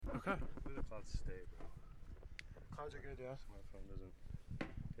clouds stay, bro. Clouds are good, yeah. So my phone doesn't.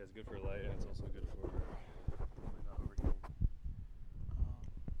 Yeah, it's good for light, and it's also good for not overheating.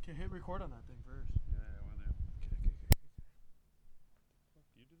 Okay, hit record on that thing first. Yeah, I will do. Okay.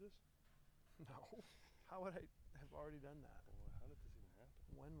 Do you do this? No. How would I have already done that? Well, how did this even happen?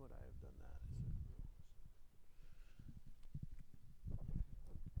 When would I have done that?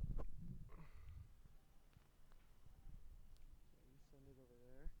 Send it over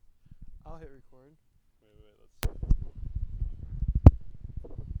there. I'll hit record. Wait, let's.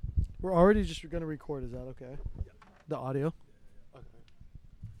 We're already just going to record. Is that okay? Yeah. The audio? Yeah. Okay.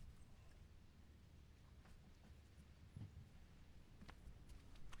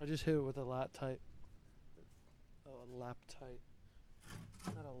 I just hit it with a lat tight. Oh, a lap tight.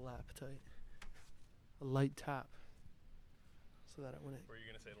 Not a lap tight. A light tap. So that it wouldn't. Were you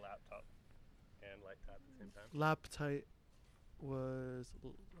gonna say laptop and light tap at the same time? Lap tight was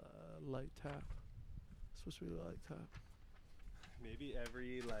light tap. It's supposed to be light tap. Maybe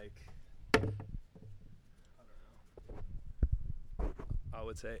every I don't know. I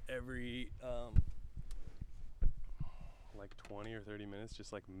would say every 20 or 30 minutes,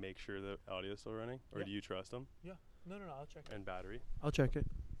 just make sure the audio's still running, or Yeah. do you trust them? Yeah. No, I'll check it. And battery. I'll check it.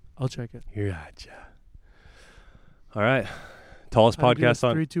 Gotcha. All right. Tallest podcast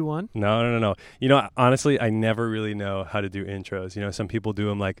on 3, 2, 1. No. You know, honestly, I never really know how to do intros. You know, some people do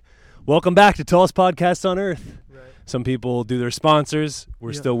them like, "Welcome back to Tallest Podcast on Earth." Right. Some people do their sponsors.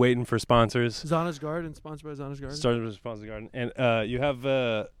 We're Yeah. still waiting for sponsors. Zana's Garden, sponsored by Zana's Garden. Started with Sponsor Garden. And you have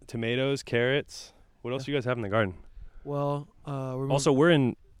tomatoes, carrots. What else do you guys have in the garden? Well, We're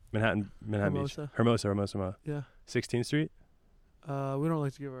in Manhattan Beach. Hermosa. Hermosa. Yeah. 16th Street. We don't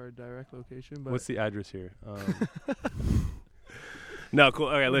like to give our direct location, but What's the address here? No, cool.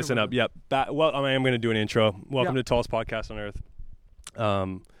 Okay, listen up. Yep. I am going to do an intro. Welcome to Tallest Podcast on Earth.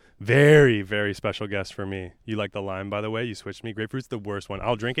 Very, very special guest for me. You like the lime, by the way? You switched me. Grapefruit's the worst one.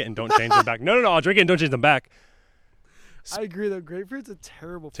 I'll drink it and don't change them back. No. I'll drink it and don't change them back. I agree, though. Grapefruit's a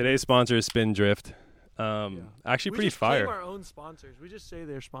terrible fruit. Today's sponsor is Spindrift. Actually, pretty fire. We just claim our own sponsors. We just say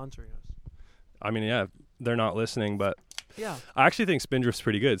they're sponsoring us. I mean, yeah, they're not listening, but yeah, I actually think Spindrift's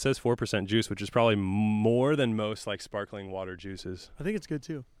pretty good. It says 4% juice, which is probably more than most sparkling water juices. I think it's good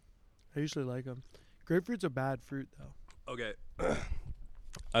too. I usually like them. Grapefruit's a bad fruit, though. Okay.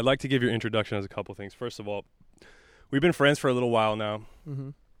 I'd like to give your introduction as a couple things. First of all, we've been friends for a little while now. Mm-hmm.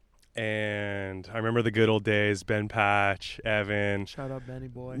 And I remember the good old days, Ben Patch, Evan. Shout out Benny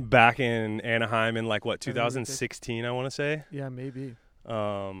boy. Back in Anaheim in 2016, I want to say. Yeah, maybe. It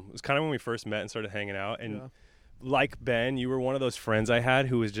was kind of when we first met and started hanging out. And like Ben, you were one of those friends I had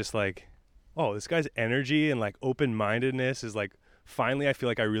who was just like, oh, this guy's energy and open-mindedness is finally I feel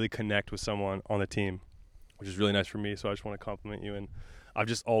like I really connect with someone on the team, which is really nice for me. So I just want to compliment you. And I've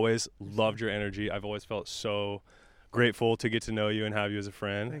just always loved your energy. I've always felt so grateful to get to know you and have you as a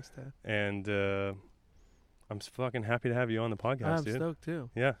friend. Thanks, Dad. And I'm fucking happy to have you on the podcast, dude. I'm stoked too.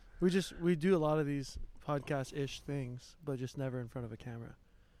 Yeah. We do a lot of these podcast-ish things, but just never in front of a camera.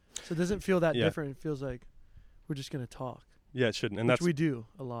 So it doesn't feel that different. It feels like we're just going to talk. Yeah, it shouldn't. And which we do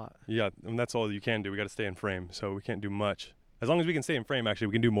a lot. Yeah, and that's all you can do. We got to stay in frame, so we can't do much. As long as we can stay in frame, actually,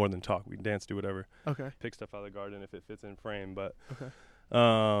 we can do more than talk. We can dance, do whatever. Okay. Pick stuff out of the garden if it fits in frame. But okay.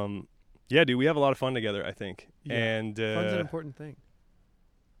 Yeah, dude, we have a lot of fun together, I think. Yeah. And fun's an important thing.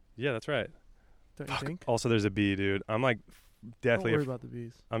 Yeah, that's right. Don't you think? Also, there's a bee, dude. I'm deathly. Don't worry about the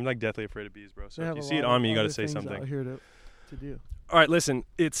bees. I'm deathly afraid of bees, bro. So if you a see it lot on of me, you got to other say things something. Out here to do. All right, listen.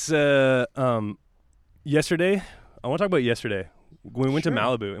 It's yesterday. I want to talk about yesterday. When we went to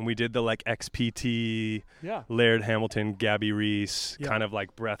Malibu and we did the XPT, Laird Hamilton, Gabby Reese, kind of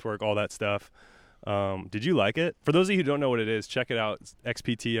breath work, all that stuff. Did you like it? For those of you who don't know what it is, check it out.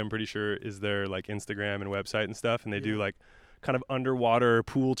 XPT, I'm pretty sure, is their Instagram and website and stuff, and they do kind of underwater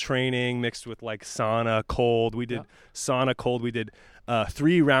pool training mixed with sauna cold. We did sauna cold. We did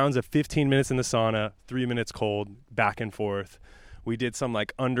 3 rounds of 15 minutes in the sauna, 3 minutes cold, back and forth. We did some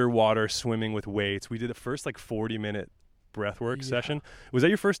underwater swimming with weights. We did the first 40-minute breathwork session. Was that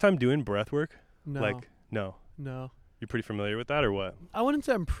your first time doing breathwork? No. No. You're pretty familiar with that or what? I wouldn't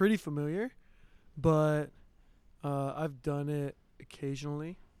say I'm pretty familiar, but I've done it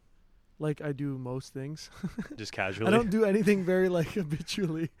occasionally. Like I do most things. Just casually? I don't do anything very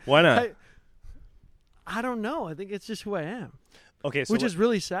habitually. Why not? I don't know. I think it's just who I am. Okay, so which is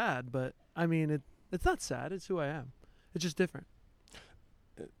really sad, but I mean it's not sad, it's who I am. It's just different.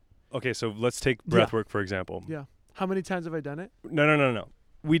 Okay, so let's take breathwork for example. Yeah. How many times have I done it? No.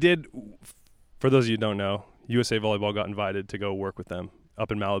 We did, for those of you who don't know, USA Volleyball got invited to go work with them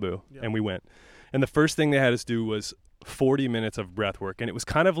up in Malibu, and we went. And the first thing they had us do was 40 minutes of breath work, and it was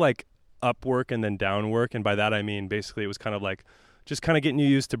kind of up work and then down work. And by that, I mean, basically it was kind of like just kind of getting you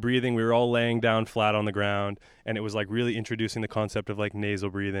used to breathing. We were all laying down flat on the ground, and it was like really introducing the concept of like nasal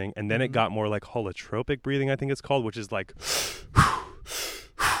breathing. And then it got more like holotropic breathing, I think it's called, which is like,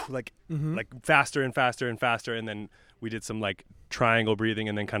 like faster and faster and faster. And then we did some like triangle breathing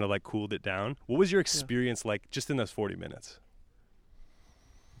and then kind of like cooled it down. What was your experience like just in those 40 minutes?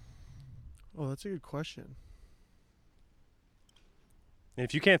 Oh, that's a good question. And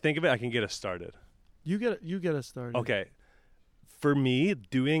if you can't think of it, I can get us started. You get us started. Okay. For me,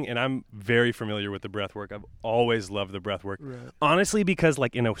 and I'm very familiar with the breath work. I've always loved the breath work. Right. Honestly, because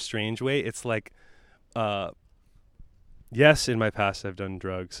like in a strange way, it's like, yes, in my past I've done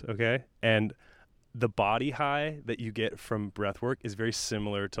drugs, okay? And the body high that you get from breath work is very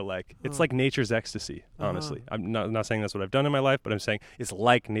similar to like, it's like nature's ecstasy, honestly. I'm not saying that's what I've done in my life, but I'm saying it's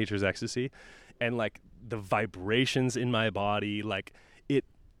like nature's ecstasy. And like the vibrations in my body, like it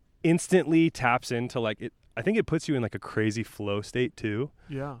instantly taps into like it. I think it puts you in like a crazy flow state too.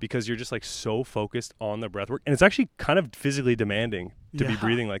 Yeah. Because you're just like so focused on the breath work. And it's actually kind of physically demanding to be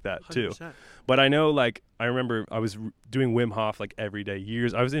breathing like that 100%. Too. But I know like, I remember I was doing Wim Hof like every day,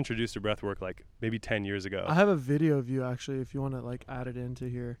 years. I was introduced to breath work like maybe 10 years ago. I have a video of you actually, if you want to like add it into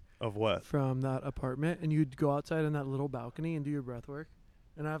here. Of what? From that apartment. And you'd go outside in that little balcony and do your breath work.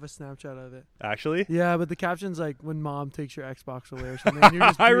 And I have a Snapchat of it. Actually? Yeah, but the caption's like when mom takes your Xbox away or something. And you're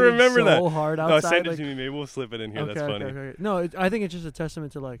just I remember so that. hard outside. No, send it like, to me. Maybe we'll slip it in here. That's funny. Okay. No, I think it's just a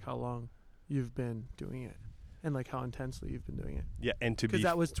testament to like how long you've been doing it and like how intensely you've been doing it. Yeah, and to be... Because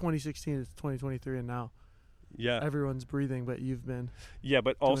that was 2016, it's 2023, and now everyone's breathing, but you've been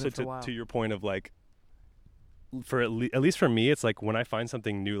but also to your point of like, for at least for me, it's like when I find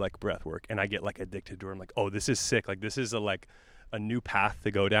something new like breath work and I get like addicted to it, I'm like, oh, this is sick. Like this is a new path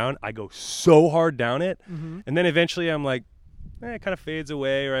to go down. I go so hard down it. And then eventually I'm like, it kind of fades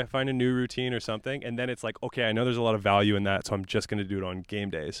away, or I find a new routine or something. And then it's like, okay, I know there's a lot of value in that, so I'm just going to do it on game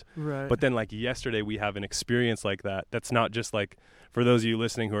days. Right. But then like yesterday we have an experience like that. That's not just like, for those of you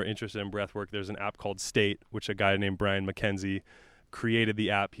listening who are interested in breath work, there's an app called State, which a guy named Brian McKenzie created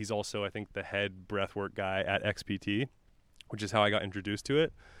the app. He's also, I think, the head breathwork guy at XPT, which is how I got introduced to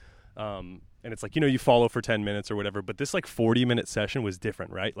it. And it's like, you follow for 10 minutes or whatever, but this like 40-minute session was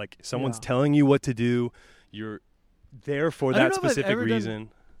different, right? Like someone's telling you what to do. You're there for that specific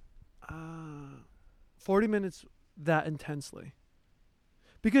reason. 40 minutes that intensely.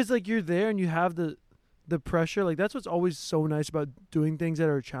 Because like you're there and you have the pressure. Like that's what's always so nice about doing things that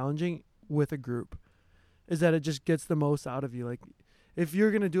are challenging with a group, is that it just gets the most out of you. Like if you're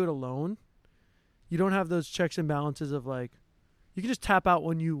going to do it alone, you don't have those checks and balances of like, you can just tap out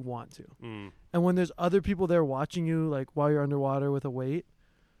when you want to. And when there's other people there watching you, like while you're underwater with a weight,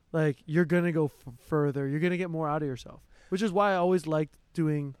 like you're going to go further. You're going to get more out of yourself, which is why I always liked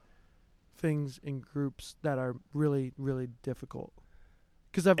doing things in groups that are really, really difficult.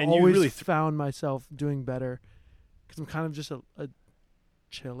 Because I've always really found myself doing better because I'm kind of just a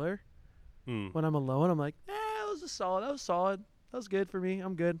chiller. When I'm alone, I'm like, that was solid. That was good for me.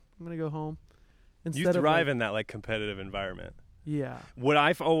 I'm good. I'm going to go home. You thrive in that like competitive environment. Yeah. What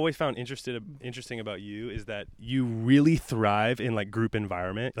I've always found interesting about you is that you really thrive in like group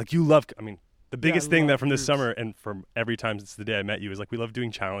environment. Like you love, the biggest thing that from this summer and from every time since the day I met you is like we love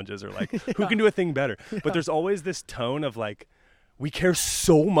doing challenges or like who can do a thing better. But there's always this tone of like we care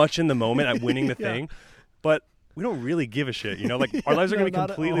so much in the moment at winning the thing, but we don't really give a shit, like our lives are going to be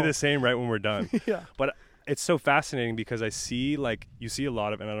completely the same right when we're done. But it's so fascinating because I see like you see a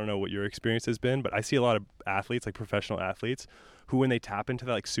lot of, and I don't know what your experience has been, but I see a lot of athletes, like professional athletes, who when they tap into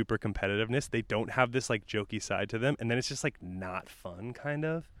that like super competitiveness, they don't have this like jokey side to them, and then it's just like not fun kind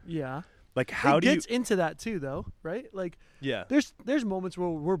of. Yeah. Like how it gets into that too though, right? Like there's moments where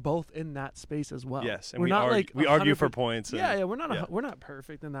we're both in that space as well. Yes, and we argue for points. And we're not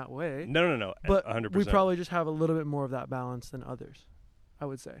perfect in that way. No. But 100%. we probably just have a little bit more of that balance than others, I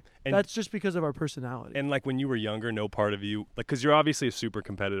would say. And that's just because of our personality. And like when you were younger, no part of you, like, because you're obviously a super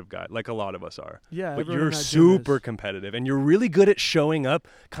competitive guy, like a lot of us are. Yeah. But you're super competitive, and you're really good at showing up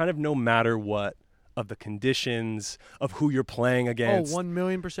kind of no matter what, of the conditions, of who you're playing against.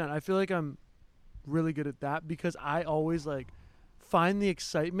 1,000,000%. I feel like I'm really good at that because I always like find the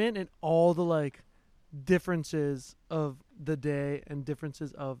excitement in all the like differences of the day and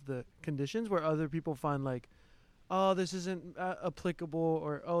differences of the conditions, where other people find like, oh, this isn't applicable,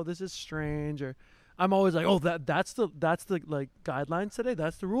 or oh, this is strange, or I'm always like, oh, that's the like guidelines today.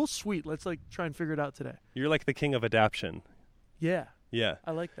 That's the rule. Sweet. Let's like try and figure it out today. You're like the king of adaptation. Yeah. Yeah.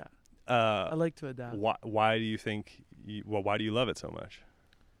 I like that. I like to adapt. Why do you think? Why do you love it so much?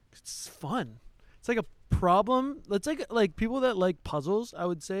 It's fun. It's like a problem. It's like people that like puzzles, I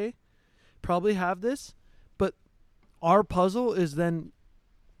would say. probably have this, but our puzzle is then,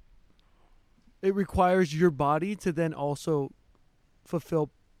 it requires your body to then also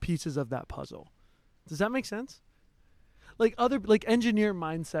fulfill pieces of that puzzle. Does that make sense? Like engineer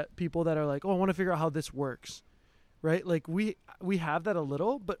mindset people that are like, oh, I want to figure out how this works, right? Like we have that a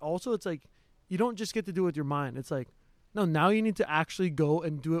little, but also it's like you don't just get to do it with your mind. It's like, no, now you need to actually go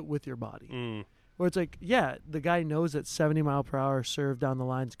and do it with your body. Where it's like, yeah, the guy knows that 70 mile per hour serve down the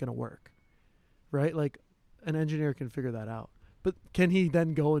line is going to work, right? Like an engineer can figure that out. But can he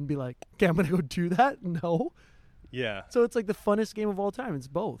then go and be like, okay, I'm going to go do that? No. Yeah. So it's like the funnest game of all time. It's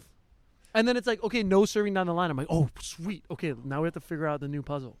both. And then it's like, okay, no serving down the line. I'm like, oh, sweet. Okay, now we have to figure out the new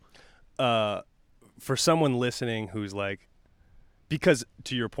puzzle. For someone listening who's like, because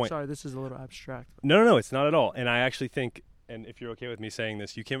to your point. Sorry, this is a little abstract. No, it's not at all. And I actually think, and if you're okay with me saying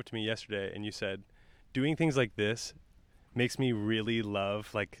this, you came up to me yesterday and you said, doing things like this makes me really love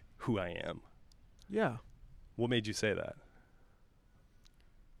like who I am. Yeah. What made you say that?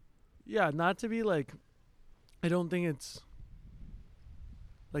 Yeah, not to be like, I don't think it's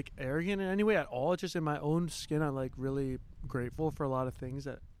like arrogant in any way at all. It's just in my own skin, I'm like really grateful for a lot of things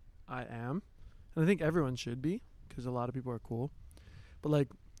that I am. And I think everyone should be, because a lot of people are cool. But like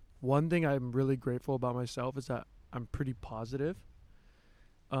one thing I'm really grateful about myself is that I'm pretty positive.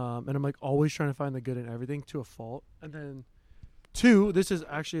 And I'm like always trying to find the good in everything to a fault. And then 2, this is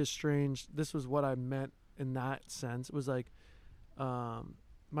actually this was what I meant in that sense. It was like,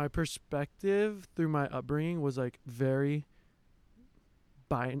 my perspective through my upbringing was like very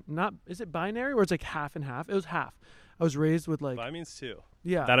is it binary where it's like half and half? It was half. I was raised with like. Bi means 2.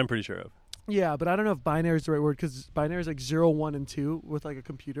 Yeah. That I'm pretty sure of. Yeah, but I don't know if binary is the right word, because binary is like 0, 1, and 2 with like a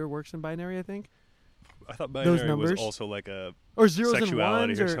computer works in binary, I think. I thought binary was also like a or zeros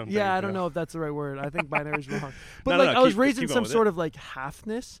sexuality and ones or something. Yeah, I don't know if that's the right word. I think binary is wrong. But I was raised in some sort of like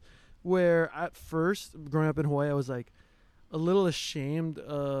halfness, where at first, growing up in Hawaii, I was like a little ashamed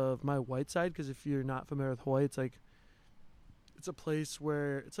of my white side, because if you're not familiar with Hawaii, it's like it's a place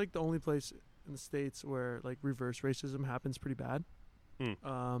where it's like the only place in the States where like reverse racism happens pretty bad.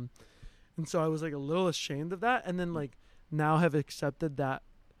 And so I was like a little ashamed of that, and then like now have accepted that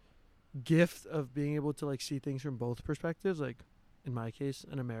gift of being able to like see things from both perspectives, like in my case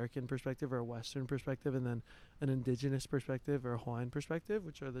an American perspective or a Western perspective, and then an indigenous perspective or a Hawaiian perspective,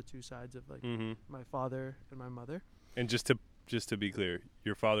 which are the two sides of like my father and my mother. And just to be clear,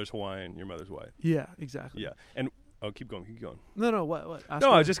 your father's Hawaiian, your mother's white. Yeah, exactly. Yeah. And keep going. No, what?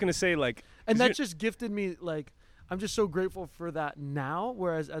 No, I was just gonna say like, and that just gifted me like, I'm just so grateful for that now,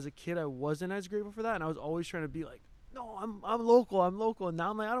 whereas as a kid I wasn't as grateful for that, and I was always trying to be like, no, I'm local, and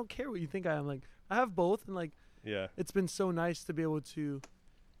now I'm like, I don't care what you think I am. Like, I have both, and like, yeah, it's been so nice to be able to,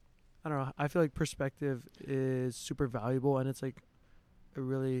 I don't know, I feel like perspective is super valuable, and it's like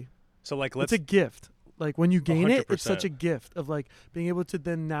it's a gift. Like when you gain 100%. It's such a gift of like being able to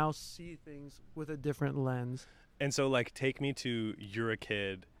then now see things with a different lens. And so like, take me to you're a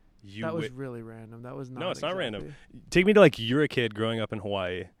kid. That was really random. That was not. No, it's not random. Take me to like, you're a kid growing up in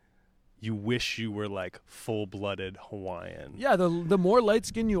Hawaii. You wish you were like full-blooded Hawaiian. Yeah, the more light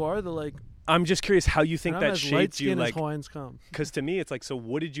skin you are, the like. I'm just curious how you think that shaped you. Like, as Hawaiians come. Because to me, it's like, so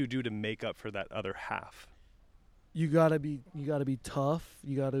what did you do to make up for that other half? You gotta be tough.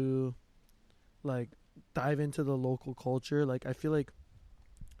 You gotta like dive into the local culture. Like, I feel like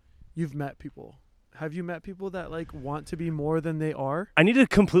you've met people. Have you met people that like want to be more than they are? I need to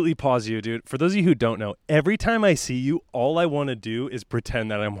completely pause you, dude. For those of you who don't know, every time I see you, all I want to do is pretend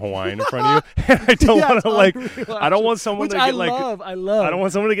that I'm Hawaiian in front of you. And I don't want to like, I don't want someone to get like, I don't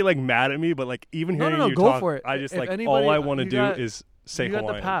want someone to get like mad at me, but like even hearing you go talk, for it. I just like, all I want to do is say Hawaiian.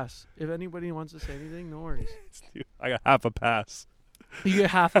 You got the pass. If anybody wants to say anything, no worries. I got half a pass. You get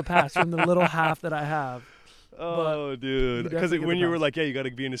half a pass from the little half that I have. Oh, dude. Because when you were like, yeah, you got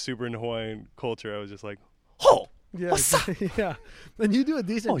to be in Hawaiian culture, I was just like, oh, yeah, what's up? Yeah. And you do a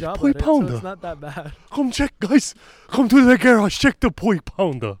decent job at it, so it's not that bad. Come check, guys. Come to the garage. Check the poi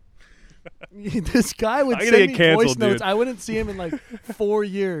pounder. This guy would send me voice notes. Dude. I wouldn't see him in like 4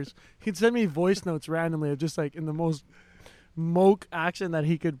 years. He'd send me voice notes randomly of just like in the most moke action that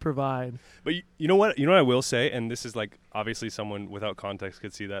he could provide. But you know what? You know what I will say? And this is like, obviously someone without context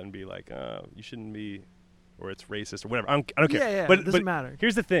could see that and be like, you shouldn't be, or it's racist or whatever. I don't care. Yeah, but it doesn't matter.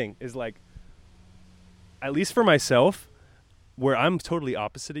 Here's the thing is like, at least for myself, where I'm totally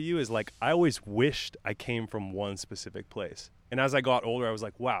opposite of you is like, I always wished I came from one specific place. And as I got older, I was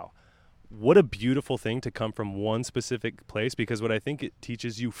like, wow, what a beautiful thing to come from one specific place, because what I think it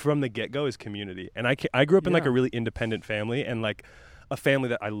teaches you from the get-go is community. And I grew up in like a really independent family, and like a family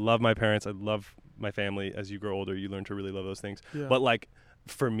that I love my parents. I love my family. As you grow older, you learn to really love those things. Yeah. But like,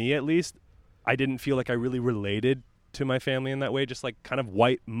 for me at least, I didn't feel like I really related to my family in that way, just like kind of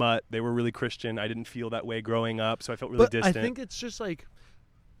white mutt. They were really Christian. I didn't feel that way growing up, so I felt really distant. I think it's just like,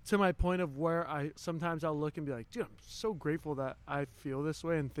 to my point of where sometimes I'll look and be like, dude, I'm so grateful that I feel this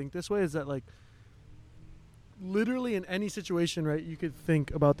way and think this way, is that like literally in any situation, right, you could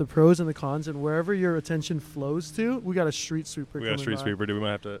think about the pros and the cons, and wherever your attention flows to, we got a street sweeper. We got a street sweeper, dude. We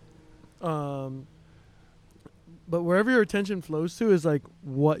might have to. But wherever your attention flows to is like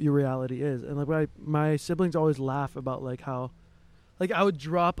what your reality is. And like my siblings always laugh about like how, like I would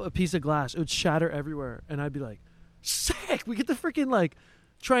drop a piece of glass, it would shatter everywhere, and I'd be like, sick, we get to freaking like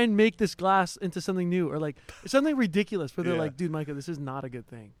try and make this glass into something new, or like something ridiculous. But they're like, dude, Micah, this is not a good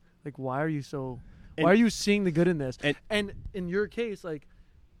thing. Like, why are you seeing the good in this? And in your case, like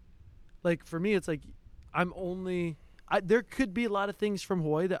for me, it's like there could be a lot of things from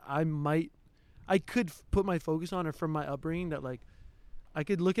Hawaii that I could put my focus on, or from my upbringing, that like I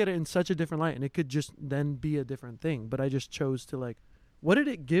could look at it in such a different light, and it could just then be a different thing. But I just chose to like, what did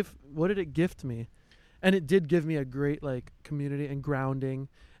it gift me? And it did give me a great like community and grounding,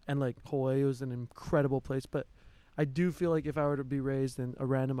 and like Hawaii was an incredible place. But I do feel like if I were to be raised in a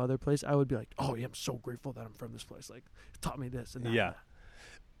random other place, I would be like, oh yeah, I'm so grateful that I'm from this place. Like it taught me this and that. Yeah.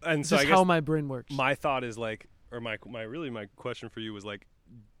 And so just I guess how my brain works. My thought is like, or my question for you was like,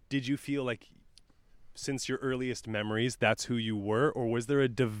 did you feel like since your earliest memories, that's who you were, or was there a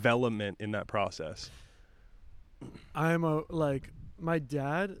development in that process? My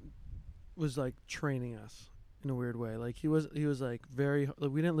dad was like training us in a weird way. Like he was like very,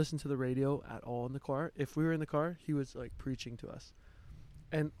 like we didn't listen to the radio at all in the car. If we were in the car, he was like preaching to us.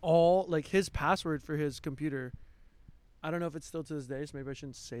 And all like his password for his computer, I don't know if it's still to this day, so maybe I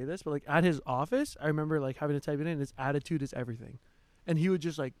shouldn't say this, but like at his office, I remember like having to type it in. His attitude is everything. And he would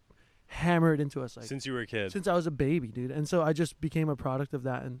just like hammer it into us, like since you were a kid, since I was a baby, dude. And so I just became a product of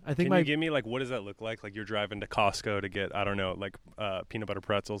that. And I think can you give me like, what does that look like? Like you're driving to Costco to get, I don't know, like peanut butter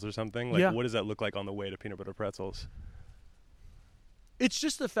pretzels or something. Like what does that look like on the way to peanut butter pretzels? It's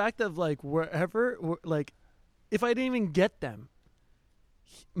just the fact of like wherever, like if I didn't even get them,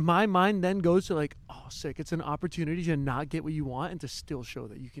 my mind then goes to like, oh, sick. It's an opportunity to not get what you want and to still show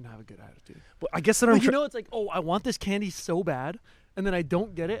that you can have a good attitude. Well, I guess that it's like, oh, I want this candy so bad, and then I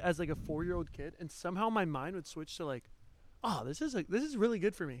don't get it as like a 4-year-old kid, and somehow my mind would switch to like, oh, this is really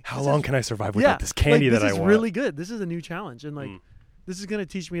good for me. How long can I survive without this candy that I want? This is really good. This is a new challenge, and like, this is gonna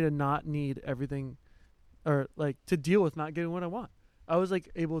teach me to not need everything, or like to deal with not getting what I want. I was like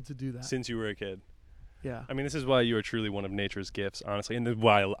able to do that since you were a kid. Yeah. I mean, this is why you are truly one of nature's gifts, honestly. And this is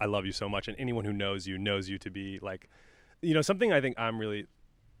why I love you so much. And anyone who knows you to be like, you know, something I think I'm really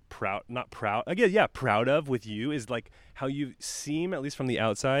proud of with you is like how you seem, at least from the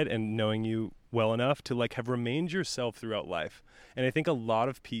outside and knowing you well enough, to like have remained yourself throughout life. And I think a lot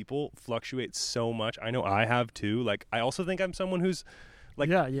of people fluctuate so much. I know I have too. Like, I also think I'm someone who's like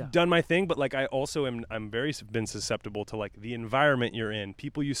done my thing, but like I also I'm very been susceptible to like the environment you're in,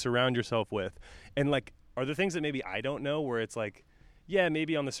 people you surround yourself with, and like are there things that maybe I don't know where it's like, yeah,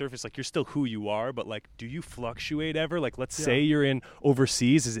 maybe on the surface like you're still who you are, but like do you fluctuate ever? Like let's say you're in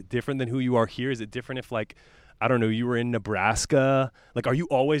overseas, is it different than who you are here? Is it different if like, I don't know, you were in Nebraska? Like, are you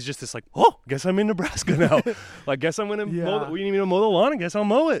always just this like, oh, guess I'm in Nebraska now. Like, guess I'm going to mow we need to mow the lawn, I guess I'll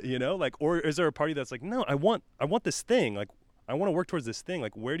mow it, you know? Like, or is there a party that's like, no, I want this thing. Like, I want to work towards this thing.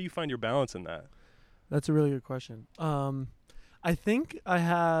 Like, where do you find your balance in that? That's a really good question. I think I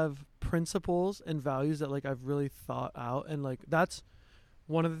have principles and values that like I've really thought out, and like that's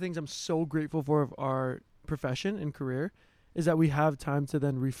one of the things I'm so grateful for of our profession and career, is that we have time to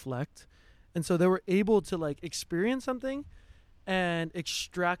then reflect. And so they were able to like experience something and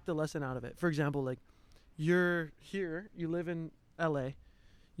extract the lesson out of it. For example, like you're here, you live in LA,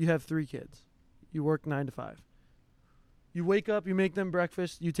 you have 3 kids, you work 9 to 5. You wake up, you make them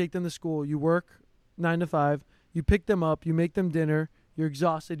breakfast, you take them to school, you work 9 to 5, you pick them up, you make them dinner, you're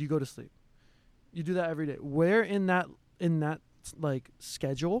exhausted, you go to sleep. You do that every day. Where in that like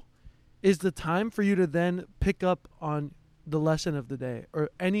schedule is the time for you to then pick up on the lesson of the day, or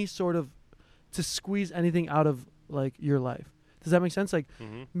any sort of to squeeze anything out of like your life? Does that make sense? Like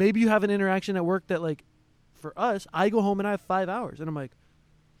maybe you have an interaction at work that like for us, I go home and I have 5 hours and I'm like,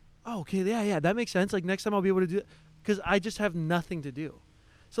 oh, okay, yeah, that makes sense. Like next time I'll be able to do it, because I just have nothing to do.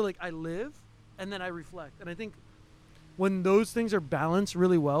 So like I live and then I reflect. And I think when those things are balanced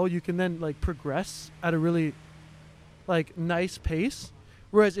really well, you can then like progress at a really like nice pace.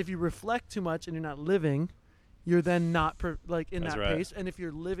 Whereas if you reflect too much and you're not living, you're then not in that pace. And if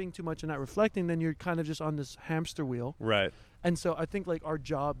you're living too much and not reflecting, then you're kind of just on this hamster wheel. Right. And so I think like our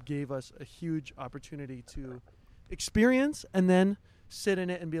job gave us a huge opportunity to experience and then sit in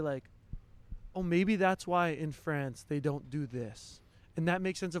it and be like, oh, maybe that's why in France they don't do this. And that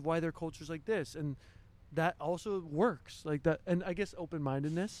makes sense of why their culture's like this. And that also works like that. And I guess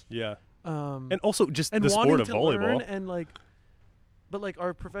open-mindedness. Yeah. And also just the sport of volleyball. And like, but like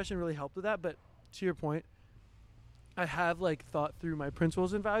our profession really helped with that. But to your point, I have like thought through my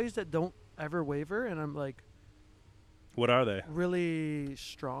principles and values that don't ever waver. And I'm like, what are they? Really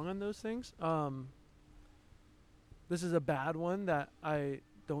strong on those things. This is a bad one that I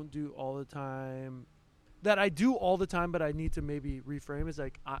don't do all the time. That I do all the time, but I need to maybe reframe. Is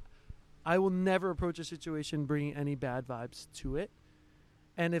like I will never approach a situation bringing any bad vibes to it.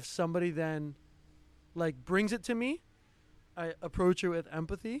 And if somebody then like brings it to me, I approach it with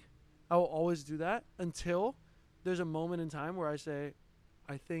empathy. I will always do that until there's a moment in time where I say,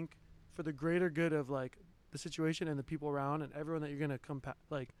 I think for the greater good of like the situation and the people around and everyone that you're going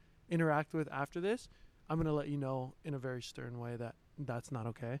to interact with after this, I'm going to let you know in a very stern way that that's not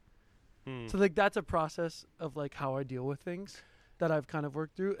okay. So like that's a process of like how I deal with things that I've kind of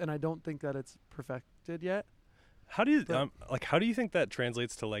worked through, and I don't think that it's perfected yet. How do you how do you think that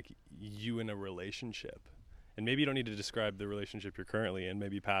translates to like you in a relationship? And maybe you don't need to describe the relationship you're currently in,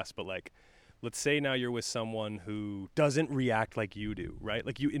 maybe past, but like let's say now you're with someone who doesn't react like you do, right?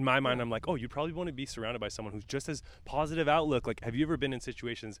 Like you, in my mind, I'm like, oh, you'd probably want to be surrounded by someone who's just as positive outlook. Like, have you ever been in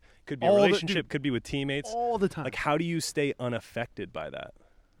situations, could be a relationship, could be with teammates. All the time. Like, how do you stay unaffected by that?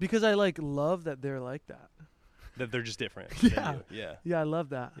 Because I like love that they're like that. That they're just different. Yeah. Than you. Yeah. Yeah, I love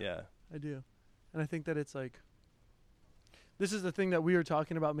that. Yeah. I do. And I think that it's like, this is the thing that we were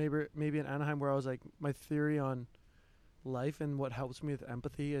talking about maybe in Anaheim, where I was like, my theory on life and what helps me with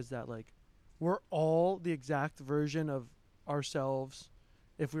empathy is that like, we're all the exact version of ourselves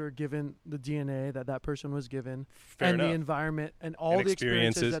if we were given the DNA that person was given. Fair and enough. The environment and all the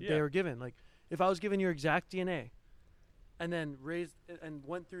experiences that they were given. Like if I was given your exact DNA and then raised and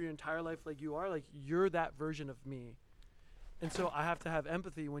went through your entire life like you are, like you're that version of me. And so I have to have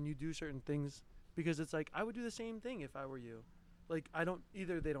empathy when you do certain things, because it's like I would do the same thing if I were you. Like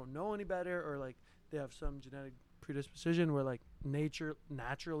they don't know any better, or like they have some genetic predisposition where like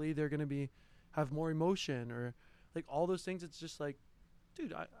naturally they're going to have more emotion, or like all those things. It's just like,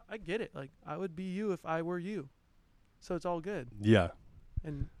 dude, I get it. Like I would be you if I were you. So it's all good. Yeah.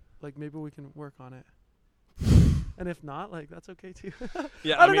 And like maybe we can work on it. And if not, like that's okay too.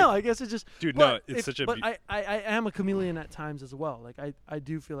 Yeah. I don't know. I guess it's just, dude, no, it's such a, but I am a chameleon at times as well. Like I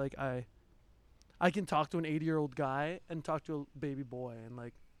do feel like I can talk to an 80-year-old guy and talk to a baby boy and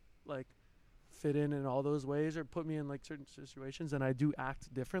like fit in all those ways, or put me in like certain situations, and I do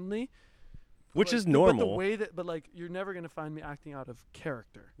act differently. Which is normal. But the way but like you're never going to find me acting out of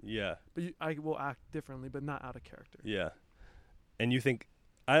character. Yeah. But I will act differently, but not out of character. Yeah. And you think,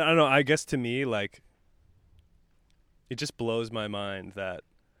 I don't know, I guess to me, like, it just blows my mind that,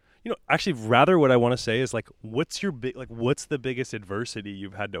 actually rather what I want to say is like, what's the biggest adversity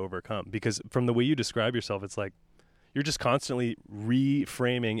you've had to overcome? Because from the way you describe yourself, it's like, you're just constantly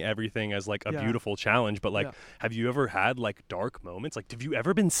reframing everything as like a beautiful challenge. But like, have you ever had like dark moments? Like, have you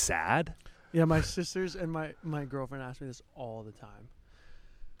ever been sad? Yeah, my sisters and my girlfriend ask me this all the time.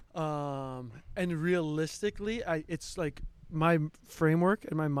 And realistically, it's like my framework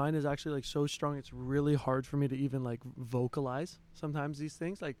and my mind is actually like so strong. It's really hard for me to even like vocalize sometimes these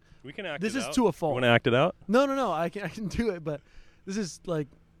things. Like we can act. This is out. To a fault. You want to act it out? No. I can do it, but this is like,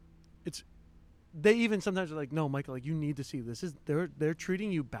 they even sometimes are like, no, Michael, like you need to see this. They're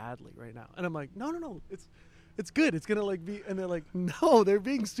treating you badly right now, and I'm like, no, it's good. It's gonna like be, and they're like, no, they're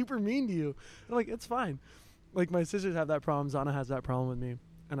being super mean to you. I'm like, it's fine. Like my sisters have that problem. Zana has that problem with me,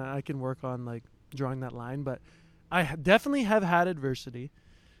 and I can work on like drawing that line. But I definitely have had adversity.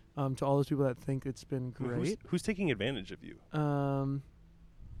 To all those people that think it's been great. Who's taking advantage of you?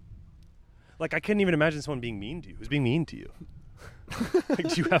 Like I couldn't even imagine someone being mean to you. Who's being mean to you? Like,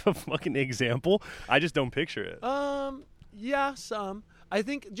 do you have a fucking example? I just don't picture it. Yeah, some. I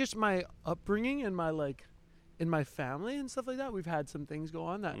think just my upbringing and my like in my family and stuff like that, we've had some things go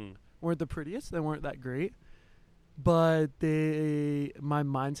on that weren't the prettiest, they weren't that great. But my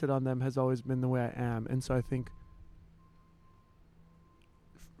mindset on them has always been the way I am. And so I think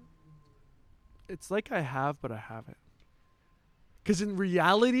it's like I have, but I haven't. Because in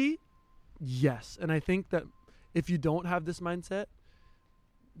reality, yes. And I think that if you don't have this mindset,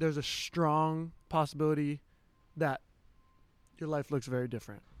 there's a strong possibility that your life looks very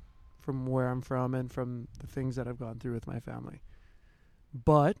different from where I'm from and from the things that I've gone through with my family.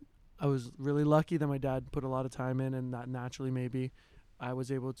 But I was really lucky that my dad put a lot of time in, and that naturally maybe I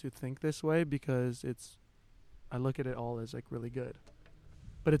was able to think this way, because I look at it all as like really good.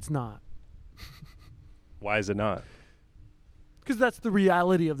 But it's not. Why is it not? because that's the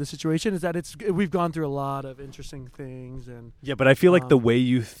reality of the situation, is that we've gone through a lot of interesting things. And yeah, but I feel like the way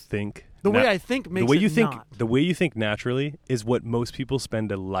you think, the way I think makes the way you think naturally is what most people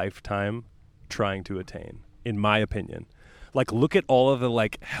spend a lifetime trying to attain, in my opinion. Like, look at all of the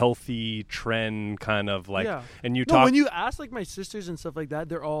like healthy trend kind of like, and you talk. When you ask like my sisters and stuff like that,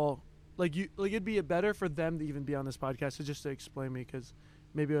 they're all like, it'd be better for them to even be on this podcast to explain me, because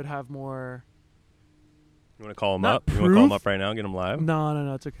maybe it would have more. You want to call them up? You want to call them up right now? Get them live?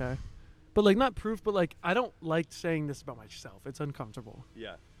 No, it's okay. But like, not proof, but like, I don't like saying this about myself. It's uncomfortable.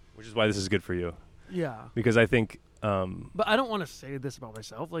 Yeah, which is why this is good for you. Yeah. Because I think. But I don't want to say this about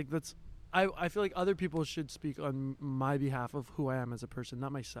myself. Like, that's. I feel like other people should speak on my behalf of who I am as a person,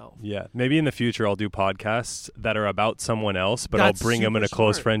 not myself. Yeah. Maybe in the future I'll do podcasts that are about someone else, but I'll bring them in a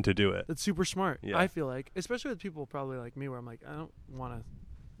close friend to do it. That's super smart. Yeah. I feel like, especially with people probably like me, where I'm like, I don't want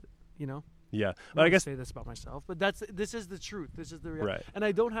to, Yeah. But I guess say this about myself, but this is the truth. This is the reality. Right. And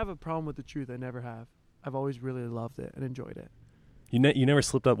I don't have a problem with the truth. I never have. I've always really loved it and enjoyed it. You never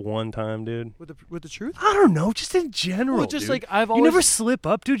slipped up one time, dude? With the truth? I don't know, just in general. Well, just dude. like I've always. You never slip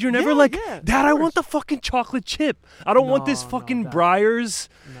up, dude. You're never like, Dad, I want the fucking chocolate chip. I don't want this fucking Breyers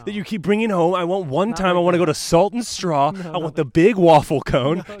that you keep bringing home. I want one time. I want to go to Salt and Straw. I want the big waffle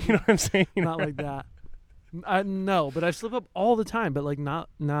cone. You know what I'm saying? Not like that. No, but I slip up all the time. But like not.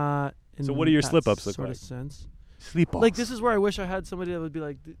 In so what do your slip ups look sort like? Of sense. Sleep ups. Like, this is where I wish I had somebody that would be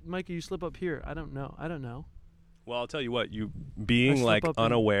like, Micah, you slip up here. I don't know. Well, I'll tell you what, you being like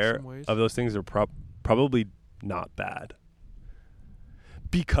unaware of those things are probably not bad,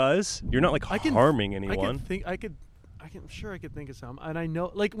 because you're not like harming anyone. I'm sure I could think of some, and I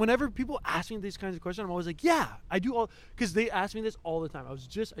know, like, whenever people ask me these kinds of questions, I'm always like, yeah, I do, all, because they ask me this all the time. I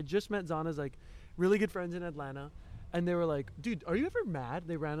just met Zana's like really good friends in Atlanta, and they were like, dude, are you ever mad?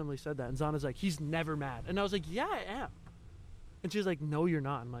 They randomly said that, and Zana's like, he's never mad, and I was like, yeah, I am, and she's like, no, you're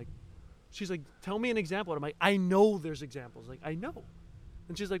not. I'm like. She's like, tell me an example. And I'm like, I know there's examples. Like, I know.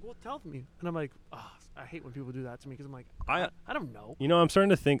 And she's like, well, tell me. And I'm like, I hate when people do that to me, because I'm like, I don't know. You know, I'm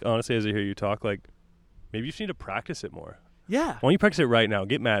starting to think, honestly, as I hear you talk, like, maybe you just need to practice it more. Yeah. Why don't you practice it right now?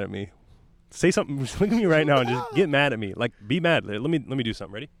 Get mad at me. Say something. Just look at me right now and just get mad at me. Like, be mad. Let me do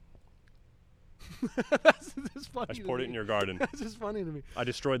something. Ready? That's funny. I just poured it in your garden. That's just funny to me. I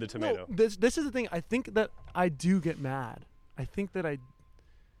destroyed the tomato. No, this is the thing. I think that I do get mad. I think that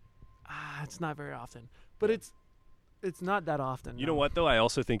it's not very often, but it's not that often. You know what, though? I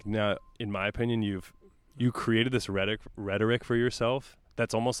also think now, in my opinion, you created this rhetoric for yourself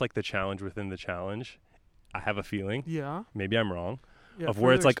that's almost like the challenge within the challenge. I have a feeling. Yeah. Maybe I'm wrong. Yeah, of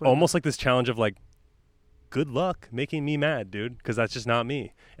where it's like almost like this challenge of like, good luck making me mad, dude, because that's just not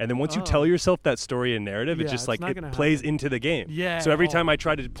me. And then once you tell yourself that story and narrative, it's just like it plays into the game. Yeah. So every time I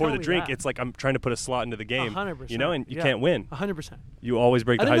try to pour the drink, it's like I'm trying to put a slot into the game. 100%. You know, and you can't win. 100%. You always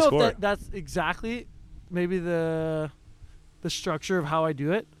break the high score. I don't know score. if that's exactly maybe the structure of how I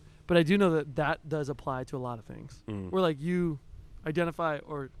do it, but I do know that does apply to a lot of things. Where like you identify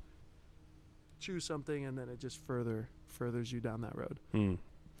or choose something, and then it just furthers you down that road.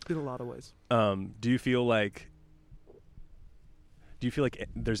 In a lot of ways. Do you feel like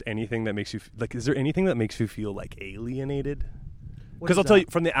there's anything that makes you like? Is there anything that makes you feel like alienated? Because I'll tell you,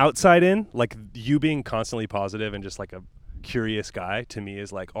 from the outside in, like you being constantly positive and just like a curious guy to me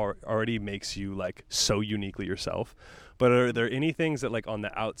is like already makes you like so uniquely yourself. But are there any things that like on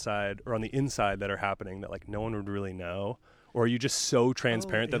the outside or on the inside that are happening that like no one would really know? Or are you just so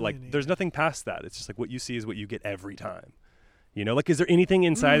transparent that like there's nothing past that? It's just like what you see is what you get every time. You know, like, is there anything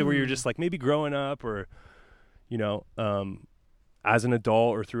inside where you're just like maybe growing up or, you know, as an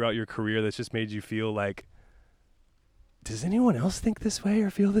adult or throughout your career that's just made you feel like, does anyone else think this way or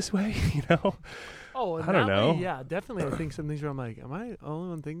feel this way? You know? Oh, I don't know. Yeah, definitely. I think some things where I'm like, am I the only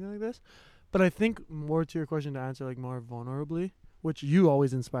one thinking like this? But I think more to your question, to answer like more vulnerably, which you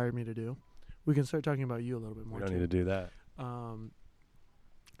always inspired me to do. We can start talking about you a little bit more. We don't need to do that.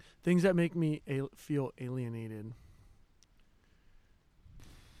 Things that make me feel alienated.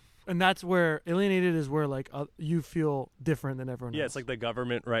 And that's where alienated is where like you feel different than everyone else. Yeah, it's like the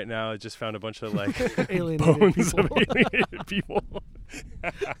government right now just found a bunch of like alienated bones people. of alienated people.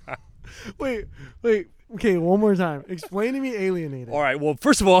 Wait. Okay, one more time. Explain to me alienated. All right. Well,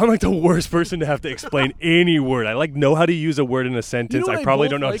 first of all, I'm like the worst person to have to explain any word. I like know how to use a word in a sentence. You know I probably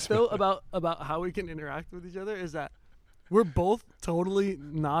don't know. Like though about how we can interact with each other is that we're both totally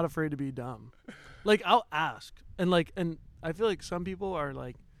not afraid to be dumb. Like I'll ask and I feel like some people are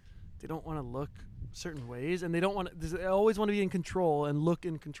like. They don't want to look certain ways, and they don't want to. They always want to be in control and look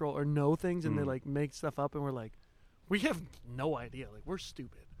in control or know things, and they like make stuff up, and we're like, we have no idea. Like we're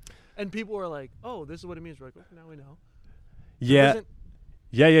stupid, and people are like, oh, this is what it means. We're like, okay, now we know. Yeah.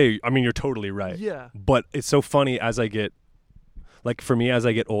 Yeah. I mean, you're totally right. Yeah. But it's so funny as I get, like for me, as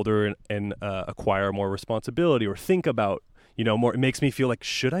I get older and acquire more responsibility or think about, more, it makes me feel like,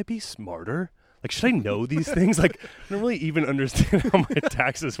 should I be smarter? Like, should I know these things? Like, I don't really even understand how my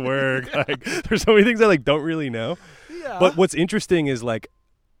taxes work. Like, there's so many things I like don't really know. Yeah. But what's interesting is like,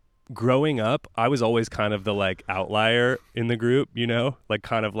 growing up, I was always kind of the like outlier in the group, like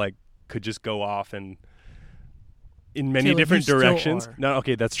kind of like could just go off and in many different directions. No,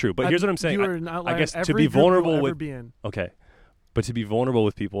 okay, that's true. But here's what I'm saying. You were an outlier. I guess every to be vulnerable with okay. But to be vulnerable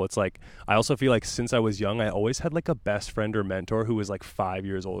with people, it's like I also feel like since I was young, I always had like a best friend or mentor who was like 5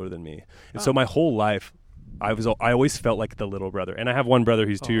 years older than me. And so my whole life I always felt like the little brother. And I have one brother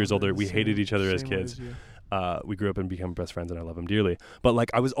who's 2 years older. We hated each other as kids. We grew up and became best friends, and I love him dearly. But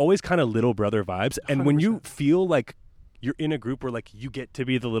like I was always kind of little brother vibes. And 100%. When you feel like you're in a group where like you get to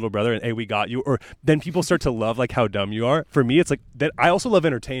be the little brother and hey, we got you, or then people start to love like how dumb you are. For me, it's like that. I also love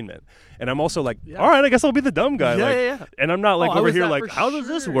entertainment, and I'm also like, all right, I guess I'll be the dumb guy. Yeah. And I'm not like over here like, how does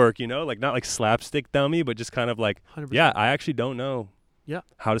this work? Like not like slapstick dummy, but just kind of like, 100%. Yeah, I actually don't know. Yeah.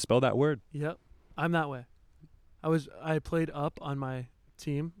 How to spell that word. Yep. I'm that way. I played up on my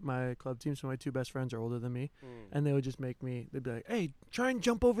team, my club team, so my two best friends are older than me, and they would just they'd be like, hey, try and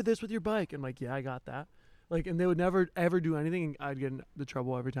jump over this with your bike. I'm like, yeah, I got that. Like, and they would never ever do anything, and I'd get into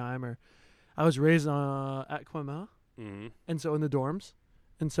trouble every time. Or I was raised at Maʻa, and so in the dorms,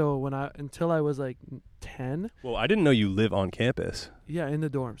 and so until I was like 10. Well, I didn't know you live on campus. Yeah, in the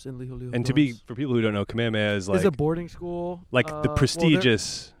dorms in Lihulihu. And dorms. for people who don't know, Kamehameha is like it's a boarding school, like the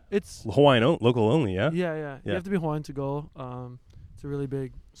prestigious. It's Hawaiian local only, yeah. Yeah. You have to be Hawaiian to go. It's a really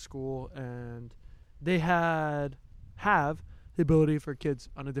big school, and they have the ability for kids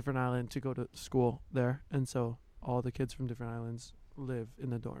on a different island to go to school there, and so all the kids from different islands live in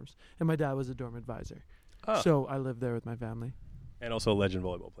the dorms. And my dad was a dorm advisor, so I lived there with my family. And also a legend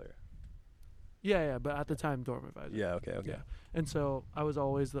volleyball player. Yeah, but at the time dorm advisor. Yeah, okay. Yeah. And so I was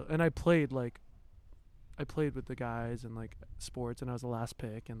always I played with the guys and like sports, and I was the last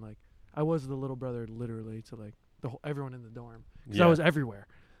pick, and like I was the little brother literally to like everyone in the dorm because I was everywhere.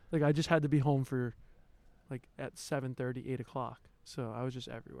 Like I just had to be home for like at 7:30, 8 o'clock. So I was just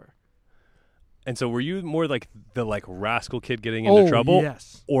everywhere. And so were you more like the like rascal kid getting into trouble?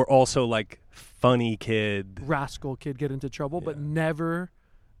 Yes. Or also like funny kid? Rascal kid get into trouble, but never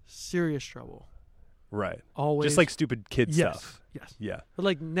serious trouble. Right. Always. Just like stupid kid stuff. Yes. Yeah. But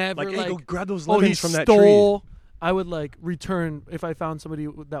like never like, hey, go grab those lemons from that stole. tree. I would like return if I found somebody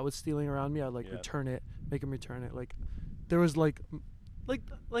that was stealing around me. I'd like return it, make him return it. Like there was like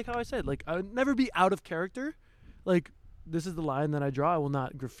how I said, like I would never be out of character. Like this is the line that I draw. I will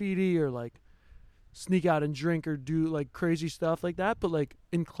not graffiti or like sneak out and drink or do like crazy stuff like that. But like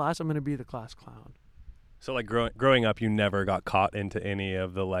in class, I'm gonna be the class clown. So like growing up, you never got caught into any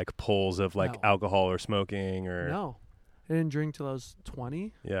of the like pulls of like alcohol or smoking or no. I didn't drink till I was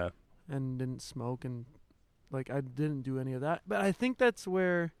 20. Yeah. And didn't smoke and like I didn't do any of that. But I think that's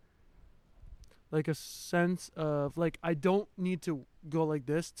where like a sense of like I don't need to go like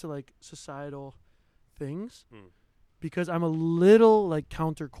this to like societal things because I'm a little like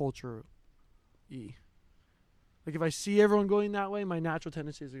counterculture-y. Like if I see everyone going that way, my natural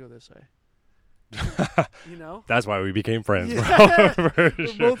tendency is to go this way. You know? That's why we became friends. Yeah. We're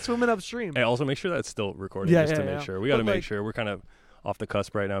both swimming upstream. Hey, also make sure that's still recording to make sure. We got to make sure. We're kind of off the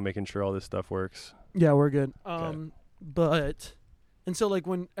cusp right now, making sure all this stuff works. Yeah, we're good. But and so like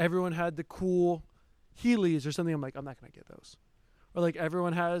when everyone had the cool Heelys or something, I'm like, I'm not gonna get those. Or like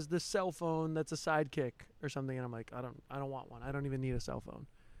everyone has this cell phone that's a sidekick or something, and I'm like, I don't want one. I don't even need a cell phone.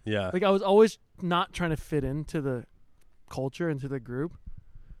 Yeah. Like I was always not trying to fit into the culture, into the group.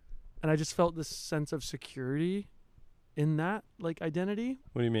 And I just felt this sense of security in that like identity.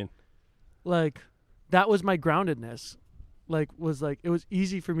 What do you mean? Like that was my groundedness. Like was like it was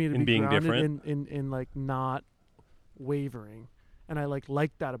easy for me to be being grounded different? in like not wavering. And I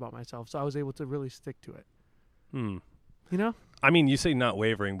liked that about myself. So I was able to really stick to it. You know? I mean, you say not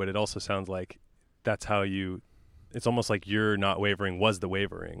wavering, but it also sounds like that's how it's almost like your not wavering was the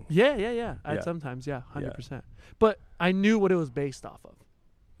wavering. Yeah. Sometimes, 100%. But I knew what it was based off of.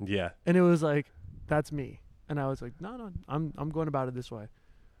 Yeah. And it was like, that's me. And I was like, no, I'm going about it this way.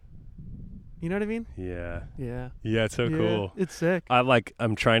 You know what I mean? Yeah. Yeah. Yeah, it's so cool. It's sick.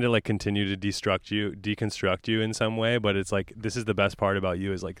 I'm trying to like continue to deconstruct you in some way, but it's like this is the best part about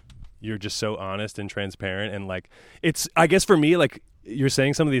you is like you're just so honest and transparent, and like it's I guess for me like you're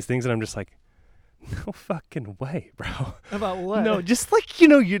saying some of these things and I'm just like no fucking way, bro. About what? No, just like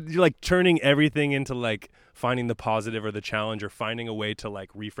you're like turning everything into like finding the positive or the challenge or finding a way to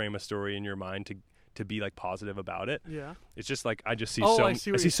like reframe a story in your mind to be like positive about it. Yeah. It's just like I just see I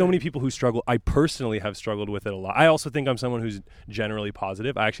see so many people who struggle. I personally have struggled with it a lot. I also think I'm someone who's generally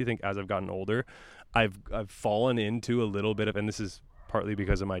positive. I actually think as I've gotten older, I've fallen into a little bit of, and this is partly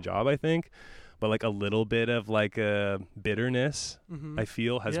because of my job, I think, but like a little bit of like a bitterness I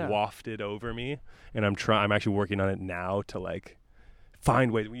feel has wafted over me, and I'm actually working on it now to like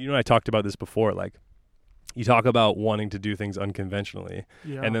find ways. I talked about this before, like you talk about wanting to do things unconventionally,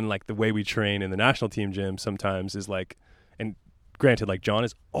 and then like the way we train in the national team gym sometimes is like, and granted, like John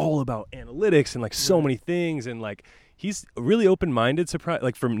is all about analytics and like so many things, and like he's really open-minded,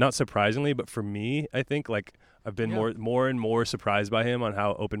 not surprisingly, but for me, I think like I've been more and more surprised by him on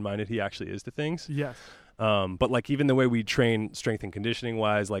how open-minded he actually is to things. Yes. But like even the way we train strength and conditioning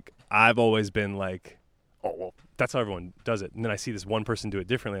wise, like I've always been like, oh, well, that's how everyone does it. And then I see this one person do it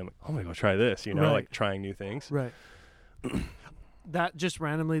differently. I'm like, I'm going to go try this, like trying new things. Right. That just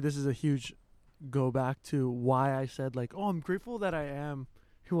randomly, this is a huge go back to why I said like, oh, I'm grateful that I am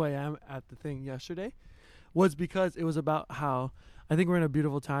who I am at the thing yesterday, was because it was about how I think we're in a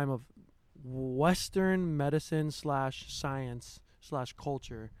beautiful time of Western medicine / science /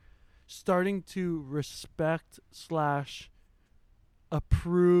 culture starting to respect /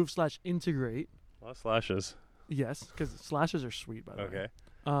 approve / integrate. A lot of slashes. Yes, because slashes are sweet, by the way. Okay.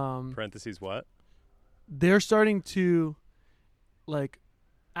 Parentheses what? They're starting to like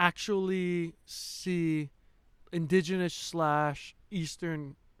actually see indigenous /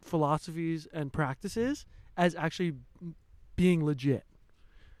 Eastern philosophies and practices as actually being legit.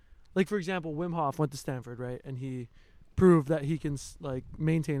 Like, for example, Wim Hof went to Stanford, right? And he proved that he can like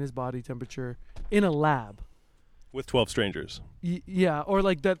maintain his body temperature in a lab. With 12 strangers. Yeah, or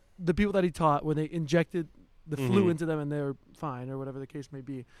like that the people that he taught, when they injected the flu into them and they were fine, or whatever the case may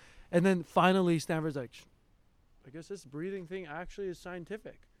be. And then finally Stanford's like, I guess this breathing thing actually is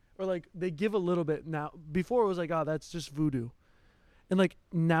scientific. Or like they give a little bit now. Before it was like, oh, that's just voodoo. And like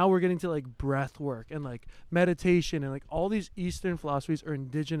now we're getting to like breath work and like meditation and like all these Eastern philosophies or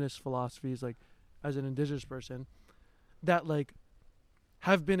indigenous philosophies, like as an indigenous person, that like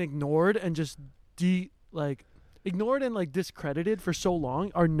have been ignored and just ignored and like discredited for so long,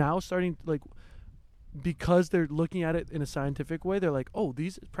 are now starting like, because they're looking at it in a scientific way, they're like, oh,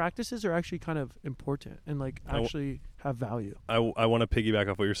 these practices are actually kind of important and like actually have value. I want to piggyback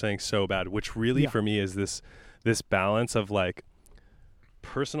off what you're saying so bad, which really for me is this balance of like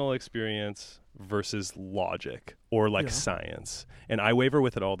personal experience versus logic or like science. And I waver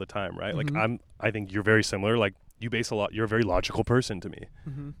with it all the time, right? Like I think you're very similar. Like you're a very logical person to me.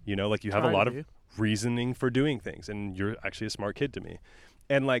 Like you have a lot of reasoning for doing things, and you're actually a smart kid to me.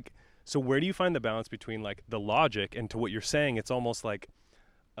 And like, so where do you find the balance between like the logic and to what you're saying? It's almost like,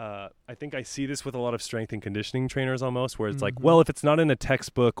 I think I see this with a lot of strength and conditioning trainers almost, where it's like, well, if it's not in a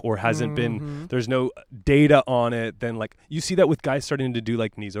textbook or hasn't been, there's no data on it, then like you see that with guys starting to do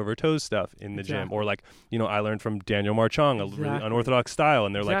like knees over toes stuff in the gym, or like, I learned from Daniel Marchong, a really unorthodox style,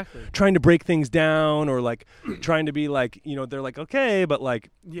 and they're like trying to break things down, or like trying to be like, they're like, okay, but like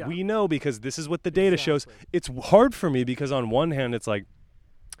we know because this is what the data shows. It's hard for me because on one hand, it's like,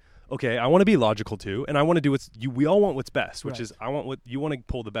 okay, I want to be logical too, and I want to do we all want what's best, which is I want what you want to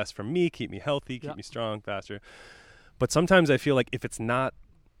pull the best from me, keep me healthy, keep me strong, faster. But sometimes I feel like if it's not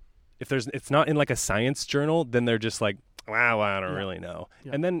in like a science journal, then they're just like, wow, I don't really know.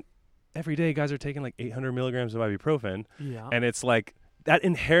 Yeah. And then every day guys are taking like 800 milligrams of ibuprofen, and it's like that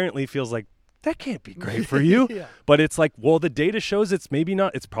inherently feels like that can't be great for you. But it's like, well, the data shows it's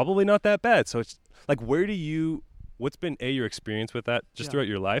probably not that bad. So it's like, what's been your experience with that just throughout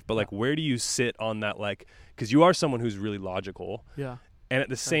your life, but like where do you sit on that, like, because you are someone who's really logical, and at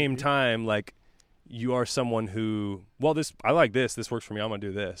the same time, like, you are someone who, well, I like this works for me, I'm gonna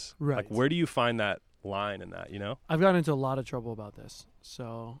do this, right? Like, where do you find that line in that? I've gotten into a lot of trouble about this,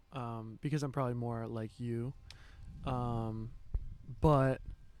 so because I'm probably more like you, but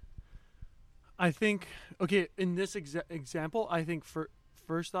I think, okay, in this example, I think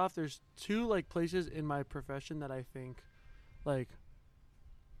first off, there's two like places in my profession that I think like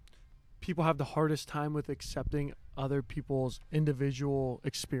people have the hardest time with accepting other people's individual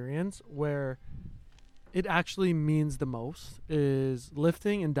experience, where it actually means the most, is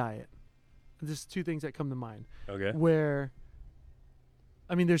lifting and diet. There's two things that come to mind. Okay. Where,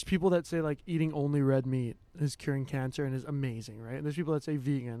 I mean, there's people that say like eating only red meat is curing cancer and is amazing, right? And there's people that say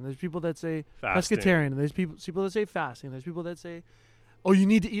vegan. There's people that say pescatarian. And there's people that say fasting. There's people that say, oh, you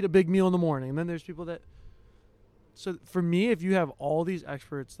need to eat a big meal in the morning. And then there's people that... So for me, if you have all these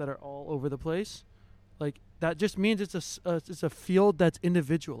experts that are all over the place, like that just means it's a field that's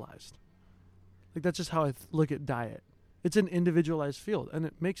individualized. Like that's just how I look at diet. It's an individualized field, and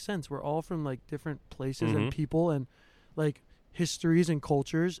it makes sense. We're all from like different places and people and like histories and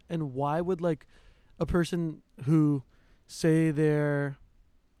cultures. And why would like a person who say they're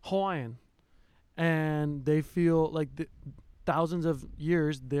Hawaiian and they feel like thousands of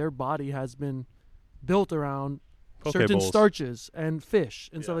years their body has been built around certain starches and fish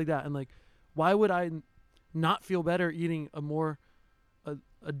and stuff like that, and like why would I not feel better eating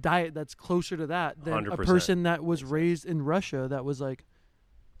a diet that's closer to that than 100%. A person that was raised in Russia that was like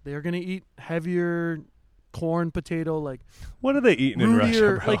they're gonna eat heavier corn, potato, like what are they eating in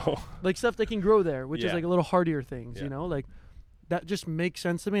Russia, bro? Like stuff they can grow there, which is like a little hardier things, you know, like that just makes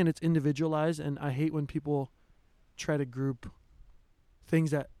sense to me, and it's individualized. And I hate when people try to group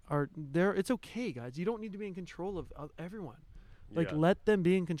things that are there. It's okay, guys. You don't need to be in control of everyone. Like let them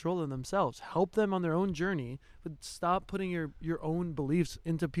be in control of themselves. Help them on their own journey, but stop putting your own beliefs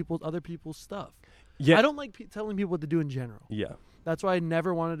into other people's stuff. Yeah, I don't like telling people what to do in general. Yeah, that's why I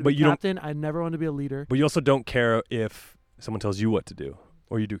never wanted to be captain. I never wanted to be a leader. But you also don't care if someone tells you what to do,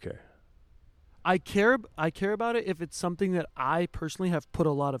 or you do care. I care about it if it's something that I personally have put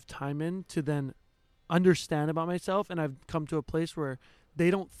a lot of time in to then understand about myself, and I've come to a place where they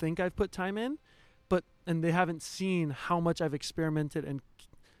don't think I've put time in, and they haven't seen how much I've experimented and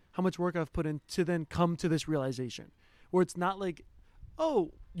how much work I've put in to then come to this realization, where it's not like,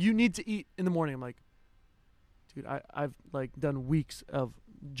 oh, you need to eat in the morning. I'm like, dude, I've like done weeks of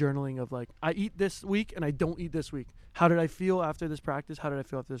journaling of like, I eat this week and I don't eat this week. How did I feel after this practice? How did I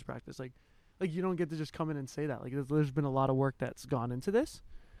feel after this practice? Like you don't get to just come in and say that. Like there's been a lot of work that's gone into this.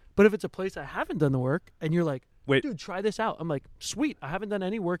 But if it's a place I haven't done the work and you're like, wait, dude, try this out. I'm like, sweet. I haven't done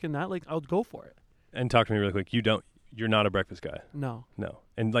any work in that. Like I'll go for it. And talk to me really quick. You're not a breakfast guy. No.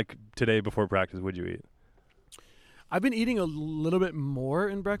 And like today before practice, what'd you eat? I've been eating a little bit more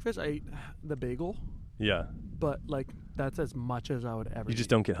in breakfast. I ate the bagel. Yeah. But like that's as much as I would ever You just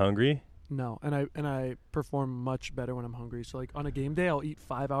don't get hungry? No. And I perform much better when I'm hungry. So like on a game day, I'll eat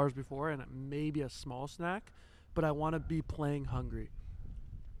 5 hours before and maybe a small snack, but I want to be playing hungry.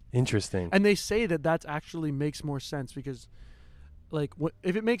 Interesting. And they say that actually makes more sense because like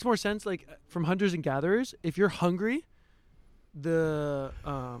if it makes more sense, like from hunters and gatherers, if you're hungry, yeah,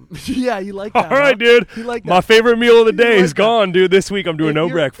 you like that. All right, dude. You like that. My favorite meal of the day is gone, dude. This week I'm doing no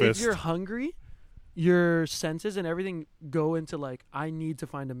breakfast. If you're hungry, your senses and everything go into like, I need to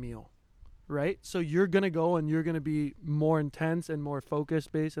find a meal, right? So you're going to go and you're going to be more intense and more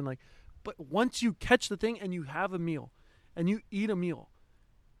focused based and like, but once you catch the thing and you have a meal and you eat a meal,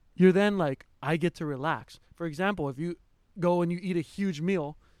 you're then like, I get to relax. For example, if you go and you eat a huge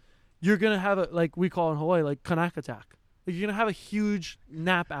meal, you're going to have a, like we call in Hawaii, like kanak attack. Like you're going to have a huge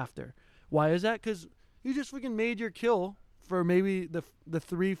nap after. Why is that? Because you just freaking made your kill for maybe the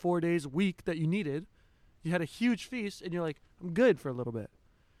 3-4 days a week that you needed. You had a huge feast and you're like, I'm good for a little bit.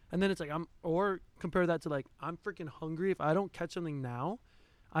 And then it's like, or compare that to like, I'm freaking hungry. If I don't catch something now,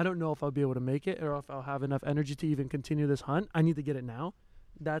 I don't know if I'll be able to make it or if I'll have enough energy to even continue this hunt. I need to get it now.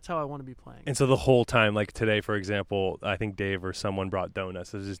 That's how I want to be playing. And so the whole time, like today, for example, I think Dave or someone brought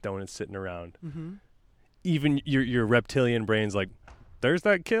donuts. There's just donuts sitting around. Mm-hmm. Even your reptilian brain's like, there's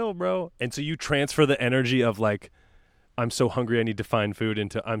that kill, bro. And so you transfer the energy of like, I'm so hungry, I need to find food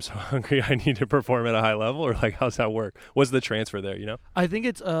into I'm so hungry, I need to perform at a high level, or like, how's that work? What's the transfer there, you know? I think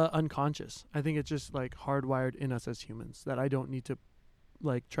it's unconscious. I think it's just like hardwired in us as humans that I don't need to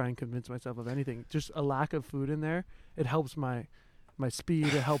like try and convince myself of anything. Just a lack of food in there, it helps my speed,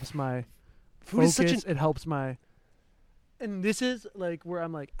 it helps my focus, it helps my, and this is like where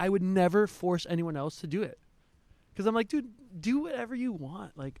I'm like, I would never force anyone else to do it. Because I'm like, dude, do whatever you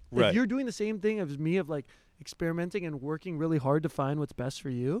want. Like, if you're doing the same thing as me of like experimenting and working really hard to find what's best for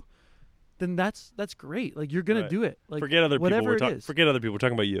you, then that's great. Like, you're going to do it. Like, forget other people. Forget other people. We're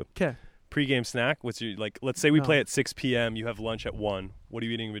talking about you. Okay. Pre-game snack, what's your, like, let's say we play at 6 p.m., you have lunch at 1. What are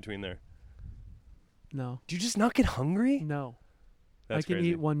you eating in between there? No. Do you just not get hungry? No. I can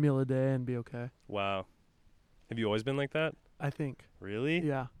eat one meal a day and be okay. Wow. Have you always been like that? I think. Really?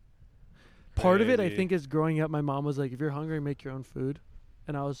 Yeah. Part of it, I think, is growing up, my mom was like, if you're hungry, make your own food.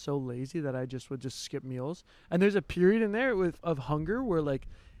 And I was so lazy that I just would just skip meals. And there's a period in there of hunger where, like,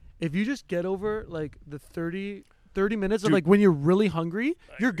 if you just get over, like, the 30 minutes of, like, when you're really hungry,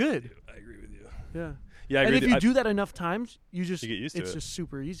 you're good. I agree with you. Yeah. Yeah, I agree. And if you do that enough times, you get used to it. It's just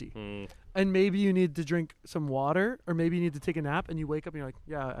super easy. And maybe you need to drink some water, or maybe you need to take a nap, and you wake up and you're like,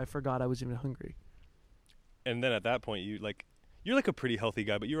 yeah, I forgot I was even hungry. And then at that point, you're like a pretty healthy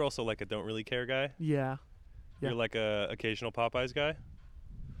guy, but you're also like a don't really care guy. Yeah. You're like a occasional Popeyes guy.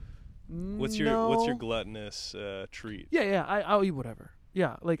 What's your gluttonous treat? Yeah. I'll eat whatever.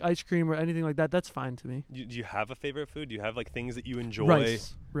 Yeah, like ice cream or anything like that. That's fine to me. Do you have a favorite food? Do you have like things that you enjoy?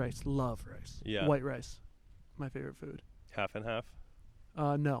 Rice. Love rice. Yeah. White rice. My favorite food. Half and half?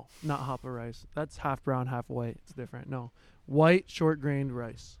 No, not hopper rice. That's half brown, half white. It's different. No. White, short-grained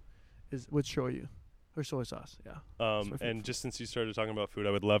rice is with shoyu or soy sauce. Yeah. And just since you started talking about food,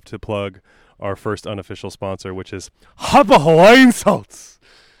 I would love to plug our first unofficial sponsor, which is Hapa Hawaiian Salts.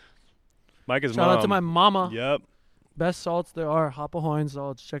 Micah's mom. Shout out to my mama. Yep. Best salts there are. Hapa Hawaiian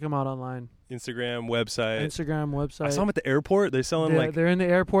Salts. Check them out online. Instagram, website. I saw them at the airport. They're selling they're in the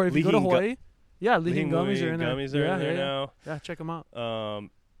airport. If you go to Hawaii, Leaking Gummies are in there. Gummies are in there now. Yeah, check them out.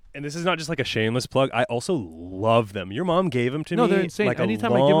 And this is not just like a shameless plug. I also love them. Your mom gave them to me. No, they're insane. Like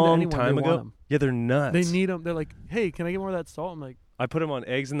Anytime a I give them to long anyone, time they ago. want them. Yeah, they're nuts. They need them. They're like, hey, can I get more of that salt? I'm like, I put them on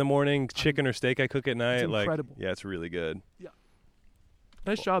eggs in the morning, chicken or steak I cook at night. it's incredible. Yeah, it's really good. Yeah.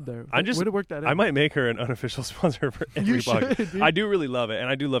 Nice job there. Way to work that in. I might make her an unofficial sponsor for every podcast. I do really love it, and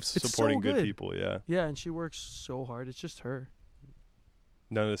I do love supporting good people. Yeah. Yeah, and she works so hard. It's just her.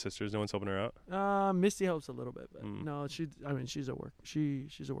 None of the sisters. No one's helping her out. Misty helps a little bit, but no, she's a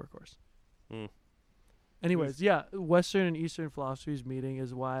workhorse. Anyways, yeah, Western and Eastern philosophies meeting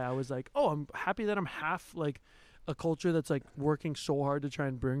is why I was like, oh, I'm happy that I'm half like a culture that's like working so hard to try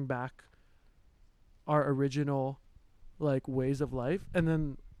and bring back our original like ways of life, and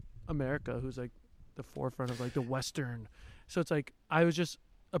then America, who's like the forefront of like the Western. So it's like I was just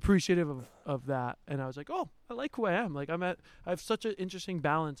appreciative of that, and I was like, oh, I like who I am. Like I have such an interesting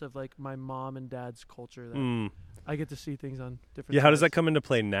balance of like my mom and dad's culture that I get to see things on different sides. How does that come into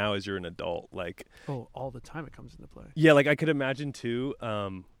play now as you're an adult? Like, all the time it comes into play. Yeah, like I could imagine too,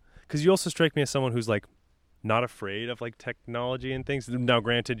 because you also strike me as someone who's like not afraid of like technology and things. Now,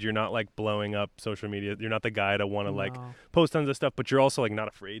 granted, you're not like blowing up social media. You're not the guy to want to like post tons of stuff, but you're also like not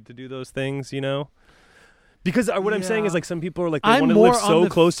afraid to do those things, you know? Because what I'm saying is like some people are like, they want to live so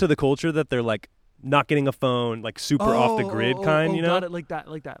close to the culture that they're like not getting a phone, like super off the grid kind, you know? Got it, like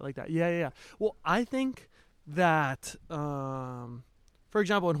that. Yeah. Well, I think that, for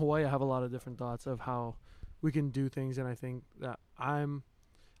example, in Hawaii, I have a lot of different thoughts of how we can do things, and I think that I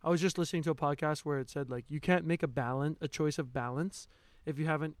was just listening to a podcast where it said like you can't make a choice of balance if you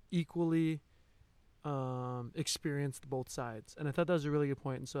haven't equally experienced both sides. And I thought that was a really good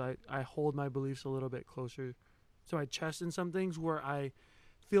point. And so I hold my beliefs a little bit closer to my chest in some things where I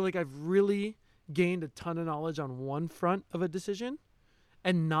feel like I've really gained a ton of knowledge on one front of a decision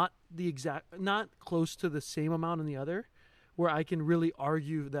and not close to the same amount on the other, where I can really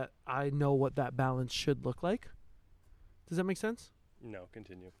argue that I know what that balance should look like. Does that make sense? No,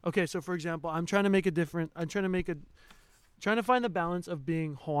 continue. Okay, so for example, I'm trying to find the balance of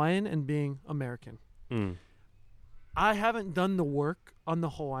being Hawaiian and being American. I haven't done the work on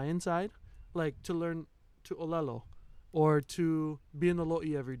the Hawaiian side, like to learn to olelo, or to be in the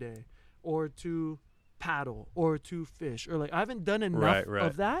lo'i every day, or to paddle, or to fish, or like I haven't done enough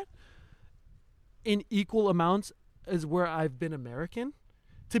of that in equal amounts as where I've been American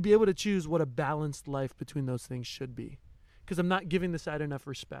to be able to choose what a balanced life between those things should be. Because I'm not giving the side enough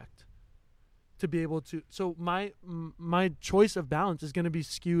respect to be able to. So my choice of balance is going to be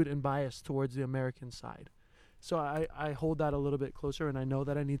skewed and biased towards the American side. So I hold that a little bit closer, and I know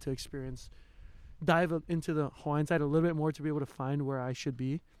that I need to dive into the Hawaiian side a little bit more to be able to find where I should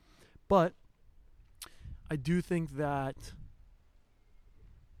be. But I do think that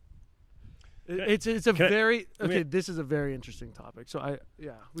this is a very interesting topic. So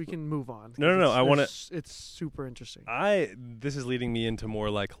we can move on. No. It's super interesting. This is leading me into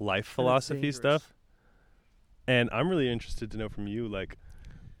more like life philosophy stuff, and I'm really interested to know from you. Like,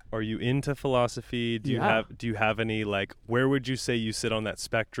 are you into philosophy? Do you have any like? Where would you say you sit on that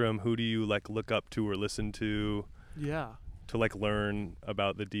spectrum? Who do you like look up to or listen to? Yeah. To like learn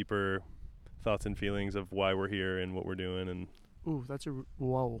about the deeper thoughts and feelings of why we're here and what we're doing. And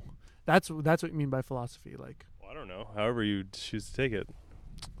whoa. That's what you mean by philosophy, like. Well, I don't know. However you choose to take it.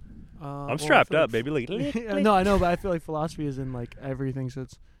 I'm strapped up, baby. Like, no, I know, but I feel like philosophy is in like everything, so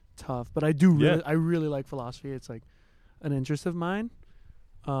it's tough. But I really like philosophy. It's like an interest of mine.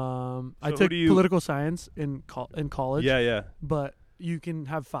 I took political science in college. Yeah. But you can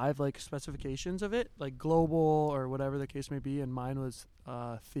have 5 like specifications of it, like global or whatever the case may be, and mine was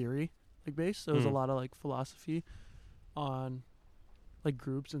theory like based. So it was a lot of like philosophy on like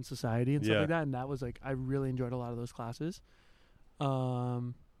groups and society and stuff like that, and that was like I really enjoyed a lot of those classes. But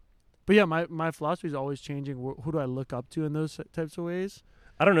yeah, my philosophy is always changing. Who do I look up to in those types of ways?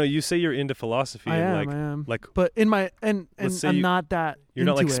 I don't know. You say you're into philosophy. I am. But in my and I'm not that. You're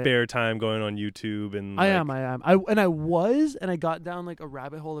not like spare time going on YouTube and. I am. I got down like a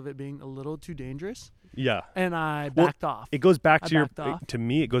rabbit hole of it being a little too dangerous. Yeah. And I backed off. It goes back to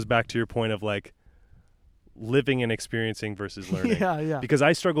me. It goes back to your point of like living and experiencing versus learning. Yeah. Because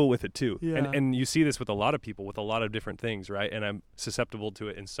I struggle with it too. Yeah. And you see this with a lot of people with a lot of different things, right? And I'm susceptible to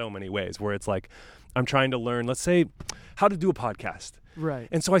it in so many ways where it's like I'm trying to learn, let's say, how to do a podcast. Right.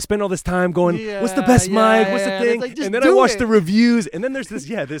 And so I spend all this time going, what's the best mic? What's the thing? Like, and then I watch the reviews. And then there's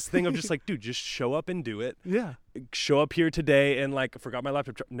this thing of just like, dude, just show up and do it. Yeah. Show up here today and like forgot my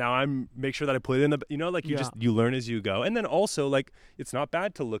laptop. Now make sure that I put it in you learn as you go. And then also like, it's not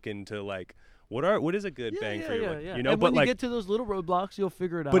bad to look into like, what is a good bang for your you know? And when you get to those little roadblocks, you'll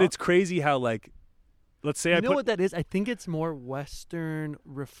figure it out. But it's crazy how like, let's say you know what that is? I think it's more Western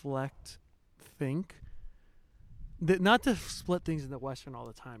think. Not to split things into Western all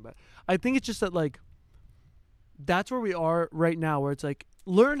the time, but I think it's just that like that's where we are right now, where it's like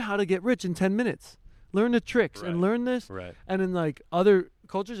learn how to get rich in 10 minutes, learn the tricks and learn this. Right. And in like other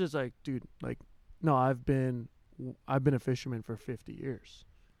cultures, it's like, dude, like, no, I've been a fisherman for 50 years.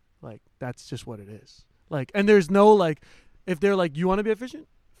 Like, that's just what it is. Like, and there's no, like, if they're like, you want to be a fisherman?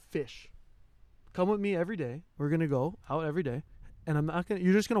 Fish. Come with me every day. We're going to go out every day. And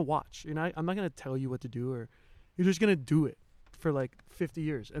you're just going to watch. I'm not going to tell you what to do, or you're just going to do it for like 50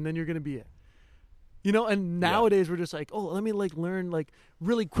 years. And then you're going to be it. You know, and nowadays we're just like, oh, let me like learn like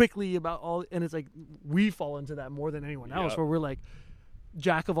really quickly about all. And it's like, we fall into that more than anyone else, where we're like,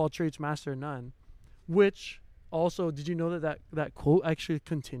 jack of all trades, master of none, which also, did you know that quote actually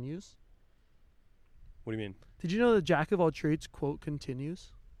continues? What do you mean? Did you know the jack of all trades quote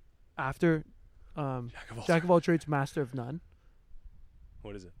continues after jack of all trades, master of none?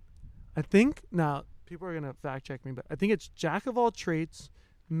 What is it? I think, now people are going to fact check me, but I think it's jack of all trades,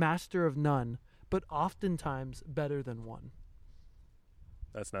 master of none, but oftentimes better than one.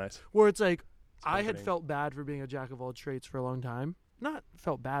 That's nice. Where it's like, I had felt bad for being a jack of all trades for a long time. Not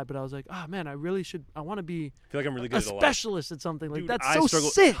felt bad, but I was like, oh man, I want to be I feel like I'm really good a specialist at something. Like, dude, that's so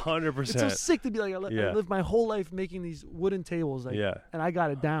sick. 100%. It's so sick to be like, I lived my whole life making these wooden tables, like, and I got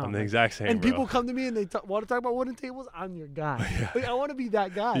it down. I'm the exact same, and people come to me and they want to talk about wooden tables. I'm your guy. Like, I want to be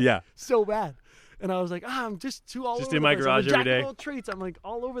that guy. Yeah. So bad. And I was like, I'm just too all over the place. Just in my garage every day. Jack of all trades. I'm like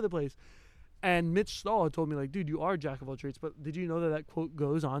all over the place. And Mitch Stahl told me, like, dude, you are jack of all trades. But did you know that quote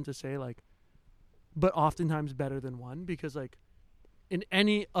goes on to say, like, but oftentimes better than one? Because, like, in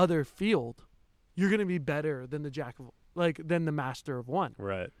any other field, you're going to be better than than the master of one.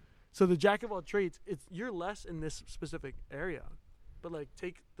 Right. So the jack of all trades, you're less in this specific area. But, like,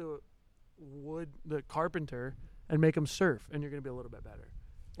 take the carpenter, and make him surf, and you're going to be a little bit better.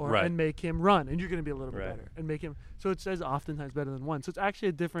 And make him run, and you're going to be a little bit better. And make him. So it says oftentimes better than one. So it's actually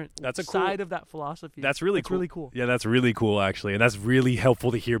a different side of that philosophy. That's really cool. Really cool. Yeah, that's really cool, actually. And that's really helpful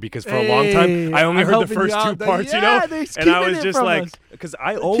to hear, because for a long time, I only heard the first two parts, you know? And I was just like, because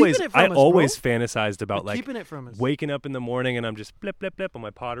I always fantasized about like waking up in the morning and I'm just blip, blip, blip on my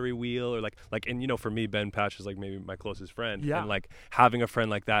pottery wheel, or like, and you know, for me, Ben Patch is like maybe my closest friend. Yeah. And like having a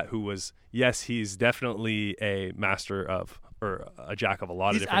friend like that who was, yes, he's definitely a master of, or a jack of a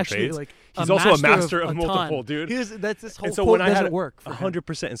lot of different trades. Like, he's also a master of multiple, dude. That's this whole quote doesn't work for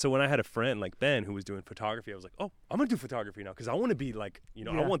 100%. And so when I had a friend like Ben who was doing photography, I was like, oh, I'm going to do photography now, because I want to be like, you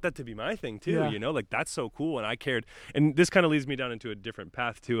know, I want that to be my thing too, you know? Like, that's so cool. And I cared. And this kind of leads me down into a different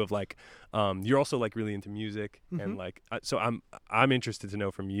path too of like, you're also like really into music. Mm-hmm. And like, so I'm interested to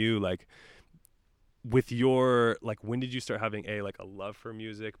know from you, like, with your, like, when did you start having a love for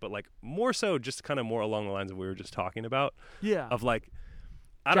music, but like more so just kind of more along the lines of what we were just talking about, of like,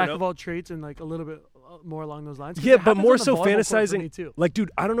 I don't know, jack of all trades, and like a little bit more along those lines, but more so fantasizing too. Like,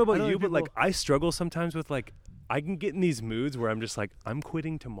 dude, I don't know about you, but like I struggle sometimes with like, I can get in these moods where I'm just like, I'm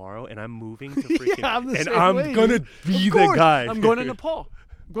quitting tomorrow and I'm moving to freaking I'm gonna be the guy. I'm going to Nepal.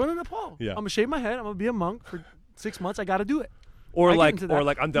 Yeah. I'm gonna shave my head. I'm gonna be a monk for 6 months. I gotta do it. Or like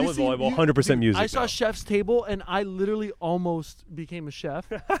I'm done with volleyball, 100% music. I saw Chef's Table, and I literally almost became a chef.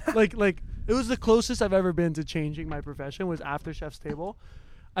 like it was the closest I've ever been to changing my profession, was after Chef's Table.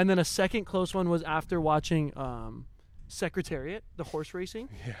 And then a second close one was after watching Secretariat, the horse racing.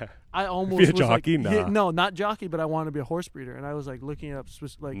 Yeah. I almost be a jockey? No, not jockey, but I wanted to be a horse breeder. And I was like looking up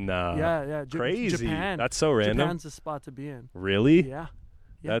crazy. Japan. That's so random. Japan's the spot to be in. Really? Yeah.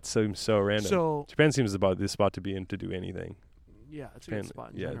 That seems so random. So Japan seems about the spot to be in to do anything. Yeah, it's a good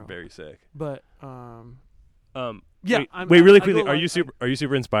spot in general. Very sick. But really quickly, are you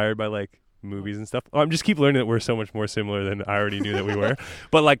super inspired by like movies and stuff? I'm just keep learning that we're so much more similar than I already knew that we were.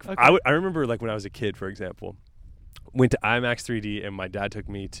 But like, okay. I remember like when I was a kid, for example, went to IMAX 3D, and my dad took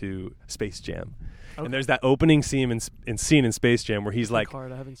me to Space Jam. Okay. And there's that opening scene in Space Jam where he's like, I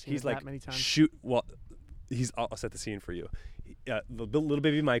haven't seen it that many times. I'll set the scene for you. The little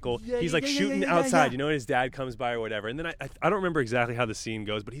baby Michael, he's shooting outside, you know, and his dad comes by or whatever. And then I don't remember exactly how the scene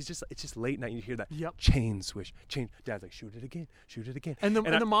goes, but it's just late night and you hear that chain swish, chain. Dad's like, shoot it again. And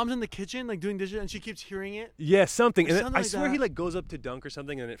the mom's in the kitchen like doing dishes and she keeps hearing it. Yeah, something. And then I swear he like goes up to dunk or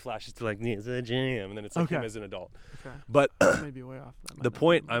something and it flashes to like, it's a jam. And then it's like him as an adult. Okay. But maybe way off. The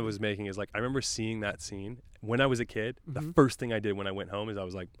point I was making is like, I remember seeing that scene when I was a kid. The first thing I did when I went home is I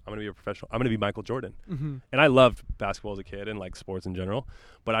was like, I'm going to be a professional. I'm going to be Michael Jordan. And I loved basketball as a kid and like sports in general.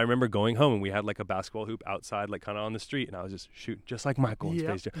 But I remember going home and we had like a basketball hoop outside, like kind of on the street. And I was just shooting just like Michael in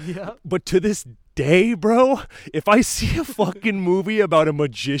Space Jam. Yeah. But to this day, bro, if I see a fucking movie about a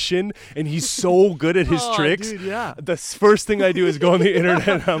magician and he's so good at his tricks, dude, yeah. the first thing I do is go on the internet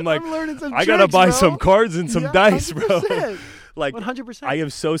and I'm like, I got to buy some cards and some dice, 100%. Bro. Like 100%. I am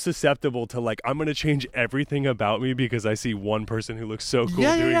so susceptible to like I'm gonna change everything about me because I see one person who looks so cool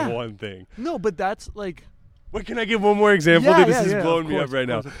doing one thing. No, but that's like. What can I give one more example? This is blowing me up right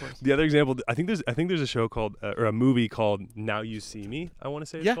now. Of course. The other example, I think there's a show called or a movie called Now You See Me. I want to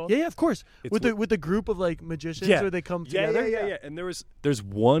say it's called. Yeah, of course. With the group of like magicians where they come together. Yeah. And there's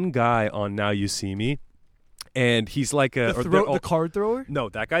one guy on Now You See Me. And he's like the card thrower? No,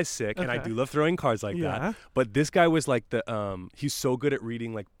 that guy's sick, and I do love throwing cards like that. But this guy was like he's so good at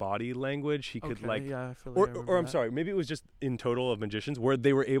reading like body language. He could I feel like or I'm sorry, maybe it was just in total of magicians where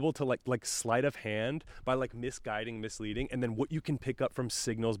they were able to like sleight of hand by like misleading, and then what you can pick up from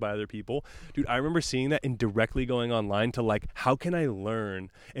signals by other people. Dude, I remember seeing that and directly going online to like, how can I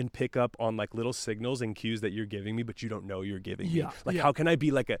learn and pick up on like little signals and cues that you're giving me, but you don't know you're giving me. Like, how can I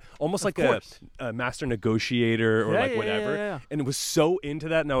be like almost like a master negotiator or like whatever. Yeah. And it was so into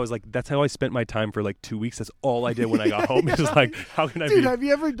that, and I was like, that's how I spent my time for like 2 weeks. That's all I did when I got home. It was like, how can I Dude, have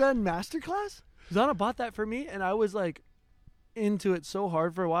you ever done masterclass? Zana bought that for me, and I was like into it so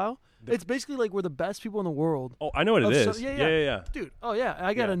hard for a while. It's basically like we're the best people in the world. Oh, I know what it is. Yeah. Dude,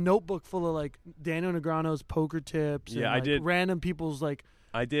 I got a notebook full of like Daniel Negreanu's poker tips and I did random people's like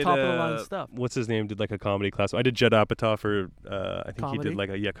I did top of the line stuff. What's his name? Did like a comedy class. I did Judd Apatow for I think comedy? he did like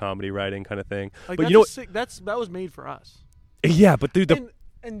a comedy writing kind of thing. Like, but you know that was made for us. Yeah, but dude,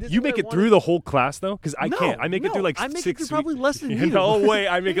 and you make it through the whole class though, because I can't. I make it through like 6 weeks. I make it through probably less than you. No way,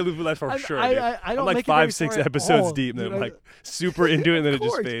 I make it through less for sure. I don't I'm like make 5-6 episodes all, deep, and then dude, I'm like super into it, and then it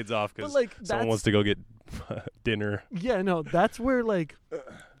just fades off because like, someone wants to go get dinner. Yeah, no, that's where like.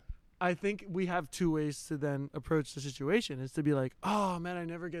 I think we have two ways to then approach the situation. Is to be like, oh man, I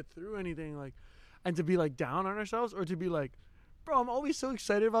never get through anything, like, and to be like down on ourselves, or to be like, bro, I'm always so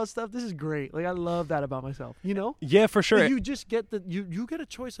excited about stuff. This is great. Like, I love that about myself. You know? Yeah, for sure. Like, you just get you get a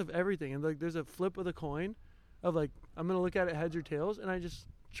choice of everything, and like there's a flip of the coin, of like I'm gonna look at it heads or tails, and I just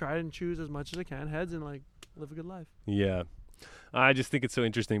try and choose as much as I can heads and like live a good life. Yeah. I just think it's so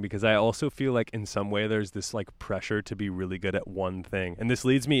interesting because I also feel like in some way there's this like pressure to be really good at one thing. And this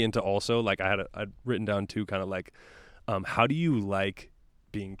leads me into also like I'd written down too kind of like how do you like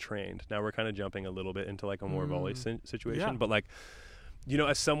being trained? Now we're kind of jumping a little bit into like a more volley situation, but like, you know,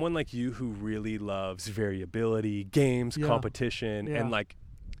 as someone like you who really loves variability, games, competition, and like,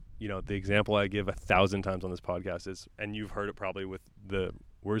 you know, the example I give 1,000 times on this podcast is, and you've heard it probably with the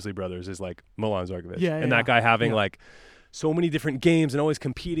Worsley brothers, is like Milan Zarkovic. That guy having like so many different games and always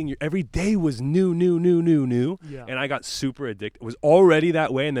competing. Every day was new. Yeah. And I got super addicted. Was already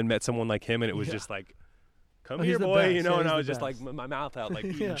that way, and then met someone like him, and it was just like, come here, boy, you know, and I was just like, my mouth out, like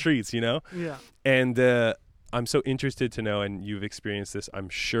eating treats, you know? Yeah. And I'm so interested to know, and you've experienced this, I'm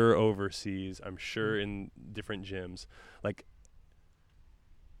sure overseas, I'm sure in different gyms, like,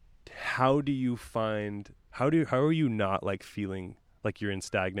 how are you not like feeling like you're in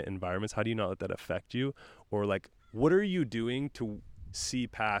stagnant environments? How do you not let that affect you? Or like, what are you doing to see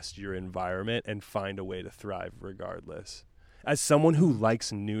past your environment and find a way to thrive regardless? As someone who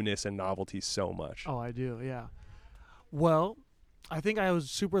likes newness and novelty so much. Oh, I do, yeah. Well, I think I was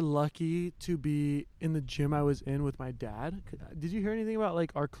super lucky to be in the gym I was in with my dad. Did you hear anything about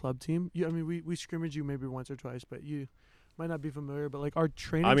like our club team? I mean, we scrimmaged you maybe once or twice, but you might not be familiar. But like our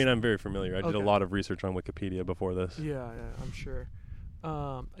training. I mean, I'm very familiar. I did a lot of research on Wikipedia before this. Yeah, I'm sure.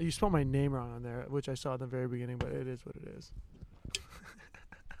 You spelled my name wrong on there, which I saw at the very beginning, but it is what it is.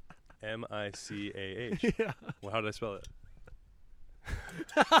 Micah. Yeah. Well, how did I spell it?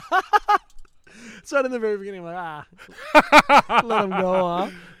 So in the very beginning, I'm like, let him go, huh?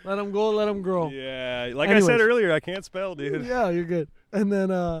 Let him go, let him grow. Yeah, like anyways, I said earlier, I can't spell, dude. Yeah, you're good. And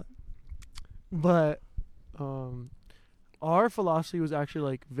then, our philosophy was actually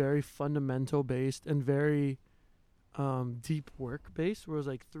like very fundamental based and very deep work based, where it was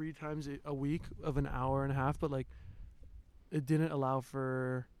like 3 times a week of an hour and a half, but like it didn't allow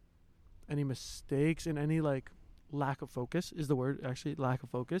for any mistakes and any like lack of focus is the word, actually, lack of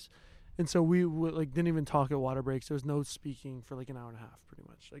focus. And so we like didn't even talk at water breaks. There was no speaking for like an hour and a half, pretty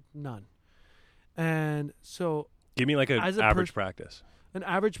much, like none. And so give me like an average practice. An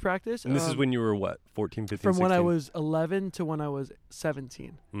average practice. And this is when you were what, 14, 15, from 16? When I was 11 to when I was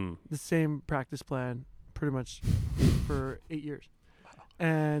 17. Mm. The same practice plan pretty much for 8 years. Wow.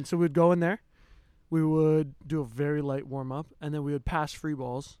 And so we'd go in there. We would do a very light warm-up, and then we would pass free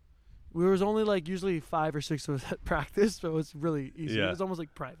balls. There was only like usually 5 or 6 of us at practice, so it was really easy. Yeah. It was almost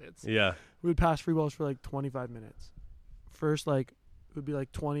like privates. Yeah. We would pass free balls for like 25 minutes. First, like, it would be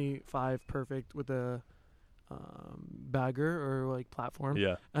like 25 perfect with the bagger or like platform.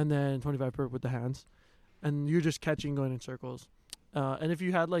 Yeah. And then 25 perfect with the hands. And you're just catching, going in circles. And if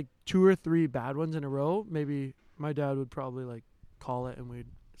you had like 2 or 3 bad ones in a row, maybe my dad would probably like call it and we'd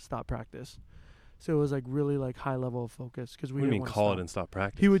stop practice. So it was like really like high level of focus because we didn't didn't call it and stop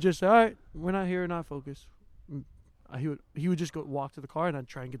practice. He would just say, "All right, we're not here, not focused." He would just go walk to the car, and I'd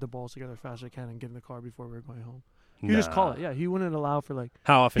try and get the balls together as fast as I can and get in the car before we were going home. He would just call it. Yeah, he wouldn't allow for like.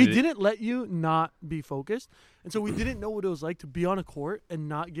 How often? He didn't let you not be focused, and so we didn't know what it was like to be on a court and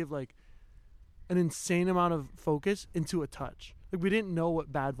not give like an insane amount of focus into a touch. Like we didn't know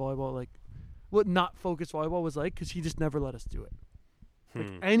what bad volleyball, like what not focused volleyball was like, because he just never let us do it. Like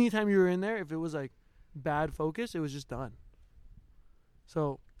anytime you were in there, if it was like bad focus, it was just done.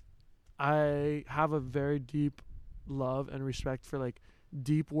 So I have a very deep love and respect for like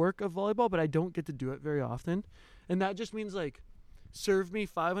deep work of volleyball, but I don't get to do it very often. And that just means like serve me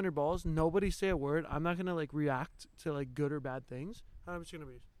 500 balls, nobody say a word. I'm not going to like react to like good or bad things. I'm just going to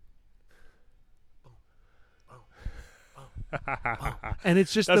be and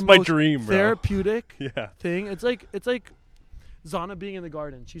it's just that's the my most dream, bro. Therapeutic yeah. thing. It's like Zana being in the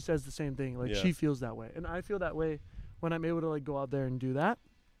garden. She says the same thing. Like she feels that way. And I feel that way when I'm able to like go out there and do that.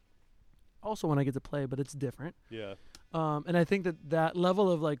 Also when I get to play, but it's different. Yeah. And I think that level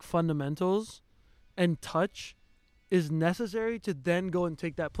of like fundamentals and touch is necessary to then go and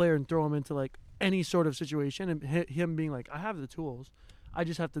take that player and throw him into like any sort of situation and him being like, I have the tools. I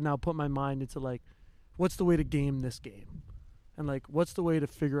just have to now put my mind into like, what's the way to game this game? And like, what's the way to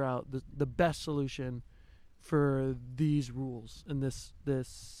figure out the best solution for these rules and this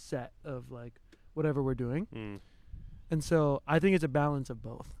set of like whatever we're doing. And so I think it's a balance of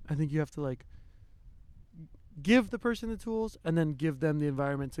both. I think you have to like give the person the tools and then give them the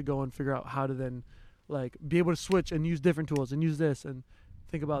environment to go and figure out how to then like be able to switch and use different tools and use this and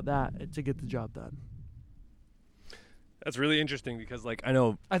think about that to get the job done. That's really interesting because like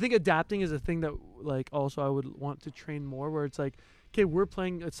I think adapting is a thing that like also I would want to train more, where it's like, okay, we're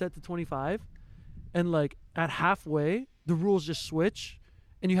playing a set to 25 and like at halfway the rules just switch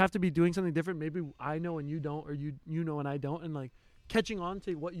and you have to be doing something different. Maybe I know and you don't, or you know and I don't, and like catching on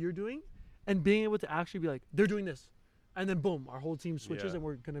to what you're doing and being able to actually be like, they're doing this. And then boom, our whole team switches and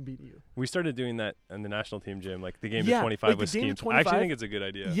we're going to beat you. We started doing that in the national team gym. Like the game to 25 like was schemed. I actually think it's a good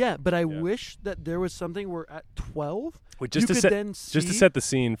idea. Yeah, but I wish that there was something where at 12, just to set the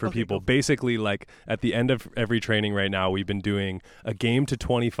scene for people. Basically, like at the end of every training right now, we've been doing a game to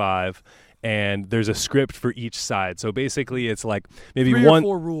 25. And there's a script for each side. So basically it's like maybe 3 or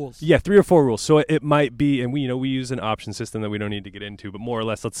 4 rules. Yeah, 3 or 4 rules. So it might be, and we use an option system that we don't need to get into, but more or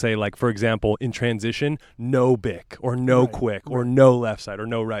less, let's say like, for example, in transition, no bick or no quick or no left side or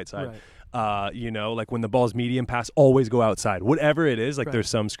no right side. Like when the ball's medium pass, always go outside. Whatever it is, like there's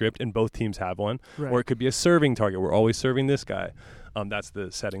some script and both teams have one. Or it could be a serving target. We're always serving this guy. That's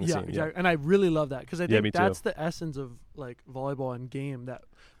the setting scene. Exactly. Yeah, and I really love that because I think that's the essence of like volleyball and game that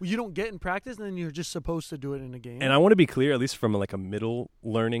you don't get in practice, and then you're just supposed to do it in a game. And I want to be clear, at least from like a middle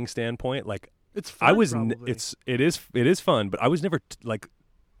learning standpoint, like it's fun, it is fun, but I was never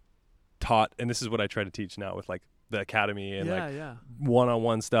taught, and this is what I try to teach now with like the academy and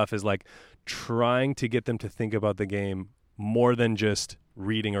one-on-one stuff, is like trying to get them to think about the game more than just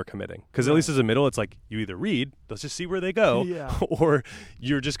reading or committing. Because at least as a middle, it's like you either read, let's just see where they go, or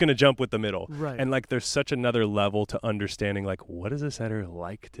you're just going to jump with the middle. Right. And like there's such another level to understanding like what does a setter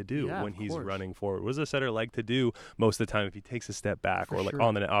like to do when he's running forward? What does a setter like to do most of the time if he takes a step back or like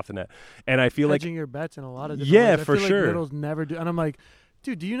on the net, off the net? And I feel hedging like your bets in a lot of different ways. for sure. Like middles never do. And I'm like,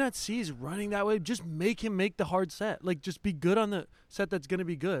 dude, do you not see he's running that way? Just make him make the hard set. Like just be good on the set that's going to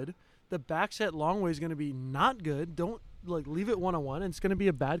be good. The back set long way is going to be not good. Don't like leave it 1-on-1, and it's going to be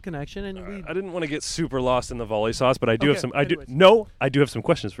a bad connection. And I didn't want to get super lost in the volley sauce, but I do have some. I do have some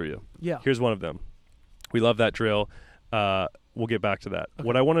questions for you. Yeah. Here's one of them. We love that drill. we'll get back to that. Okay.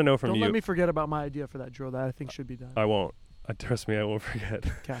 What I want to know from Don't you. let me forget about my idea for that drill that I think should be done. I won't. Trust me, I won't forget.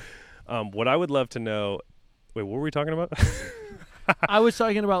 Okay. What I would love to know. Wait, what were we talking about? I was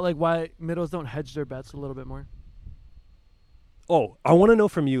talking about like why middles don't hedge their bets a little bit more. Oh, I want to know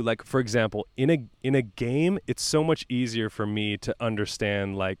from you, like, for example, in a game, it's so much easier for me to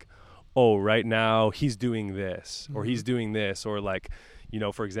understand, like, oh, right now he's doing this, or he's doing this, or like, you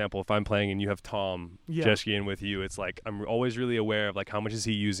know, for example, if I'm playing and you have Tom Jeschke in with you, it's like I'm always really aware of like how much is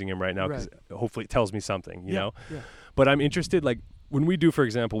he using him right now, because hopefully it tells me something, you know. Yeah. But I'm interested, like when we do, for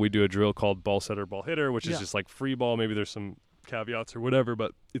example, we do a drill called ball setter, ball hitter, which is just like free ball. Maybe there's some caveats or whatever,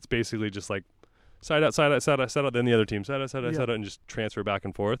 but it's basically just like side out, side out, side out, side out, then the other team side out, side out, side out, and just transfer back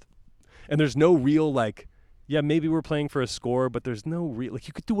and forth. And there's no real like, yeah, maybe we're playing for a score, but there's no real, like,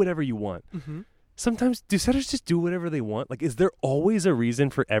 you could do whatever you want. Sometimes, do setters just do whatever they want? Like, is there always a reason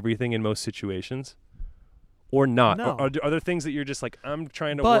for everything in most situations? Or not? No. Or are there things that you're just like, I'm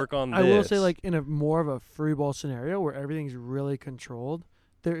trying to work on this? I will say, like, in a more of a free ball scenario where everything's really controlled,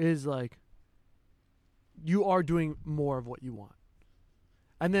 there is, like, you are doing more of what you want.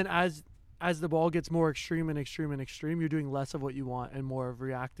 And then as the ball gets more extreme and extreme and extreme, you're doing less of what you want and more of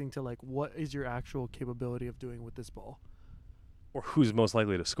reacting to, like, what is your actual capability of doing with this ball? Or who's most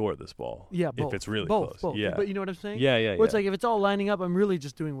likely to score this ball? Yeah, both. If it's really both, close. Yeah. But you know what I'm saying? Yeah. Where it's like, if it's all lining up, I'm really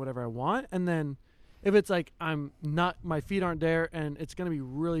just doing whatever I want. And then if it's like my feet aren't there and it's going to be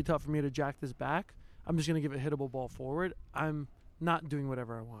really tough for me to jack this back, I'm just going to give a hittable ball forward. I'm not doing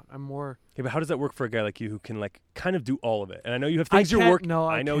whatever I want. I'm more. Okay, but how does that work for a guy like you who can like kind of do all of it? And I know you have things you're working. No,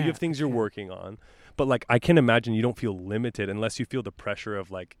 I know you have things you're working on, but like I can imagine you don't feel limited unless you feel the pressure of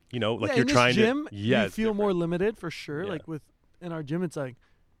like, you know, like you're trying to. Yeah, you feel more limited for sure. Yeah. Like in our gym, it's like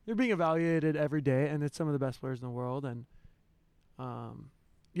they're being evaluated every day, and it's some of the best players in the world. And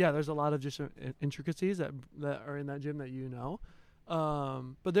there's a lot of just intricacies that are in that gym that you know.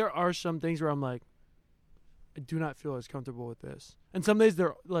 But there are some things where I'm like, I do not feel as comfortable with this. And some days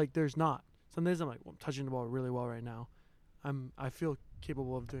there's not. Some days I'm like, well, I'm touching the ball really well right now. I feel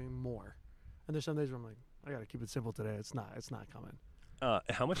capable of doing more. And there's some days where I'm like, I gotta keep it simple today. It's not coming.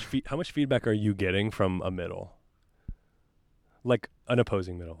 How much feedback are you getting from a middle? Like an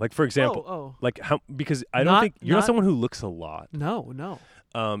opposing middle. Like for example, like how, because I don't think you're not someone who looks a lot. No.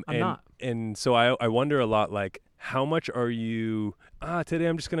 I'm not. And so I wonder a lot, like, how much are you, today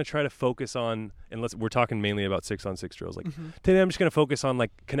I'm just going to try to focus on, and we're talking mainly about 6-on-6 drills. Like, today I'm just going to focus on,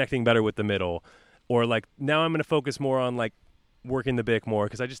 like, connecting better with the middle. Or, like, now I'm going to focus more on, like, working the bic more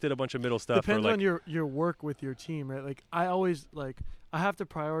because I just did a bunch of middle stuff. Depends on your work with your team, right? Like, I always, like, I have to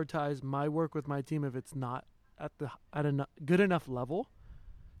prioritize my work with my team if it's not at a good enough level.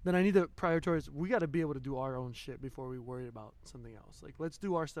 Then I need to prioritize. We got to be able to do our own shit before we worry about something else. Like, let's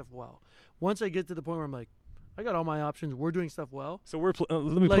do our stuff well. Once I get to the point where I'm like, I got all my options. We're doing stuff well. So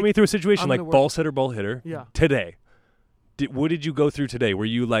put me through a situation like ball setter, ball hitter. Yeah. Today, what did you go through today? Were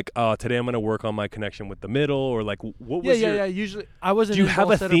you like, today I'm going to work on my connection with the middle, or like, what was your? Yeah. Usually, I wasn't. Do you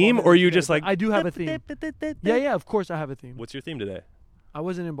have a theme, or are you just like? I do have a theme. Yeah. Of course, I have a theme. What's your theme today? I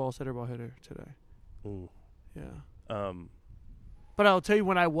wasn't in ball setter, ball hitter today. Ooh. Yeah. But I'll tell you,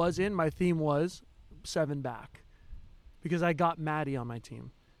 when I was in, my theme was 7 back, because I got Maddie on my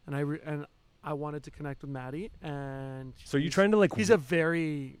team, and I wanted to connect with Maddie, and so you're trying to like. He's a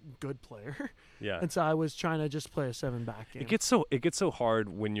very good player. Yeah. And so I was trying to just play a 7 back game. It gets so hard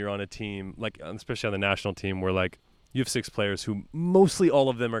when you're on a team, like especially on the national team, where like you have 6 players who mostly all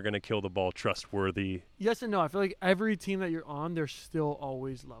of them are going to kill the ball trustworthy. Yes and no. I feel like every team that you're on, there's still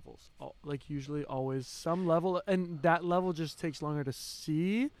always levels. Like usually always some level, and that level just takes longer to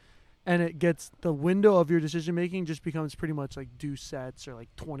see, and it gets the window of your decision making just becomes pretty much like do sets or like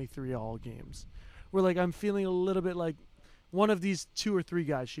 23 all games. Where like I'm feeling a little bit like one of these 2 or 3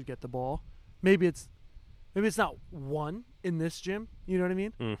 guys should get the ball. Maybe it's not one in this gym. You know what I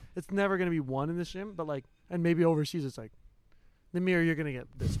mean? It's never going to be one in this gym, but like, and maybe overseas it's like, Namir, you're going to get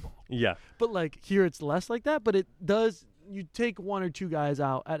this ball. Yeah. But like here it's less like that, but it does, you take 1 or 2 guys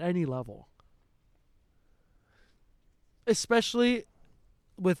out at any level. Especially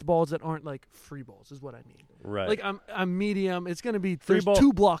with balls that aren't like free balls is what I mean. Right. Like I'm medium. It's going to be free ball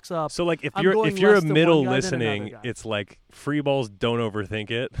 2 blocks up. So like if you're a middle listening, it's like free balls, don't overthink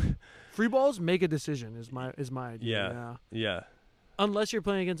it. Free balls, make a decision is my idea. Yeah. Unless you're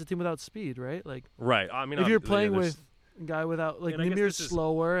playing against a team without speed, right? Like right. I mean, if you're playing with a guy without like Nimir's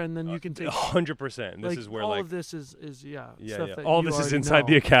slower, and then you can take 100%. This is where all like of this is yeah. All this is inside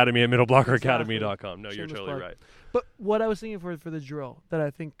the academy at middleblockeracademy.com. No, you're totally right. But what I was thinking for the drill that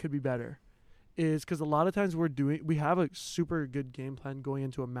I think could be better is because a lot of times we have a super good game plan going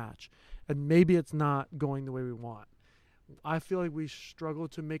into a match, and maybe it's not going the way we want. I feel like we struggle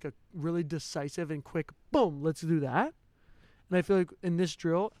to make a really decisive and quick, boom, let's do that. And I feel like in this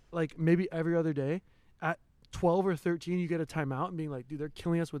drill, like maybe every other day, at 12 or 13, you get a timeout and being like, dude, they're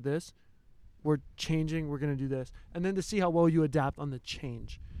killing us with this. We're changing. We're going to do this. And then to see how well you adapt on the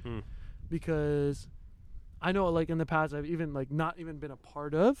change. Because I know, like, in the past, I've even, like, not even been a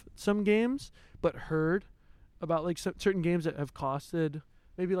part of some games, but heard about, like, certain games that have costed,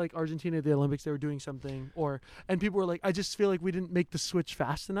 maybe, like, Argentina at the Olympics, they were doing something. And people were like, I just feel like we didn't make the switch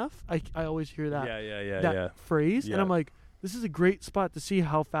fast enough. I always hear that phrase. Yeah. And I'm like, this is a great spot to see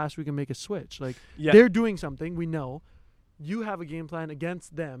how fast we can make a switch. Like, they're doing something. We know. You have a game plan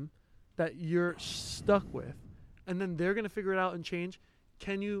against them that you're stuck with, and then they're going to figure it out and change.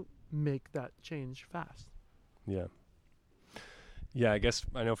 Can you make that change fast? Yeah. Yeah, I guess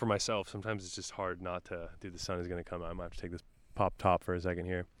I know for myself, sometimes it's just hard not to, dude, the sun is going to come out. I might have to take this pop top for a second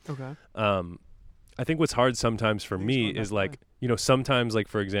here. Okay. I think what's hard sometimes for me is like, you know, sometimes like,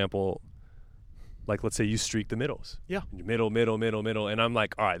 for example, like, let's say you streak the middles. Yeah. Middle. And I'm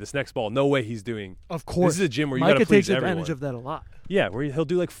like, all right, this next ball, no way he's doing. Of course. This is a gym where you got to please everyone. Micah takes advantage of that a lot. Yeah, where he'll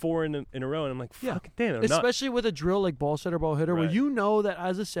do like 4 in a row. And I'm like, fuck, damn. Especially with a drill like ball setter, ball hitter, where you know that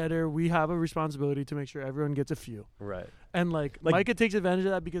as a setter, we have a responsibility to make sure everyone gets a few. Right. And like Micah takes advantage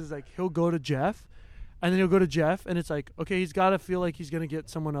of that because it's like he'll go to Jeff, and then he'll go to Jeff, and it's like, okay, he's got to feel like he's going to get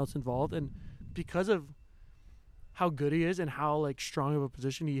someone else involved. And because of how good he is and how like strong of a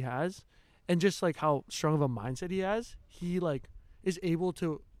position he has, and just like how strong of a mindset he has, he like is able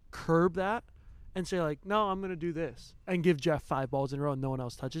to curb that and say like, no, I'm going to do this, and give Jeff 5 balls in a row and no one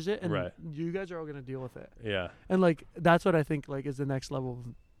else touches it. And you guys are all going to deal with it. Yeah. And like, that's what I think like is the next level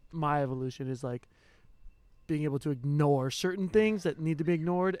of my evolution, is like being able to ignore certain things that need to be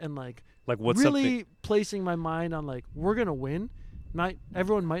ignored, and like what's really placing my mind on like, we're going to win.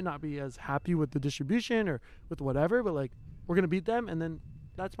 Everyone might not be as happy with the distribution or with whatever, but like, we're going to beat them, and then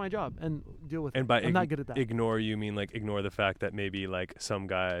that's my job, and deal with it. And by I'm not good at that. Ignore, you mean like ignore the fact that maybe like some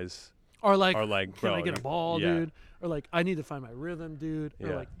guys are like, can I get a ball, dude? Or like, I need to find my rhythm, dude.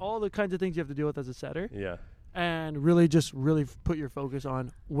 Or like all the kinds of things you have to deal with as a setter. Yeah. And really put your focus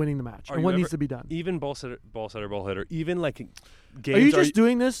on winning the match and what needs to be done. Even ball setter, ball hitter, even like games. Are you just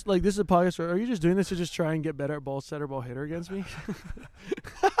doing this? Like, this is a podcast, or are you just doing this to just try and get better at ball setter, ball hitter against me?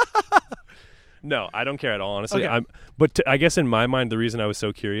 No, I don't care at all, honestly. Okay. I guess in my mind, the reason I was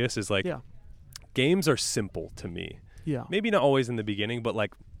so curious is like, games are simple to me. Yeah. Maybe not always in the beginning, but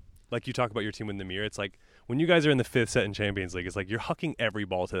like you talk about your team in the mirror. It's like when you guys are in the 5th set in Champions League, it's like you're hucking every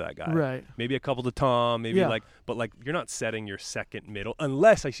ball to that guy. Right. Maybe a couple to Tom. Maybe but like you're not setting your second middle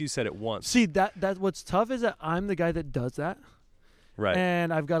unless like you said it once. See, that what's tough is that I'm the guy that does that. Right.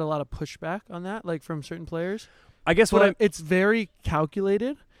 And I've got a lot of pushback on that, like from certain players. I guess it's very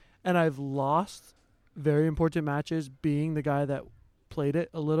calculated. And I've lost very important matches being the guy that played it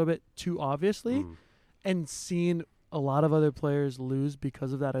a little bit too obviously, and seen a lot of other players lose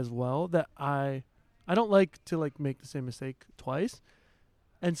because of that as well, that I don't like to like make the same mistake twice.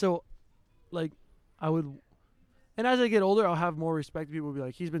 And so like and as I get older, I'll have more respect. People will be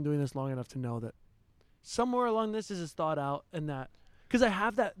like, he's been doing this long enough to know that somewhere along this is thought out, and that because I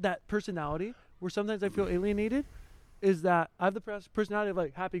have that personality where sometimes I feel alienated. Is that I have the personality of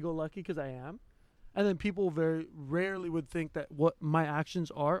like happy-go-lucky because I am, and then people very rarely would think that what my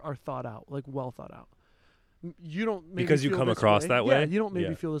actions are thought out, like well thought out. You don't maybe because you feel come this across way. that way. Yeah, you don't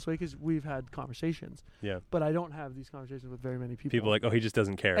maybe feel this way because we've had conversations. Yeah, but I don't have these conversations with very many people. People are like, oh, he just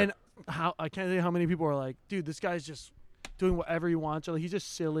doesn't care. And I can't tell you how many people are like, dude, this guy's just doing whatever he wants. Or like, he's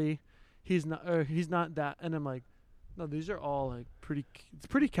just silly. He's not that. And I'm like, no, these are all like it's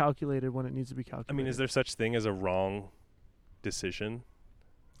pretty calculated when it needs to be calculated. I mean, is there such thing as a wrong decision?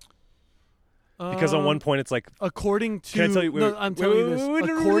 Because on one point it's like, according to, can I tell you, I'm telling you this,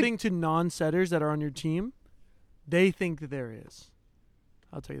 according to non-setters that are on your team, they think that there is.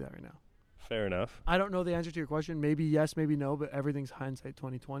 I'll tell you that right now. Fair enough. I don't know the answer to your question. Maybe yes, maybe no, but everything's hindsight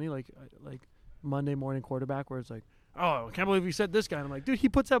 2020. Like Monday morning quarterback, where it's like, oh, I can't believe you said this guy. And I'm like, dude, he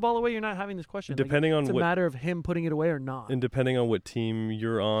puts that ball away. You're not having this question. Depending on it's a matter of him putting it away or not. And depending on what team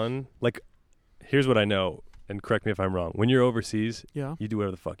you're on, like, here's what I know, and correct me if I'm wrong. When you're overseas, you do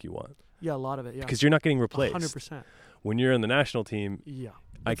whatever the fuck you want. Yeah, a lot of it. Yeah, because you're not getting replaced. 100%. When you're in the national team,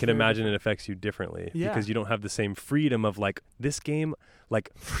 I can imagine it affects you differently because you don't have the same freedom of like this game,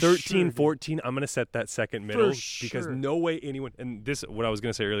 like 13-14. I'm gonna set that second middle because no way anyone. And this, what I was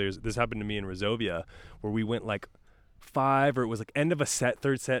gonna say earlier, is this happened to me in Resovia, where we went like 5, or it was like end of a set,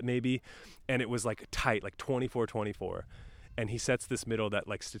 third set maybe, and it was like tight, like 24-24, and he sets this middle that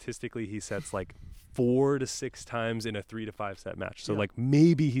like statistically he sets like 4 to 6 times in a 3 to 5 set match. So like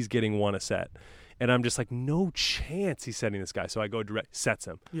maybe he's getting 1 a set. And I'm just like, no chance he's setting this guy. So I go direct, sets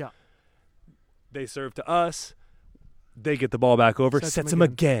him. Yeah. They serve to us. They get the ball back over, sets him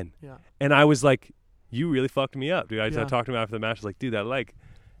again. Yeah. And I was like, you really fucked me up, dude. I talked to him after the match. I was like, dude,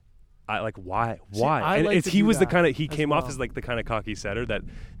 why? See, and like he was the kind of, he came well. off as like the kind of cocky setter that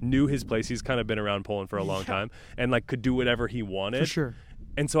knew his place. He's kind of been around Poland for a long time and like could do whatever he wanted. For sure.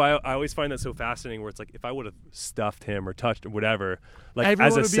 And so I always find that so fascinating where it's like, if I would have stuffed him or touched him, whatever, like everyone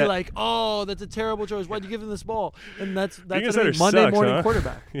as a would be like, oh, that's a terrible choice. Why'd you give him this ball? And that's Monday sucks, morning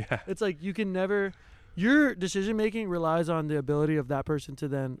quarterback. Yeah. It's like you can never, your decision making relies on the ability of that person to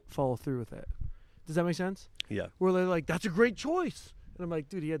then follow through with it. Does that make sense? Yeah. Where they're like, that's a great choice. And I'm like,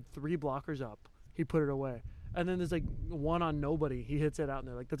 dude, he had 3 blockers up. He put it away. And then there's like one on nobody. He hits it out and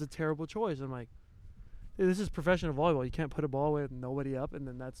they're like, that's a terrible choice. I'm like, dude, this is professional volleyball. You can't put a ball away with nobody up and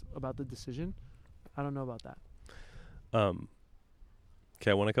then that's about the decision. I don't know about that.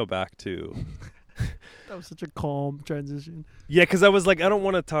 Okay, I want to go back to That was such a calm transition. Yeah, because I was like, I don't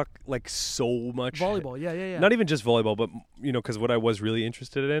want to talk like so much volleyball. Yeah. Not even just volleyball, but because what I was really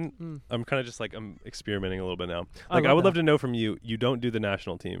interested in, I'm kind of just like I'm experimenting a little bit now. Like I would love to know from you. You don't do the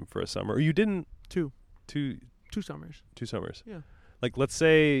national team for a summer, or you didn't? Two summers. 2 summers. Yeah. Like let's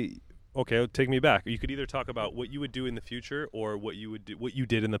say, okay, take me back. You could either talk about what you would do in the future or what you would do, what you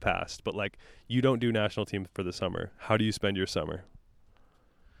did in the past. But like you don't do national team for the summer. How do you spend your summer?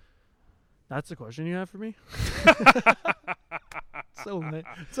 That's the question you have for me? So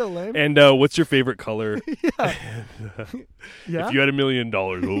lame. And what's your favorite color? Yeah. If you had $1 million,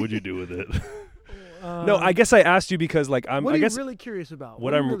 what would you do with it? No, I guess I asked you because like what are you really curious about?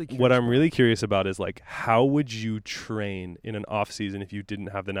 What I'm really curious about is like how would you train in an off season if you didn't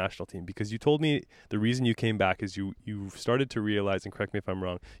have the national team? Because you told me the reason you came back is you started to realize, and correct me if I'm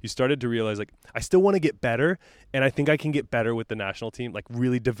wrong, you started to realize like I still want to get better, and I think I can get better with the national team, like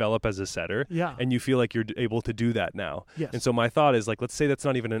really develop as a setter. Yeah. And you feel like you're able to do that now. Yes. And so my thought is like, let's say that's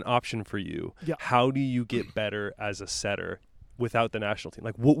not even an option for you. Yeah. How do you get better as a setter without the national team?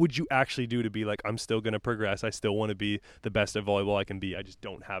 Like what would you actually do to be like, I'm still going to progress, I still want to be the best at volleyball I can be, I just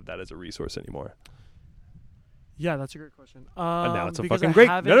don't have that as a resource anymore? Yeah, that's a great question. And now it's a fucking great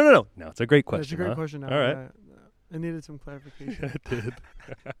no now it's a great question. It's a great question now. All right. I needed some clarification. It did.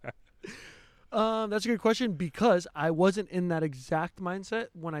 That's a good question because I wasn't in that exact mindset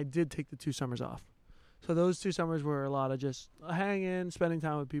when I did take the 2 summers off. So those 2 summers were a lot of just hanging, spending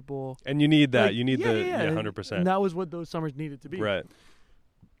time with people. And you need that. Like, you need yeah, 100%. And that was what those summers needed to be. Right.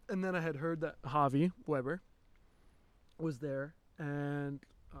 And then I had heard that Javi Weber was there. And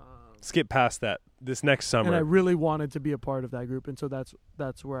skip past that this next summer. And I really wanted to be a part of that group. And so that's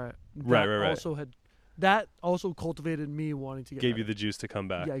where I that also cultivated me wanting to get Gave better. you the juice to come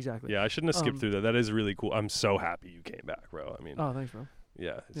back. Yeah, exactly. Yeah, I shouldn't have skipped through that. That is really cool. I'm so happy you came back, bro. I mean, oh, thanks, bro.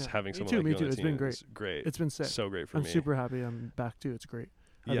 Yeah, it's having someone me like you too. on the It's team been great. is great. It's been sick. So great for me. I'm super happy I'm back too. It's great.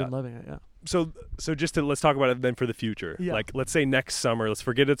 I've been loving it, yeah. So just to let's talk about it then for the future. Yeah. Like let's say next summer, let's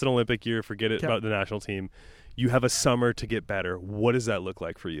forget it's an Olympic year, forget it about the national team. You have a summer to get better. What does that look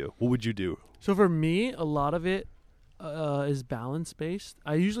like for you? What would you do? So for me, a lot of it is balance based.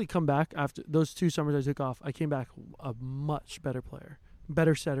 I usually come back after those 2 summers I took off. I came back a much better player,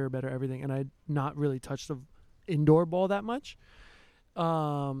 better setter, better everything, and I'd not really touched the indoor ball that much.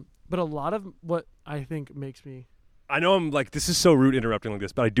 But a lot of what I think makes me, I know I'm like, this is so rude interrupting like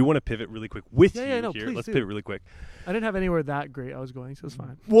this, but I do want to pivot really quick with you here. Let's pivot really quick. I didn't have anywhere that great I was going, so it's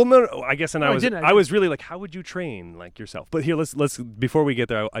fine. Well, no, I guess, and I was really like, how would you train like yourself? But here, let's before we get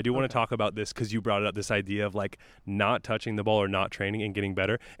there, I do want to talk about this because you brought up this idea of like not touching the ball or not training and getting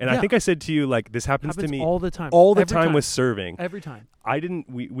better. And I think I said to you like this happens to me all the time, with serving. Every time.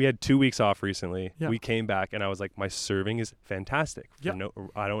 We had 2 weeks off recently. Yeah. We came back and I was like, my serving is fantastic. Yeah.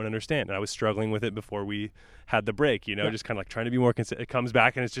 I don't understand. And I was struggling with it before we had the break, just kind of like trying to be more consistent. It comes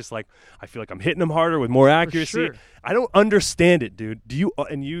back and it's just like, I feel like I'm hitting them harder with more accuracy. For sure. I don't understand it, dude. Do you?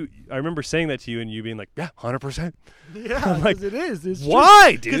 I remember saying that to you and you being like, yeah, 100%. Yeah, like, it is. It's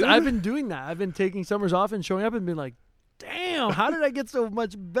why, dude? Because I've been doing that. I've been taking summers off and showing up and being like, damn, how did I get so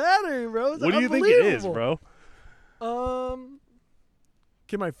much better, bro? What do you think it is, bro?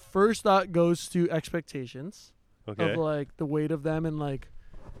 Okay, my first thought goes to expectations of like the weight of them and like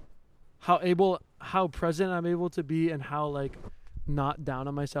how present I'm able to be and how like not down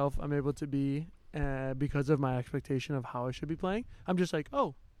on myself I'm able to be because of my expectation of how I should be playing. I'm just like,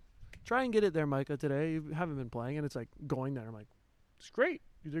 oh, try and get it there, Micah, today. You haven't been playing, and it's like going there. I'm like, it's great.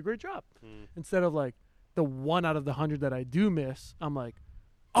 You did a great job. Instead of like the 1 out of the 100 that I do miss, I'm like,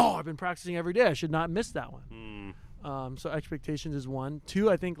 oh, I've been practicing every day. I should not miss that one. So expectations is 1.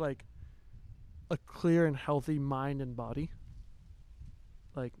 2, I think like a clear and healthy mind and body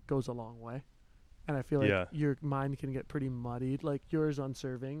like goes a long way. And I feel like your mind can get pretty muddied, like yours on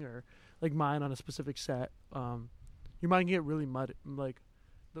serving or like mine on a specific set. Your mind can get really like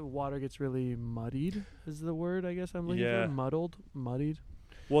the water gets really muddied is the word I guess I'm looking for. Muddied.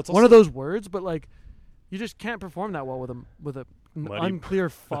 Well, it's one of those words, but like you just can't perform that well with a unclear,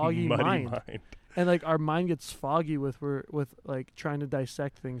 foggy mind. And like our mind gets foggy with like trying to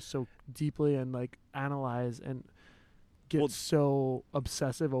dissect things so deeply and like analyze and get so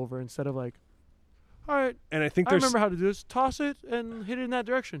obsessive over instead of like, all right, and I think I remember how to do this. Toss it and hit it in that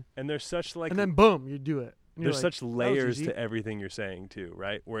direction. And there's such like, and then boom, you do it. There's such layers to everything you're saying too,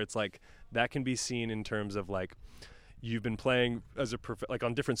 right? Where it's like that can be seen in terms of like you've been playing as like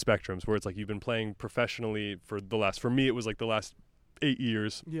on different spectrums where it's like you've been playing professionally for me it was like the last 8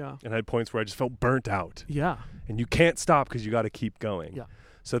 years. Yeah. And I had points where I just felt burnt out. Yeah. And you can't stop because you got to keep going. Yeah.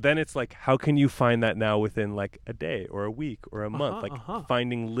 So then it's like, how can you find that now within like a day or a week or a month? Like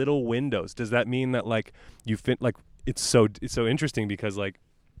finding little windows. Does that mean that like it's so interesting because like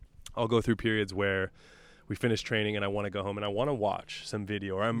I'll go through periods where we finish training and I want to go home and I want to watch some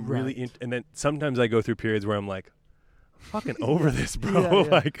video or I'm really and then sometimes I go through periods where I'm like, fucking over this, bro.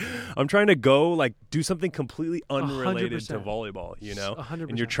 Like I'm trying to go like do something completely unrelated 100%. To volleyball, you know? 100%.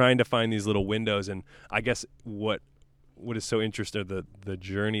 And you're trying to find these little windows. And I guess what is so interesting, the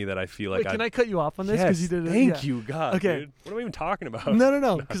journey that I feel like. Wait, can I cut you off on this? Yes, you did it. Thank you, God. Okay. Dude. What am I even talking about?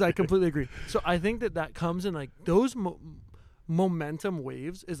 No, because I completely agree. So I think that comes in like those momentum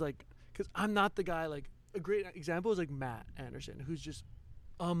waves is like, because I'm not the guy, like a great example is like Matt Anderson, who's just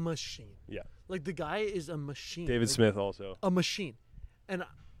a machine. Yeah. Like the guy is a machine. David Smith also. A machine. And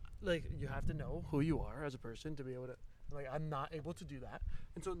like you have to know who you are as a person to be able to like I'm not able to do that.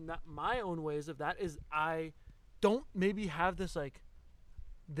 And so my own ways of that is I don't maybe have this like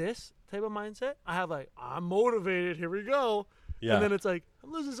this type of mindset. I have like I'm motivated, here we go. Yeah. And then it's like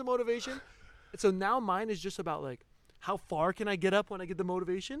I'm losing some motivation. And so now mine is just about like how far can I get up when I get the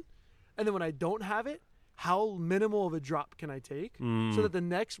motivation? And then when I don't have it, how minimal of a drop can I take so that the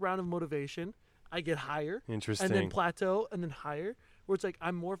next round of motivation I get higher. Interesting. And then plateau and then higher, where it's like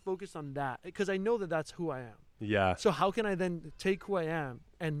I'm more focused on that because I know that that's who I am. Yeah. So how can I then take who I am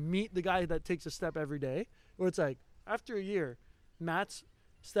and meet the guy that takes a step every day, where it's like after a year, Matt's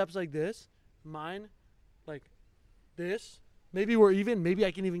steps like this, mine like this, maybe we're even, maybe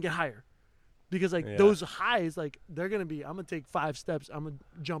I can even get higher. Because, like, those highs, like, they're going to be, I'm going to take 5 steps. I'm going to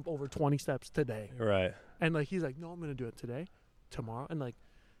jump over 20 steps today. Right. And, like, he's like, no, I'm going to do it today, tomorrow. And, like,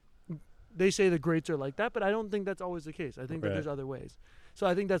 they say the greats are like that, but I don't think that's always the case. I think that there's other ways. So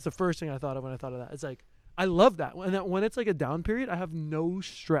I think that's the first thing I thought of when I thought of that. It's like, I love that. When it's, like, a down period, I have no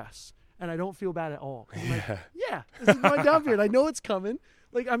stress. And I don't feel bad at all. I'm like, this is my down period. I know it's coming.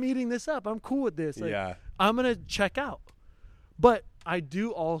 Like, I'm eating this up. I'm cool with this. Like, I'm going to check out. But I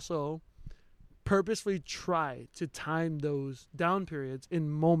do also purposefully try to time those down periods in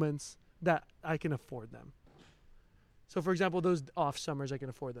moments that I can afford them. So, for example, those off summers, I can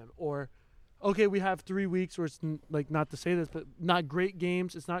afford them. Or, okay, we have 3 weeks where it's, like, not to say this, but not great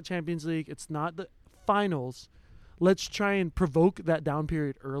games. It's not Champions League. It's not the finals. Let's try and provoke that down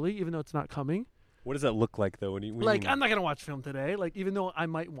period early, even though it's not coming. What does that look like, though? What do you I'm not going to watch film today. Like, even though I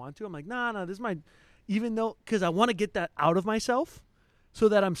might want to, I'm like, nah, this might, even though, because I want to get that out of myself. So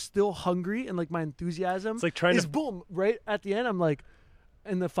that I'm still hungry and like my enthusiasm it's like trying is boom right at the end. I'm like,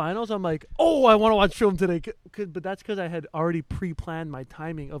 in the finals, I'm like, oh, I want to watch film today. But that's because I had already pre-planned my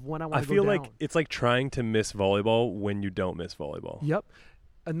timing of when I want to go down. I feel like it's like trying to miss volleyball when you don't miss volleyball. Yep.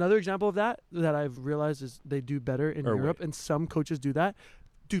 Another example of that I've realized is they do better in Europe, and some coaches do that.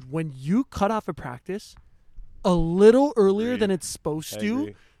 Dude, when you cut off a practice a little earlier than it's supposed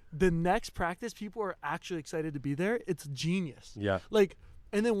to, the next practice, people are actually excited to be there. It's genius. Yeah. Like,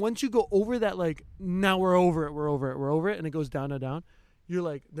 and then once you go over that, like, now we're over it, and it goes down and down, you're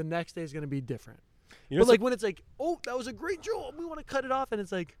like, the next day is going to be different. But, like, when it's like, oh, that was a great drill, we want to cut it off, and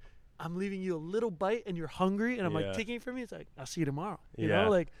it's like, I'm leaving you a little bite, and you're hungry, and I'm, like, taking it from you. It's like, I'll see you tomorrow. You know?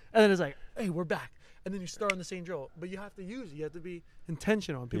 Like, and then it's like, hey, we're back. And then you start on the same drill. But you have to use it. You have to be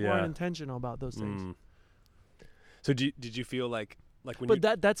intentional. People aren't intentional about those things. So did you feel like when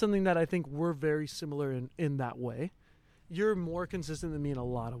that's something that I think we're very similar in that way. You're more consistent than me in a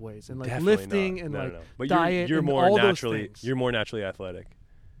lot of ways, and like lifting and But diet. You're and more all naturally. Those things. You're more naturally athletic,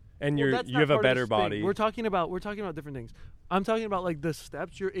 and you have a better body. We're talking about different things. I'm talking about like the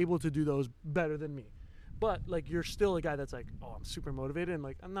steps. You're able to do those better than me, but like you're still a guy that's like, oh, I'm super motivated, and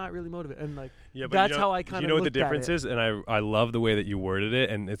like I'm not really motivated, and like but that's how I kind of. You know what the difference is, and I love the way that you worded it,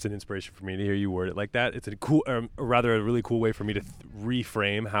 and it's an inspiration for me to hear you word it like that. It's a cool, or rather, a really cool way for me to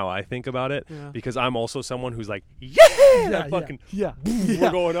reframe how I think about it, because I'm also someone who's like,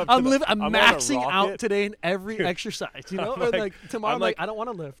 we're going up. I'm maxing out today in every exercise, you know. Like tomorrow, I'm like I don't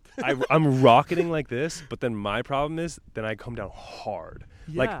want to lift. I'm rocketing like this, but then my problem is then I come down hard.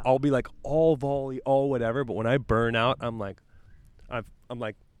 Like I'll be like all volley, all whatever, but when I burn out, I'm like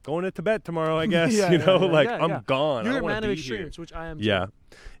going to Tibet tomorrow, I guess. I'm gone. You're a man of experience, which I am too.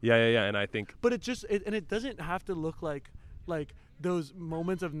 Yeah, and I think. But it doesn't have to look like those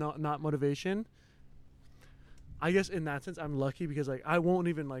moments of not motivation. I guess in that sense, I'm lucky because like I won't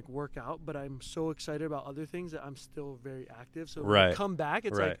even like work out, but I'm so excited about other things that I'm still very active. So when I come back,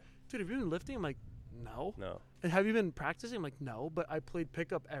 it's like, dude, have you been lifting? I'm like, no. And have you been practicing? I'm like, no, but I played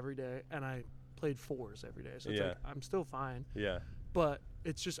pickup every day and I played fours every day. So it's like I'm still fine. Yeah. But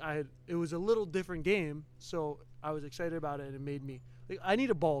it's just it was a little different game, so I was excited about it, and it made me like I need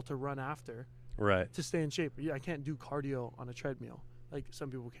a ball to run after. Right. To stay in shape. I can't do cardio on a treadmill like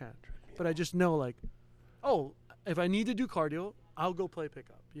some people can. But I just know like, oh, if I need to do cardio, I'll go play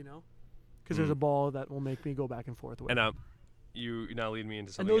pickup, you know? Because there's a ball that will make me go back and forth with. And you now lead me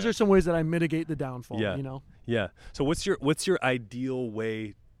into something. And those are some ways that I mitigate the downfall, you know? Yeah. So what's your ideal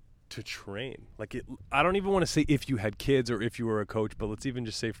way to train? Like I don't even want to say if you had kids or if you were a coach, but let's even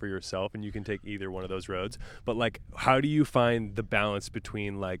just say for yourself, and you can take either one of those roads. But like, how do you find the balance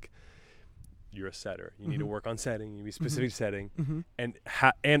between like, you're a setter, you need to work on setting, you need specific setting,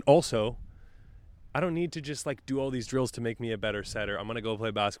 and also, I don't need to just like do all these drills to make me a better setter. I'm gonna go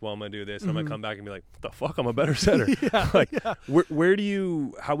play basketball. I'm gonna do this. And I'm gonna come back and be like, "What the fuck? I'm a better setter." Where do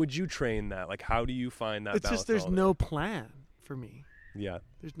you? How would you train that? Like, how do you find that? It's balance just there's no plan for me. Yeah,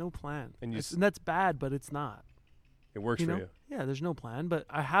 there's no plan, and that's bad, but it's not. It works for you. Yeah, there's no plan, but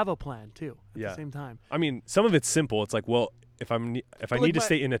I have a plan too. At the same time. I mean, some of it's simple. It's like, well, if I need to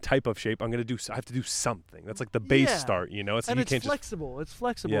stay in a type of shape, I have to do something. That's like the base start, you know. It's flexible. It's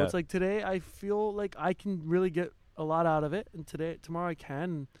flexible. Yeah. It's like today I feel like I can really get a lot out of it, and tomorrow I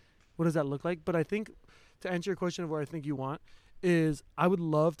can. What does that look like? But I think to answer your question of where I think you want is I would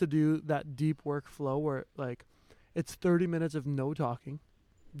love to do that deep work flow where like it's 30 minutes of no talking.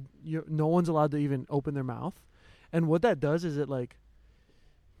 No one's allowed to even open their mouth, and what that does is it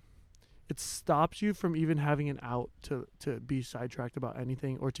stops you from even having an out to be sidetracked about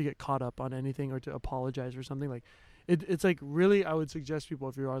anything or to get caught up on anything or to apologize for something. Like it's like really, I would suggest people,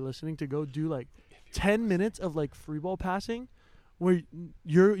 if you are listening, to go do like 10 minutes of like free ball passing where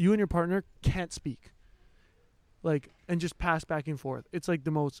you and your partner can't speak, like, and just pass back and forth. It's like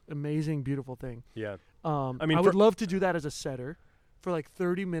the most amazing, beautiful thing. Yeah. I would love to do that as a setter for like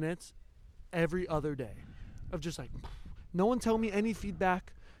 30 minutes every other day of just like, no one tell me any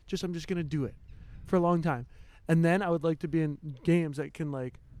feedback. I'm just going to do it for a long time. And then I would like to be in games that can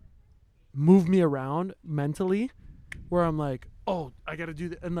like move me around mentally where I'm like, oh, I got to do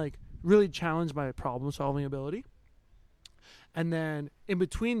that. And like really challenge my problem solving ability. And then in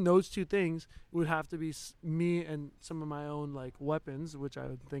between those two things, it would have to be me and some of my own like weapons, which I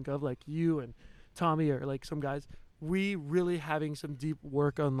would think of like you and Tommy or like some guys, we really having some deep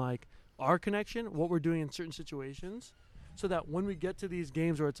work on like our connection, what we're doing in certain situations. So that when we get to these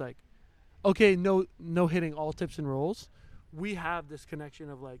games where it's like, okay, no hitting all tips and rolls, we have this connection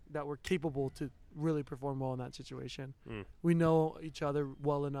of like that we're capable to really perform well in that situation. We know each other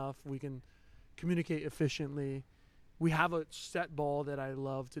well enough. We can communicate efficiently. We have a set ball that I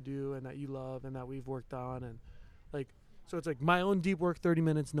love to do and that you love and that we've worked on. And like, so it's like my own deep work, 30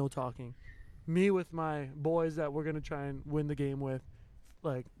 minutes, no talking. Me with my boys that we're going to try and win the game with,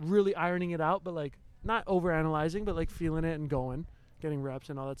 like really ironing it out, but like, not overanalyzing, but like feeling it and going, getting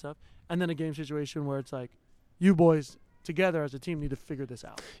reps and all that stuff. And then a game situation where it's like, you boys together as a team need to figure this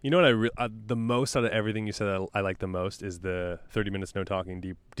out. You know what the most out of everything you said that I like the most is the 30 minutes no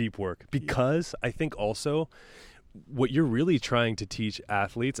talking, deep work. Because I think also what you're really trying to teach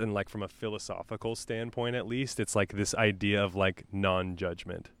athletes, and like from a philosophical standpoint at least, it's like this idea of like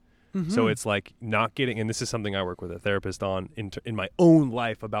non-judgment. So it's like not getting, and this is something I work with a therapist on in my own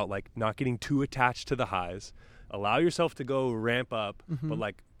life about like not getting too attached to the highs. Allow yourself to go ramp up, but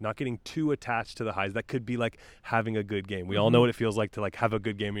like not getting too attached to the highs. That could be like having a good game. We all know what it feels like to like have a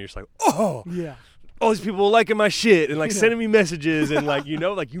good game and you're just like, oh, yeah, all these people liking my shit and like sending me messages and like,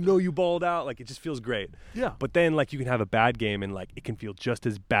 you balled out. Like it just feels great. Yeah. But then like you can have a bad game and like it can feel just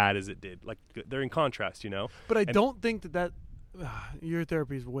as bad as it did. Like they're in contrast, you know? But I don't think that your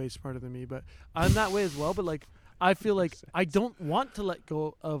therapy is way smarter than me, but I'm that way as well. But like, I feel like I don't want to let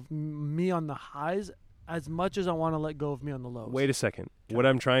go of me on the highs as much as I want to let go of me on the lows. Wait a second. Okay. What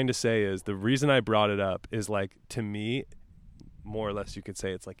I'm trying to say is the reason I brought it up is like, to me, more or less you could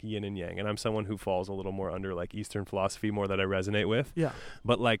say it's like yin and yang. And I'm someone who falls a little more under like Eastern philosophy more that I resonate with. Yeah.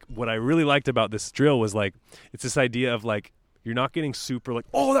 But like what I really liked about this drill was like, it's this idea of like, you're not getting super like,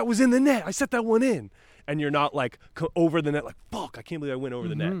 oh, that was in the net, I set that one in. And you're not like over the net like, fuck, I can't believe I went over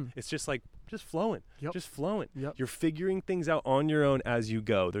the net. It's just like, just flowing. Yep. Just flowing. Yep. You're figuring things out on your own as you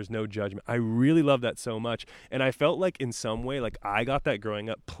go. There's no judgment. I really love that so much. And I felt like in some way, like I got that growing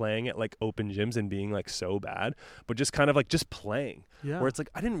up playing at like open gyms and being like so bad, but just kind of like just playing. Yeah. Where it's like,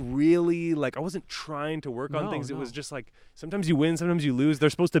 I didn't really like, I wasn't trying to work on things. It was just like, sometimes you win, sometimes you lose. They're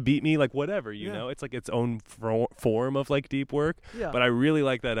supposed to beat me, like whatever, you know? It's like its own form of like deep work. Yeah. But I really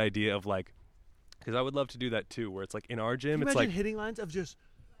like that idea of like, because I would love to do that too, where it's like in our gym, it's like hitting lines of just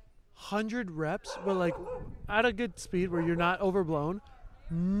 100 reps, but like at a good speed where you're not overblown.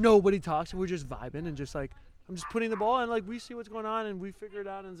 Nobody talks, and we're just vibing and just like I'm just putting the ball and like we see what's going on and we figure it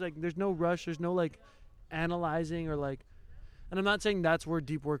out. And it's like there's no rush, there's no like analyzing or like. And I'm not saying that's where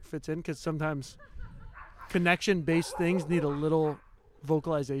deep work fits in, because sometimes connection-based things need a little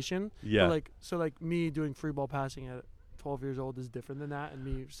vocalization. Yeah. But like me doing free ball passing at 12 years old is different than that, and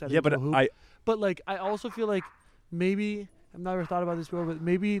me setting but a hoop. But like I also feel like maybe I've never thought about this before, but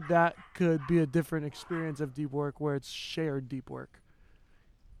maybe that could be a different experience of deep work where it's shared deep work.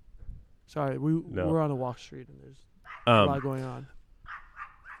 Sorry, we're on a walk street and there's a lot going on.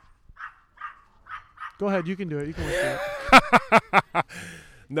 Go ahead, you can do it. You can work it.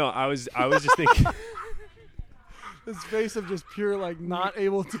 No, I was just thinking. This face of just pure like not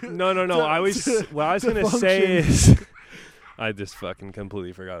able to. No. What I was gonna say is, I just fucking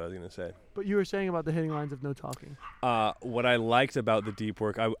completely forgot what I was gonna say. But you were saying about the hitting lines of no talking. What I liked about the deep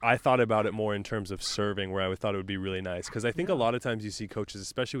work, I thought about it more in terms of serving, where I thought it would be really nice, because I think a lot of times you see coaches,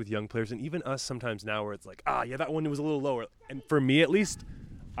 especially with young players, and even us sometimes now, where it's like, that one was a little lower. And for me, at least,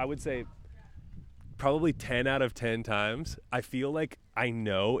 I would say probably 10 out of 10 times, I feel like I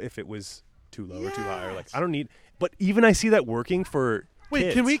know if it was too low or too high, or like I don't need. But even I see that working for.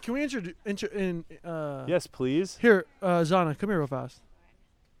 Wait, kids. can we introduce? Yes, please. Here, Zana, come here real fast.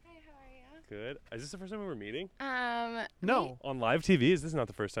 Hi, how are you? Good. Is this the first time we were meeting? No. On live TV? Is this not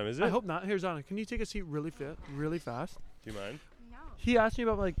the first time? Is it? I hope not. Here, Zana, can you take a seat really fast? Do you mind? No. He asked me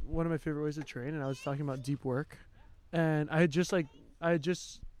about like one of my favorite ways to train, and I was talking about deep work, and I had just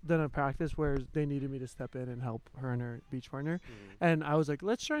done a practice where they needed me to step in and help her and her beach partner, and I was like,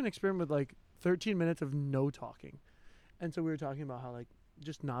 let's try and experiment with like 13 minutes of no talking. And so we were talking about how like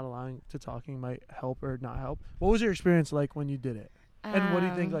just not allowing to talking might help or not help. What was your experience like when you did it? And what do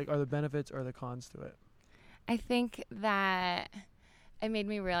you think like are the benefits or the cons to it? I think that it made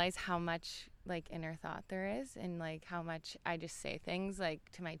me realize how much like inner thought there is, and like how much I just say things like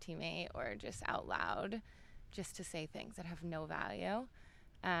to my teammate or just out loud just to say things that have no value.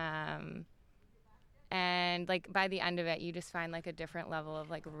 And like by the end of it, you just find like a different level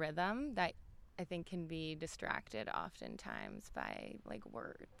of like rhythm that I think can be distracted oftentimes by like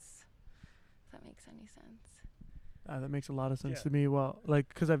words. If that makes any sense. That makes a lot of sense to me. Well, like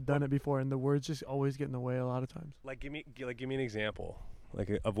because I've done it before, and the words just always get in the way a lot of times. Like give me an example,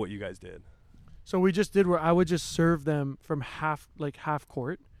 like of what you guys did. So we just did where I would just serve them from half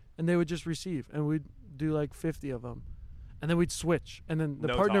court, and they would just receive, and we'd do like 50 of them. And then we'd switch, and then the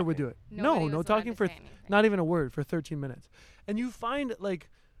partner would do it. No talking for not even a word for 13 minutes. And you find like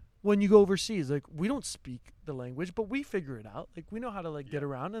when you go overseas, like we don't speak the language, but we figure it out. Like we know how to like get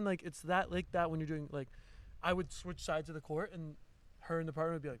around, and like it's that like that when you're doing like, I would switch sides of the court, and her and the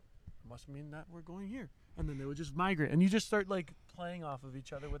partner would be like, must mean that we're going here, and then they would just migrate, and you just start like playing off of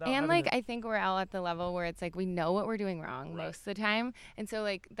each other without. And like I think we're all at the level where it's like we know what we're doing wrong most of the time, and so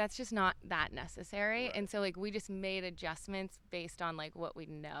like that's just not that necessary. And so like we just made adjustments based on like what we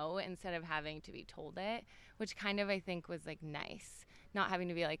know instead of having to be told it, which kind of I think was like nice. Not having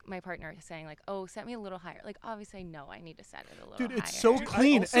to be like my partner saying like, oh, set me a little higher. Like obviously I know I need to set it a little higher. Dude, it's so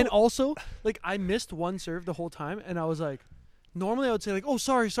clean. And also like I missed one serve the whole time, and I was like, normally I would say like, oh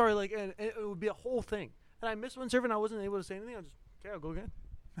sorry, like, and it would be a whole thing. And I missed one serve and I wasn't able to say anything. I just I'll go again.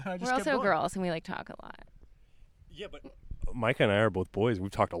 We're also girls and we like talk a lot. Yeah, but Micah and I are both boys.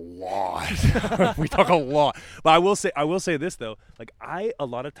 We've talked a lot. We talk a lot. But I will say this though. Like a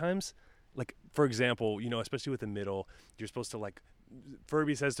lot of times, like for example, you know, especially with the middle, you're supposed to like.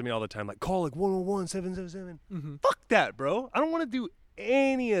 Furby says to me all the time, like, call like 101-777. Fuck that, bro. I don't want to do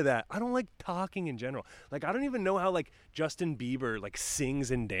any of that. I don't like talking in general. Like, I don't even know how, like, Justin Bieber, like,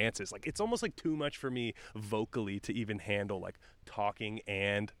 sings and dances. Like, it's almost, like, too much for me vocally to even handle, like, talking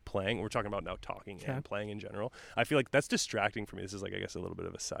and playing. We're talking about now talking and playing in general. I feel like that's distracting for me. This is, like, I guess a little bit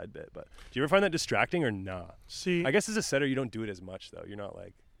of a side bit. But do you ever find that distracting or not? See, I guess as a setter, you don't do it as much, though. You're not,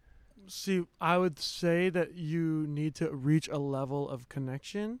 like... See, I would say that you need to reach a level of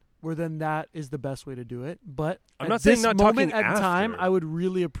connection where then that is the best way to do it. But I'm at not saying this not moment talking at time, after. I would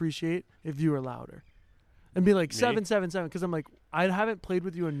really appreciate if you were louder and be like Me? 777 because I'm like, I haven't played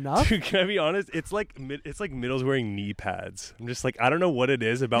with you enough. Dude, can I be honest? It's like middles wearing knee pads. I'm just like, I don't know what it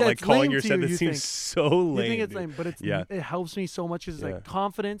is about Yeah, like it's calling lame your to set you, that you seems think. so lame. You think it's dude. lame, but it helps me so much. It's like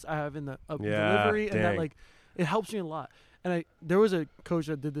confidence I have in the delivery and that like it helps me a lot. And there was a coach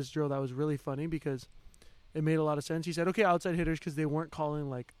that did this drill that was really funny because it made a lot of sense. He said, okay, outside hitters, because they weren't calling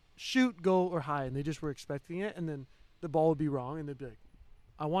like shoot, go, or high, and they just were expecting it, and then the ball would be wrong, and they'd be like,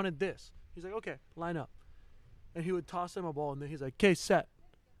 I wanted this. He's like, okay, line up. And he would toss them a ball, and then he's like, okay, set.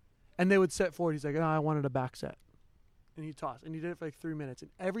 And they would set forward. He's like, I wanted a back set. And he'd toss. And he did it for like 3 minutes. And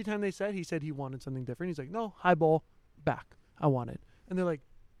every time they set, he said he wanted something different. He's like, no, high ball, back. I want it. And they're like,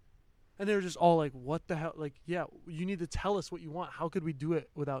 and they were just all like, what the hell? Like, yeah, you need to tell us what you want. How could we do it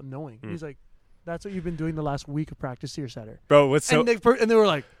without knowing? And he's like, that's what you've been doing the last week of practice to your setter. Bro, what's so... And they were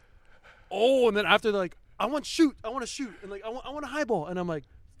like, oh, and then after they're like, I want to shoot. And like, I want a high ball. And I'm like,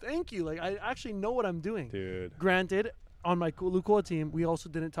 thank you. Like, I actually know what I'm doing. Dude. Granted, on my Lukua team, we also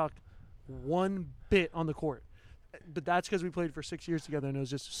didn't talk one bit on the court. But that's because we played for 6 years together, and it was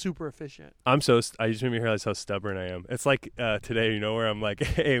just super efficient. I just made me realize how stubborn I am. It's like today, where I'm like,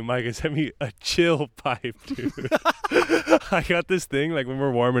 hey, Micah, send me a chill pipe, dude. I got this thing, like when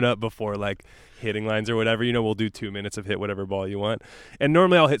we're warming up before like hitting lines or whatever, we'll do 2 minutes of hit whatever ball you want. And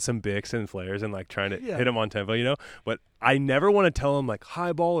normally I'll hit some bics and flares and like trying to hit them on tempo, But I never want to tell them like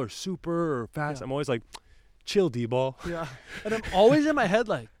high ball or super or fast. Yeah. I'm always like, chill D-ball. Yeah. And I'm always in my head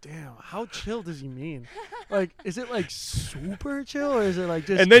like, damn, how chill does he mean? Like, is it like super chill or is it like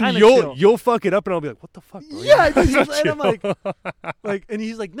just and then you'll fuck it up and I'll be like, what the fuck, bro? Yeah. And I'm like, and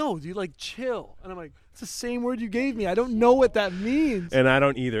he's like, no, dude, like chill. And I'm like, it's the same word you gave me. I don't know what that means. And I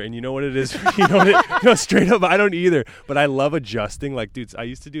don't either. And you know what it is? Straight up, I don't either. But I love adjusting. Like, dudes, I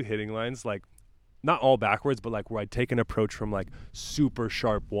used to do hitting lines like, not all backwards, but like where I'd take an approach from like super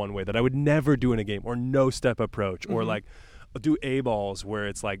sharp one way that I would never do in a game, or no step approach, or like do A balls where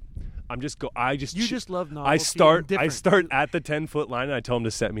it's like you just love novelty. I start at the 10-foot line and I tell them to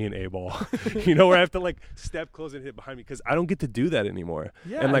set me an A ball. Where I have to like step close and hit behind me because I don't get to do that anymore.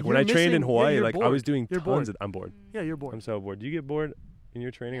 Yeah, and like when I trained in Hawaii, like bored. I was doing tons of. I'm bored. Yeah, you're bored. I'm so bored. Do you get bored in your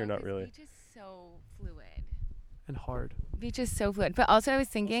training or not really? Beach is so fluid and hard. Beach is so fluid, but also I was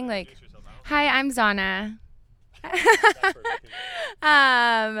thinking like. Hi, I'm Zana.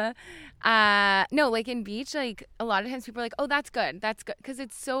 No, like in beach, like a lot of times people are like, oh, that's good. Because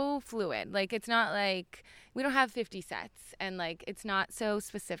it's so fluid. Like it's not like we don't have 50 sets and like it's not so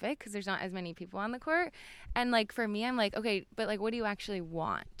specific because there's not as many people on the court. And like for me, I'm like, okay, but like what do you actually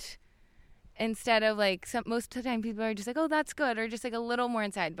want? Instead of like most of the time people are just like, oh, that's good, or just like a little more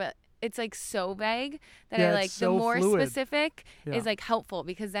inside. But it's like so vague that I like the more fluid. Specific is like helpful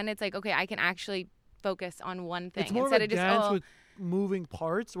because then it's like, okay, I can actually focus on one thing it's more instead of a of just dance with moving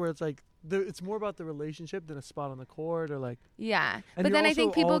parts where it's like it's more about the relationship than a spot on the court or like but then I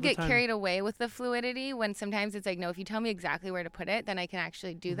think people get carried away with the fluidity when sometimes it's like, no, if you tell me exactly where to put it, then I can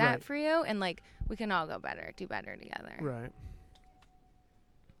actually do that for you, and like we can all do better together. Right.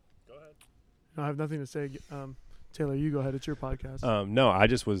 Go ahead. No, I have nothing to say. Taylor, you go ahead. It's your podcast. No,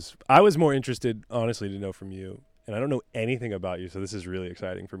 I was more interested, honestly, to know from you, and I don't know anything about you, so this is really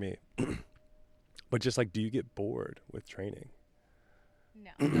exciting for me. But just like, do you get bored with training?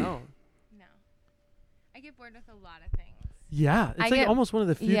 No. I get bored with a lot of things. Yeah, it's like almost one of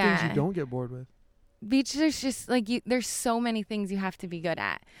the few things you don't get bored with. Beach, there's just like there's so many things you have to be good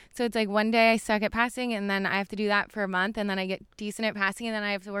at. So it's like one day I suck at passing and then I have to do that for a month and then I get decent at passing and then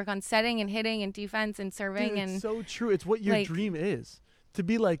I have to work on setting and hitting and defense and serving. Dude, it's so true. It's what your dream is. To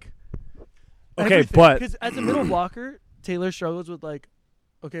be like okay, but because as a middle blocker, Taylor struggles with like,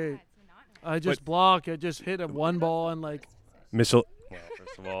 okay, I just block, I just hit a one ball and like Well,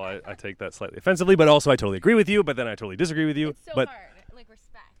 first of all, I take that slightly offensively, but also I totally agree with you, but then I totally disagree with you. It's so but hard. Like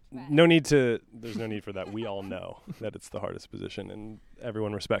respect. There's no need for that. We all know that it's the hardest position and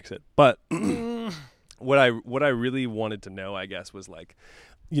everyone respects it. But what I really wanted to know, I guess, was like,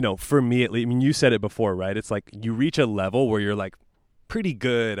 for me at least, I mean, you said it before, right? It's like you reach a level where you're like pretty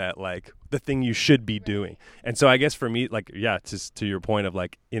good at like the thing you should be doing. And so I guess for me, like, yeah, to your point of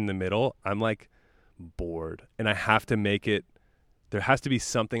like in the middle, I'm like bored and I have to make it there has to be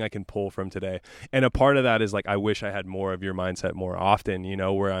something I can pull from today. And a part of that is like, I wish I had more of your mindset more often, you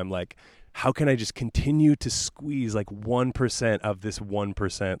know, where I'm like, how can I just continue to squeeze like 1% of this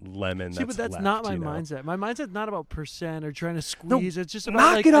 1% lemon? See, but that's left, not my you know? mindset. My mindset's not about percent or trying to No, squeeze. It's just about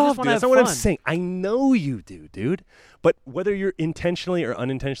knock like, it I off, just want dude. to That's have not fun. what I'm saying. I know you do, dude. But whether you're intentionally or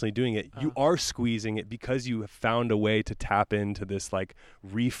unintentionally doing it, you are squeezing it because you have found a way to tap into this like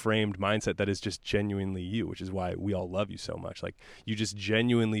reframed mindset that is just genuinely you, which is why we all love you so much. Like you just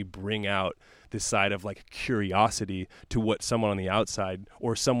genuinely bring out this side of like curiosity to what someone on the outside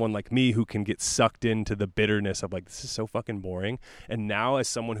or someone like me who can get sucked into the bitterness of like, this is so fucking boring. And now as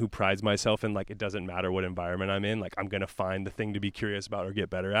someone who prides myself in like, it doesn't matter what environment I'm in, like I'm going to find the thing to be curious about or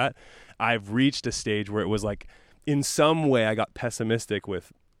get better at. I've reached a stage where it was like, in some way I got pessimistic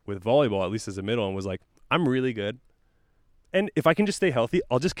with volleyball, at least as a middle, and was like, I'm really good. And if I can just stay healthy,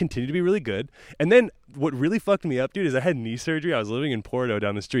 I'll just continue to be really good. And then what really fucked me up, dude, is I had knee surgery. I was living in Porto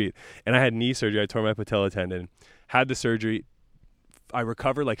down the street, and I had knee surgery. I tore my patella tendon, had the surgery. I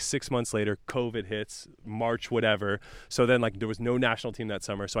recovered like 6 months later. COVID hits, March, whatever. So then like there was no national team that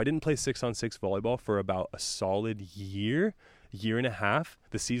summer. So I didn't play 6-on-6 volleyball for about a solid year and a half.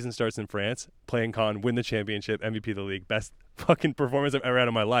 The season starts in France, playing con, win the championship, MVP of the league, best fucking performance I've ever had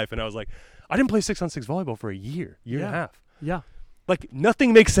in my life. And I was like, I didn't play 6-on-6 volleyball for a year and a half. Yeah. Like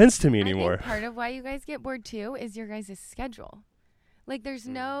nothing makes sense to me anymore. I think part of why you guys get bored too is your guys' schedule. Like there's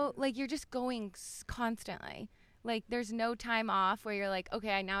no, like you're just going constantly. Like there's no time off where you're like,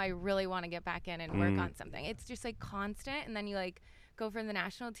 okay, now I really want to get back in and work on something. It's just like constant. And then you like go from the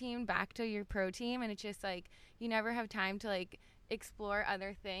national team back to your pro team. And it's just like, you never have time to like explore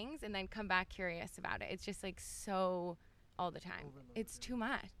other things and then come back curious about it. It's just like so all the time. It's too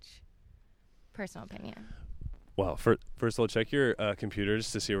much. Personal opinion. Well, first of all, check your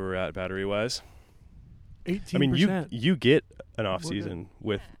computers to see where we're at battery-wise. 18%. I mean, you get an off season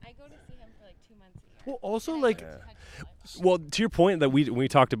with. Yeah, I go to see him for like 2 months a year. Well, also like. Well, to your point that we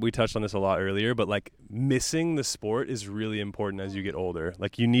touched on this a lot earlier, but like missing the sport is really important as you get older.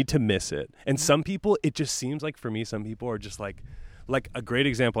 Like you need to miss it. And some people, it just seems like for me, some people are just like a great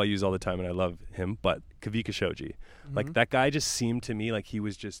example I use all the time, and I love him, but Kavika Shoji. Like that guy just seemed to me like he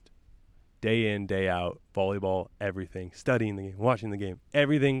was just day in, day out, volleyball, everything, studying the game, watching the game,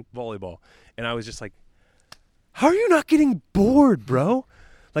 everything volleyball. And I was just like, how are you not getting bored, bro?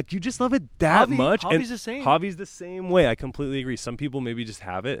 Like, you just love it that much. Hobby's the same. Hobby's the same way. I completely agree. Some people maybe just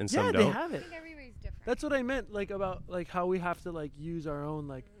have it and some don't. Yeah, they have it. I think everybody's different. That's what I meant, like, about, like, how we have to, like, use our own,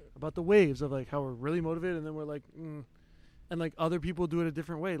 like, about the waves of, like, how we're really motivated and then we're like, and, like, other people do it a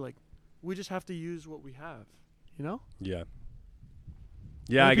different way. Like, we just have to use what we have, you know? Yeah.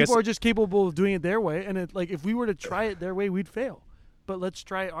 Yeah, and I guess. people are just capable of doing it their way, and it, like, if we were to try it their way, we'd fail. But let's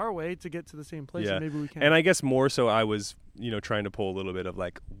try it our way to get to the same place, and maybe we can. And I guess more so I was, trying to pull a little bit of,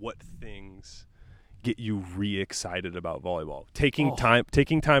 like, what things get you re-excited about volleyball.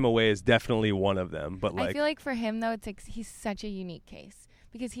 Taking time away is definitely one of them. But like, I feel like for him, though, it's like he's such a unique case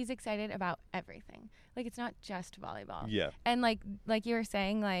because he's excited about everything. Like, it's not just volleyball. Yeah. And, like you were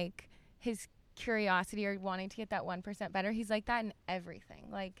saying, like, his curiosity or wanting to get that 1% better, he's like that in everything.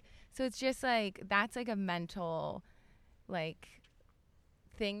 Like, so it's just, like, that's, like, a mental, like,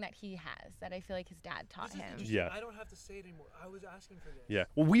 thing that he has that I feel like his dad taught him. Yeah. I don't have to say it anymore. I was asking for this. Yeah.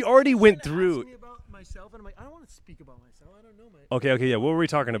 Well, we already went through. Ask me about myself, and I'm like, I don't want to speak about myself. I don't know my. Okay. Yeah. What were we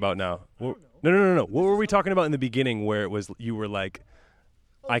talking about now? I don't know. No. What were we talking about in the beginning where it was you were like,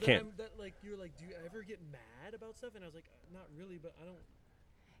 I can't. You were like, do you ever get mad about stuff? And I was like, not really, but I don't.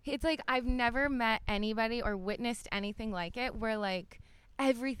 It's like I've never met anybody or witnessed anything like it where like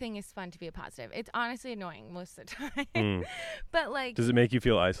everything is fun to be a positive. It's honestly annoying most of the time. But like, does it make you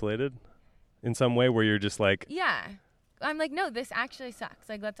feel isolated in some way where you're just like, yeah, I'm like, no, this actually sucks.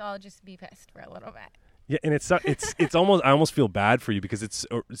 Like, let's all just be pissed for a little bit. Yeah. And it's almost, I almost feel bad for you because it's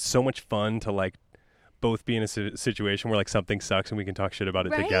so much fun to like both be in a situation where like something sucks and we can talk shit about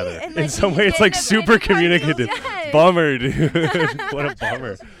it together. And, like, in some way it's like super communicative. Yes. Bummer, dude. What a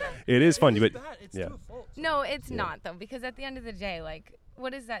bummer. It is fun. But yeah. No, it's not though, because at the end of the day, like,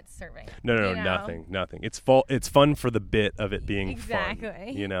 what is that serving? No, nothing. It's fun for the bit of it being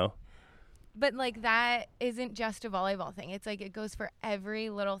fun, But like that isn't just a volleyball thing. It's like it goes for every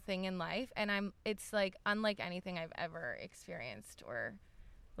little thing in life, and it's like unlike anything I've ever experienced or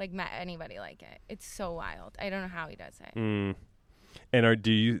like met anybody like it. It's so wild. I don't know how he does it. And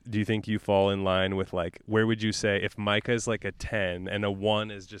do you think you fall in line with like, where would you say if Micah's like a 10 and a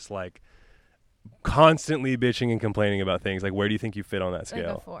 1 is just like constantly bitching and complaining about things, like where do you think you fit on that scale?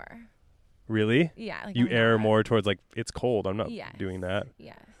 Like a 4. Really? Yeah. Like you err more towards like, it's cold, I'm not doing that.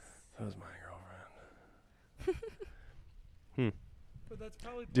 Yes. That was my girlfriend. But that's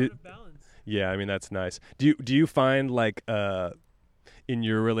probably part of balance. Yeah, I mean, that's nice. Do you find like in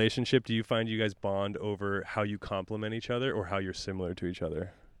your relationship, do you find you guys bond over how you complement each other or how you're similar to each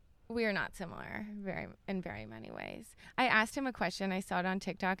other? We are not similar in very many ways. I asked him a question. I saw it on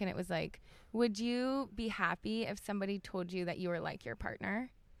TikTok, and it was like, would you be happy if somebody told you that you were like your partner?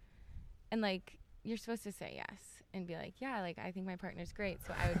 And like, you're supposed to say yes and be like, yeah, like, I think my partner's great,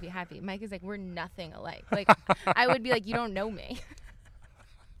 so I would be happy. Mike is like, we're nothing alike. Like, I would be like, you don't know me.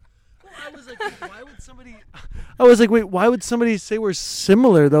 I was like, why would somebody say we're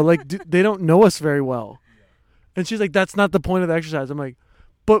similar though? Like, they don't know us very well. And she's like, that's not the point of the exercise. I'm like,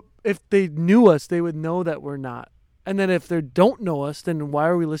 but if they knew us, they would know that we're not. And then if they don't know us, then why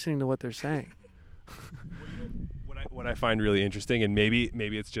are we listening to what they're saying? What I find really interesting, and maybe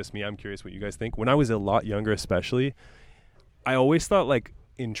it's just me, I'm curious what you guys think. When I was a lot younger especially, I always thought like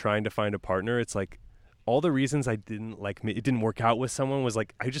in trying to find a partner, it's like all the reasons I didn't like me, it didn't work out with someone was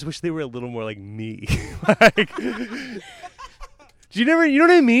like, I just wish they were a little more like me. Like, you know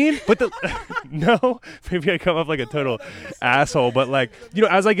what I mean? But no, maybe I come off like a total asshole. But like, you know,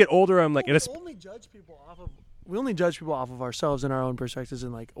 as I get older, I'm like, we only judge people off of ourselves and our own perspectives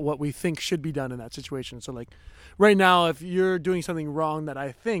and like what we think should be done in that situation. So like, right now, if you're doing something wrong that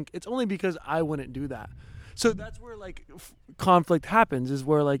I think, it's only because I wouldn't do that. So that's where like conflict happens, is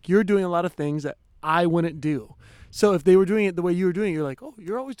where like you're doing a lot of things that I wouldn't do. So if they were doing it the way you were doing it, you're like, oh,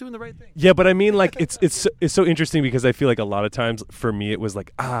 you're always doing the right thing. Yeah, but I mean, like, it's so interesting because I feel like a lot of times for me it was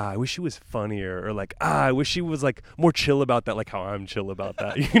like, I wish she was funnier, or like, I wish she was like more chill about that, like how I'm chill about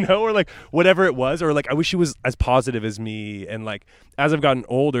that, you know, or like whatever it was, or like I wish she was as positive as me. And like as I've gotten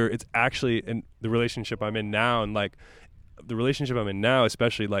older, it's actually in the relationship I'm in now, and like the relationship I'm in now,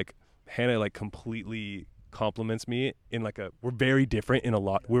 especially like Hannah like completely compliments me in like we're very different in a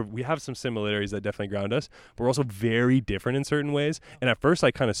lot. We have some similarities that definitely ground us, but we're also very different in certain ways. And at first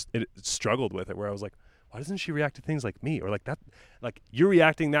I kind of struggled with it, where I was like, why doesn't she react to things like me? Or like that, like you're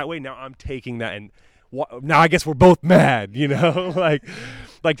reacting that way, now I'm taking that, and now I guess we're both mad, you know? like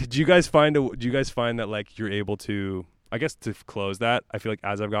do you guys find that like you're able to, I guess to close that, I feel like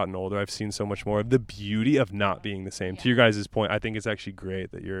as I've gotten older, I've seen so much more of the beauty of not being the same. Yeah. To your guys' point, I think it's actually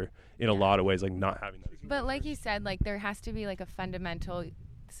great that you're in a lot of ways like not having that. But like you said, like there has to be like a fundamental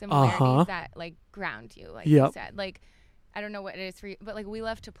similarities that like ground you, like you said. Like, I don't know what it is for you, but like we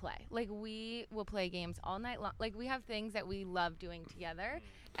love to play. Like we will play games all night long. Like we have things that we love doing together.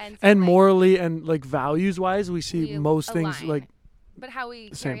 And so, like, morally and like values wise, we see most align. Things like. But how we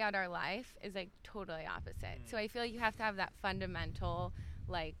carry out our life is like totally opposite. So I feel like you have to have that fundamental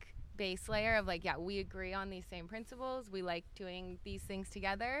like base layer of like, yeah, we agree on these same principles. We like doing these things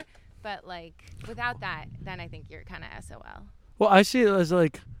together. But like without that, then I think you're kind of SOL. Well, I see it as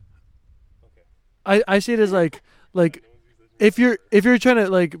like, I see it as like if you're trying to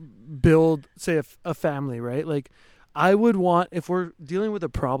like build, say, a family, right? Like I would want, if we're dealing with a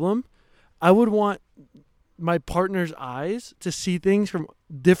problem, I would want my partner's eyes to see things from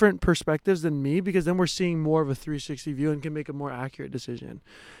different perspectives than me, because then we're seeing more of a 360 view and can make a more accurate decision.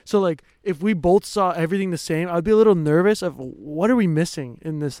 So like if we both saw everything the same, I'd be a little nervous of what are we missing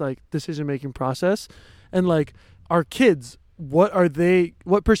in this like decision making process. And like our kids, what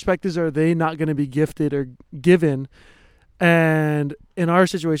perspectives are they not going to be gifted or given? And in our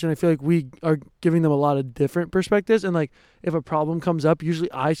situation, I feel like we are giving them a lot of different perspectives. And like, if a problem comes up,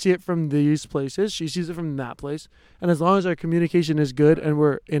 usually I see it from these places. She sees it from that place. And as long as our communication is good and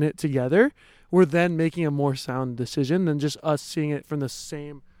we're in it together, we're then making a more sound decision than just us seeing it from the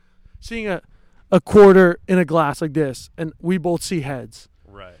same, seeing a quarter in a glass like this. And we both see heads.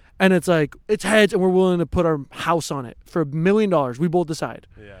 Right. And it's like, it's heads and we're willing to put our house on it for $1 million. We both decide.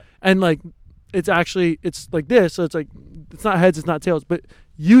 Yeah. And like, it's like this. So it's like, it's not heads, it's not tails, but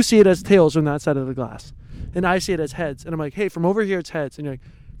you see it as tails from that side of the glass. And I see it as heads. And I'm like, hey, from over here, it's heads. And you're like,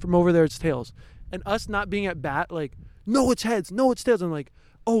 from over there, it's tails. And us not being at bat, like, no, it's heads. No, it's tails. I'm like,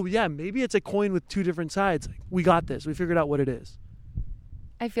 oh yeah, maybe it's a coin with two different sides. Like, we got this. We figured out what it is.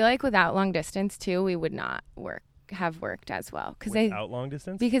 I feel like without long distance too, we would not have worked as well. Without long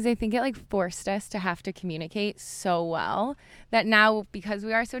distance? Because I think it like forced us to have to communicate so well that now, because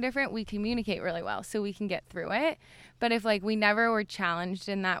we are so different, we communicate really well so we can get through it. But if like we never were challenged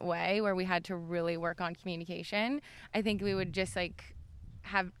in that way where we had to really work on communication, I think we would just like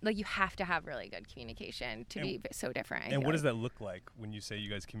have, like, you have to have really good communication to be so different. And what does that look like when you say you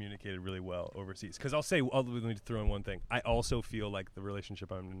guys communicated really well overseas? Because let me throw in one thing. I also feel like the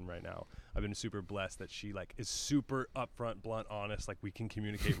relationship I'm in right now, I've been super blessed that she like is super upfront, blunt, honest. Like we can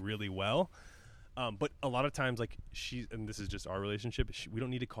communicate really well. But a lot of times, like and this is just our relationship, we don't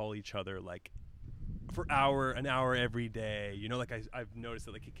need to call each other like for an hour every day, you know, like I've noticed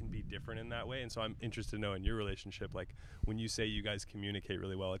that like it can be different in that way. And so I'm interested to know in your relationship, like when you say you guys communicate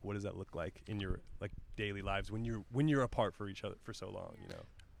really well, like what does that look like in your like daily lives when you're apart for each other for so long, you know?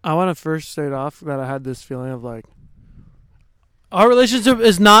 I want to first start off that I had this feeling of like our relationship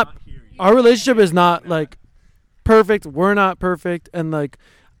is not like perfect. We're not perfect. And like,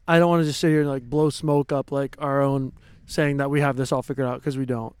 I don't want to just sit here and like blow smoke up like our own saying that we have this all figured out, because we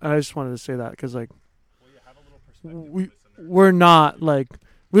don't. And I just wanted to say that because like we're not like,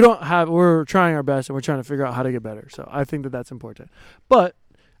 we're trying our best and we're trying to figure out how to get better. So I think that that's important. But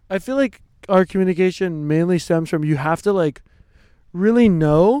I feel like our communication mainly stems from, you have to like really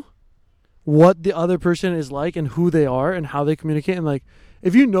know what the other person is like and who they are and how they communicate. And like,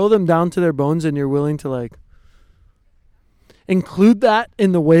 if you know them down to their bones and you're willing to like include that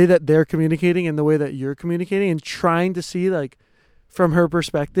in the way that they're communicating and the way that you're communicating, and trying to see like from her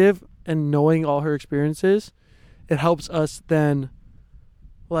perspective and knowing all her experiences, it helps us then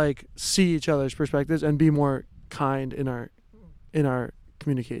like see each other's perspectives and be more kind in our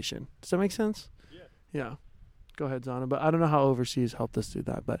communication. Does that make sense? Yeah. Go ahead, Zana. But I don't know how overseas helped us do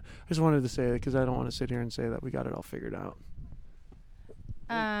that. But I just wanted to say it because I don't want to sit here and say that we got it all figured out.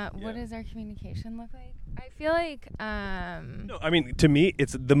 What does our communication look like? I feel like no, I mean, to me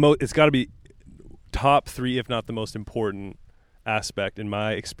it's it's got to be top 3 if not the most important aspect in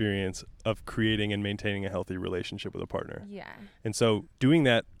my experience of creating and maintaining a healthy relationship with a partner. Yeah. And so doing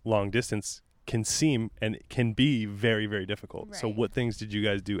that long distance can seem and can be very, very difficult. Right. So what things did you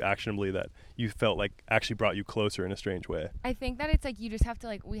guys do actionably that you felt like actually brought you closer in a strange way? I think that it's like you just have to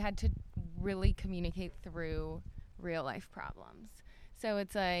like, we had to really communicate through real life problems. So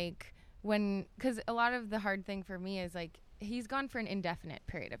it's like because a lot of the hard thing for me is like, he's gone for an indefinite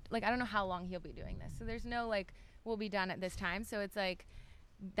period of, like, I don't know how long he'll be doing this. So there's no like, we'll be done at this time. So it's like,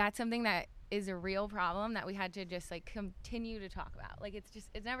 that's something that is a real problem that we had to just like continue to talk about. Like, it's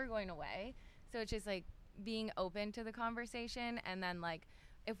never going away. So it's just like being open to the conversation, and then like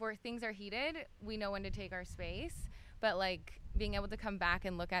if things are heated, we know when to take our space, but like being able to come back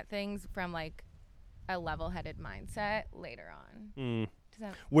and look at things from like a level-headed mindset later on. The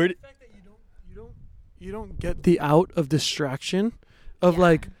fact that you don't get the out of distraction of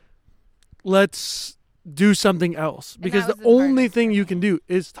like, let's do something else, because the only thing you can do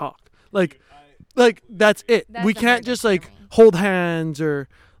is talk. Like that's it. We can't just like hold hands or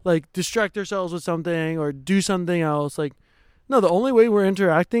like distract ourselves with something or do something else. Like, no, the only way we're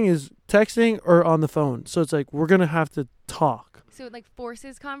interacting is texting or on the phone. So it's like, we're going to have to talk. So it like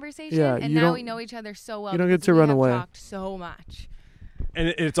forces conversation. Yeah, and now we know each other so well. You don't get to run away. Talked so much. And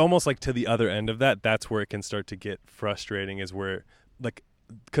it's almost like to the other end of that, that's where it can start to get frustrating, is where like,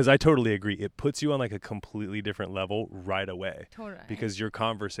 because I totally agree. It puts you on like a completely different level right away. Totally. Because your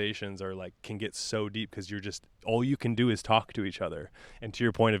conversations are like, can get so deep because you're just, all you can do is talk to each other. And to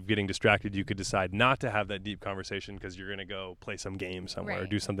your point of getting distracted, you could decide not to have that deep conversation because you're going to go play some game somewhere or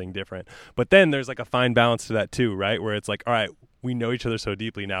do something different. But then there's like a fine balance to that too, right? Where it's like, all right, we know each other so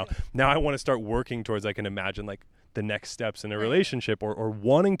deeply now. Now I want to start working towards, I can imagine like the next steps in a relationship, or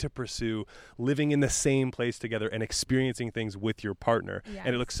wanting to pursue living in the same place together and experiencing things with your partner. Yes.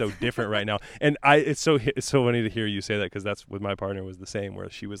 And it looks so different right now. And it's so funny to hear you say that, because that's with my partner was the same, where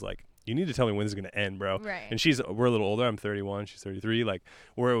she was like, you need to tell me when this is going to end, bro. Right. And we're a little older. I'm 31. She's 33. Like,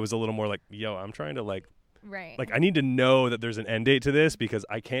 where it was a little more like, yo, I'm trying to like, right. Like, I need to know that there's an end date to this, because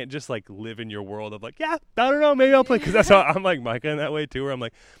I can't just like live in your world of like, yeah, I don't know, maybe I'll play. Because that's how I'm like Micah in that way too, where I'm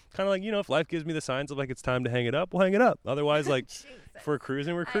like, kind of like, you know, if life gives me the signs of like it's time to hang it up, we'll hang it up. Otherwise, like, if we're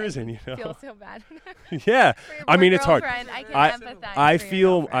cruising, we're cruising. You know. I feel so bad. Yeah, I mean, it's hard. I can empathize. I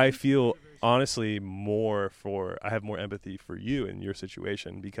feel honestly I have more empathy for you in your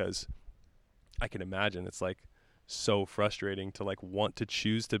situation, because I can imagine it's like so frustrating to like want to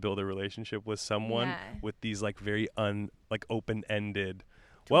choose to build a relationship with someone with these like very open-ended,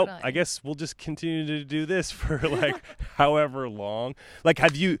 well, I guess we'll just continue to do this for like however long. Like,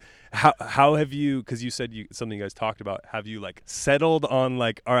 how have you, because you said something you guys talked about, have you like settled on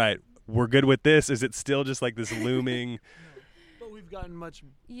like, all right, we're good with this? Is it still just like this looming? But we've gotten much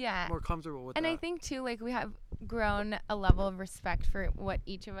more comfortable with that. And I think too, like, we have grown a level of respect for what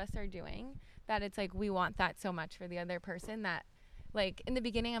each of us are doing, that it's like we want that so much for the other person that, like, in the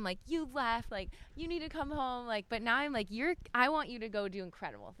beginning I'm like, you left, like, you need to come home, like, but now I'm like, I want you to go do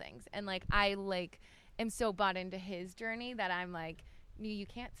incredible things, and like I like am so bought into his journey that I'm like, you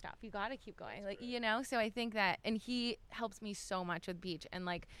can't stop, you got to keep going, like, you know. So I think that, and he helps me so much with Beach, and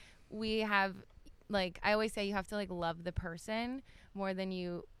like we have, like, I always say you have to like love the person more than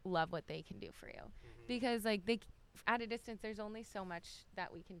you love what they can do for you, because like at a distance there's only so much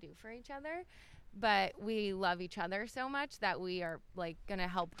that we can do for each other. but we love each other so much that we are like gonna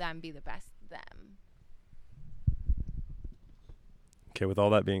help them be the best them. Okay, with all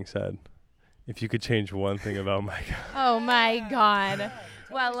that being said, if you could change one thing about Micah. Oh my God.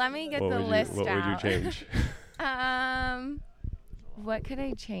 Well, let me get the list out. What would you change? What could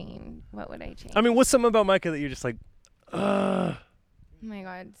I change? What would I change? I mean, what's something about Micah that you're just like, ugh? Oh my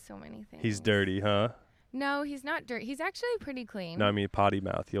God, so many things. He's dirty, huh? No, he's not dirty. He's actually pretty clean. No, I mean potty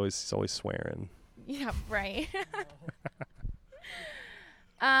mouth. He's always swearing. Yeah, right.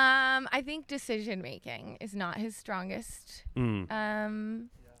 I think decision making is not his strongest.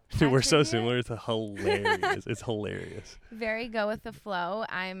 Dude, we're so similar. It's hilarious. It's hilarious. Very go with the flow.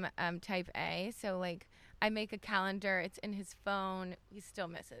 I'm type A, so like I make a calendar. It's in his phone. He still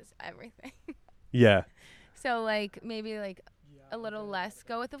misses everything. Yeah. So like maybe like a little less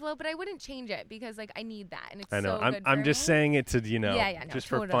go with the flow, but I wouldn't change it because like I need that, and it's I know. so good I'm just saying it to no, just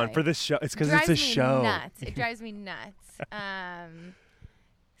totally. for fun for this show. It's because it's a show. It drives me nuts.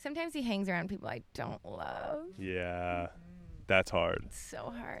 Sometimes he hangs around people I don't love. Yeah, that's hard. It's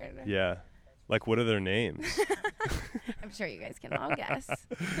so hard. Yeah, like what are their names? I'm sure you guys can all guess.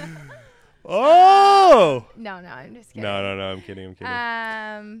 Oh! No, I'm just kidding. No, I'm kidding.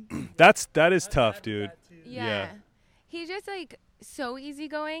 That is tough, dude. Yeah. He's just like so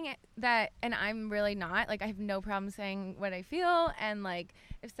easygoing that, and I'm really not. Like I have no problem saying what I feel, and like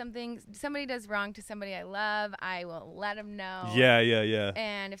if somebody does wrong to somebody I love, I will let them know. Yeah.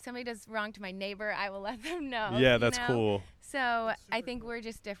 And if somebody does wrong to my neighbor, I will let them know. Yeah, that's cool. So I think we're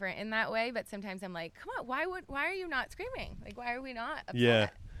just different in that way. But sometimes I'm like, come on, why are you not screaming? Like why are we not upset? Yeah.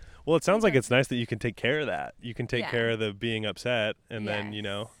 Well, it sounds like it's nice that you can take care of that. You can take care of the being upset, and then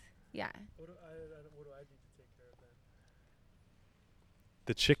Yeah. What do I need to take care of then?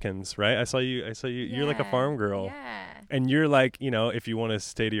 The chickens, right? I saw you. You're like a farm girl. Yeah. And you're like, if you want to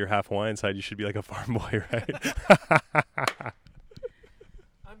stay to your half Hawaiian side, you should be like a farm boy, right?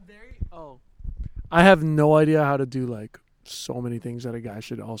 I have no idea how to do like so many things that a guy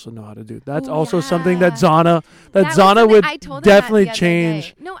should also know how to do. That's also something that Zana would definitely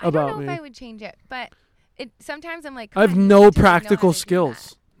change. No, I don't know if I would change it, but sometimes I'm like, I have no practical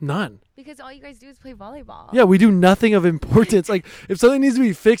skills. None. Because all you guys do is play volleyball. Yeah, we do nothing of importance. Like, if something needs to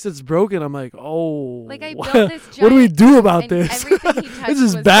be fixed, it's broken. I'm like, oh. Like, I built this giant what do we do about this? This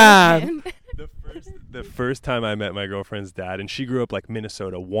is bad. The first time I met my girlfriend's dad, and she grew up like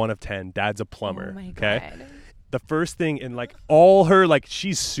Minnesota, 1 of 10. Dad's a plumber. Oh my okay? God. The first thing, and like all her, like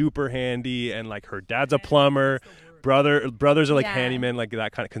she's super handy, and like her dad's a plumber. Brothers are like handymen, like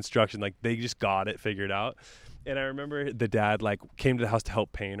that kind of construction. Like they just got it figured out. And I remember the dad like came to the house to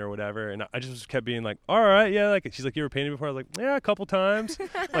help paint or whatever, and I just kept being like, all right, yeah, like she's like, you ever painted before? I was like, yeah, a couple times.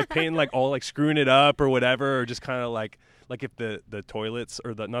 Like painting, like all like screwing it up or whatever, or just kind of like if the toilets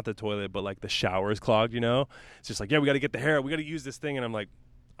or not the toilet, but like the shower is clogged, it's just like, yeah, we got to get the hair out, we got to use this thing, and I'm like,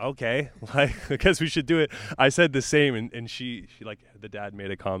 okay, like I guess we should do it. I said the same, and she like the dad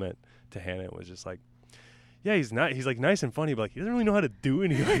made a comment to Hannah and was just like, yeah, he's like nice and funny, but like he doesn't really know how to do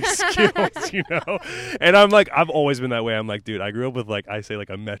any like skills, And I'm like, I've always been that way. I'm like, dude, I grew up with like I say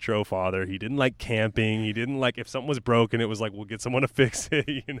like a metro father. He didn't like camping. He didn't like if something was broken, it was like we'll get someone to fix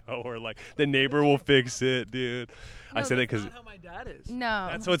it, or like the neighbor will fix it, dude. No, I said it because that's not how my dad is. No,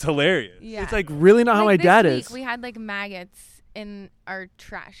 that's what's hilarious. Yeah. It's like really not how my dad is. We had like maggots in our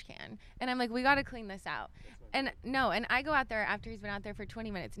trash can, and I'm like, we got to clean this out. And I go out there after he's been out there for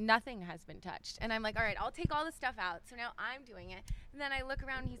 20 minutes. Nothing has been touched. And I'm like, all right, I'll take all the stuff out. So now I'm doing it. And then I look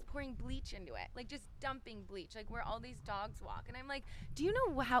around and he's pouring bleach into it. Like just dumping bleach. Like where all these dogs walk. And I'm like, do you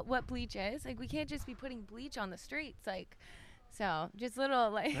know what bleach is? Like we can't just be putting bleach on the streets. Like, so just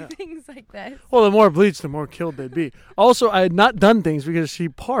little things like this. Well, the more bleach, the more killed they'd be. Also, I had not done things because she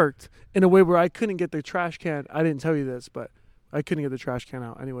parked in a way where I couldn't get the trash can. I didn't tell you this, but I couldn't get the trash can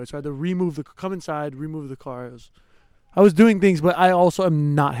out anyway, so I had to come inside, remove the car. I was doing things, but I also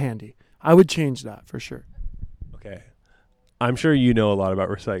am not handy. I would change that for sure. Okay. I'm sure you know a lot about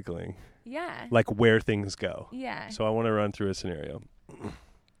recycling. Yeah. Like where things go. Yeah. So I want to run through a scenario.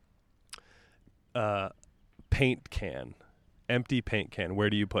 Paint can. Empty paint can. Where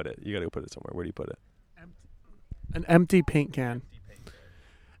do you put it? You got to put it somewhere. Where do you put it? An empty paint can.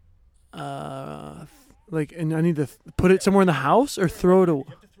 Like, and I need to put it somewhere in the house or throw it away?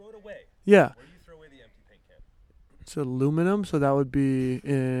 You have to throw it away. Yeah. Where do you throw away the empty paint can? It's aluminum, so that would be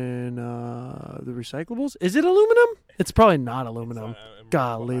in the recyclables. Is it aluminum? It's probably not aluminum.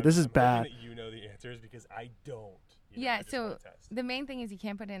 Golly, this is bad. You know the answers because I don't. Yeah, so the main thing is you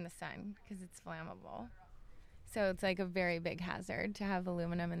can't put it in the sun because it's flammable. So it's like a very big hazard to have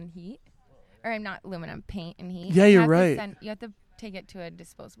aluminum and heat. Or not aluminum, paint and heat. Yeah, you're right. You have to take it to a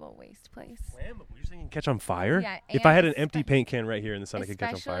disposable waste place. Flammable? You're saying catch on fire? Yeah. If I had an empty paint can right here in the sun, I could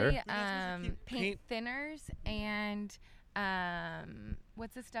catch on fire. Especially paint thinners and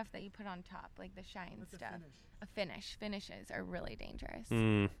what's the stuff that you put on top, like the shine stuff? A finish. Finishes are really dangerous.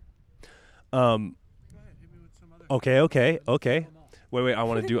 Okay. Wait. I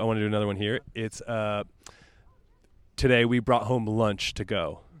want to do another one here. It's today we brought home lunch to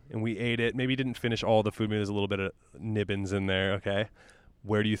go. And we ate it. Maybe didn't finish all the food. Maybe there's a little bit of nibbins in there. Okay.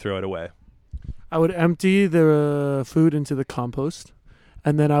 Where do you throw it away? I would empty the food into the compost,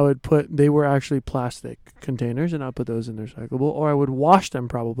 and then I would they were actually plastic containers, and I'd put those in the recyclable, or I would wash them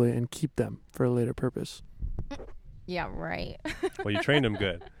probably and keep them for a later purpose. Yeah, right. Well, you trained them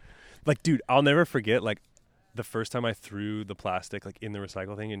good. Like, dude, I'll never forget, like, the first time I threw the plastic, like, in the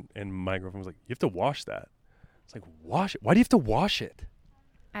recycle thing, and my girlfriend was like, you have to wash that. It's like, wash it? Why do you have to wash it?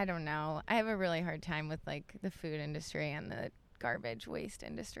 I don't know. I have a really hard time with like the food industry and the garbage waste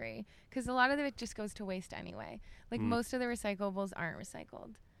industry because a lot of it just goes to waste anyway. Like most of the recyclables aren't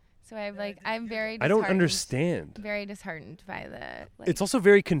recycled. So I'm very disheartened. I don't understand. Very disheartened by the it's also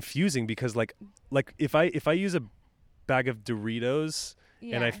very confusing because like if I use a bag of Doritos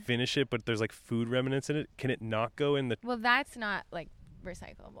and I finish it but there's like food remnants in it, can it not go in the Well, that's not like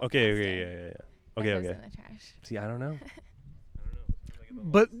recyclable. Okay, yeah. Okay. Goes in the trash. See, I don't know.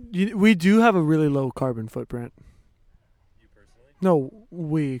 But we do have a really low carbon footprint. You personally? No,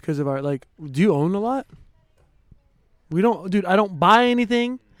 because of our do you own a lot? We don't, dude. I don't buy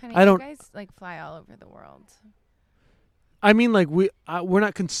anything. Honey, I don't. You guys like fly all over the world. I mean, like we're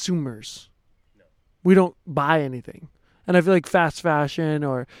not consumers. No. We don't buy anything, and I feel like fast fashion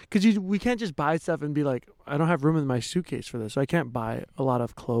because we can't just buy stuff and be like, I don't have room in my suitcase for this, so I can't buy a lot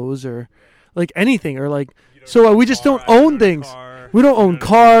of clothes or like anything or like. So we just don't own things. We don't own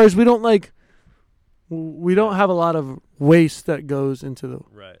cars. We don't we don't have a lot of waste that goes into the.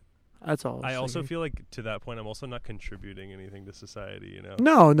 Right. That's all. I also feel like to that point, I'm also not contributing anything to society, you know?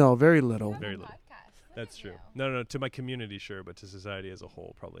 No, very little. Very little. That's true. No, to my community, sure, but to society as a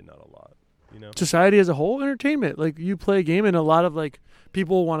whole, probably not a lot, you know? Society as a whole, entertainment. Like you play a game and a lot of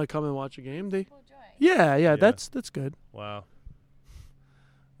people want to come and watch a game. Yeah, that's good. Wow.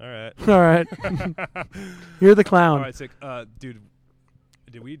 All right. You're the clown. All right, sick. Dude,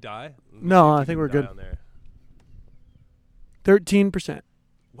 did we die? No, I think we're good. 13%.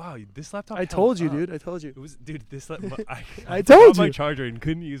 Wow, this laptop. I told you, dude. I told you. It was, dude. This I told you. My charger and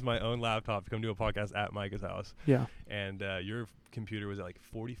couldn't use my own laptop to come do a podcast at Micah's house. Yeah. And your computer was at like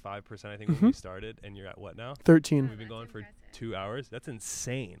 45%, I think, when we started, and you're at what now? 13. We've been going for 2 hours. That's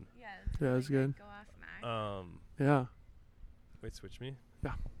insane. Yeah, that's good. Go off, Mac. Yeah. Wait, switch me.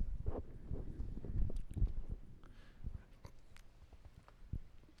 Yeah.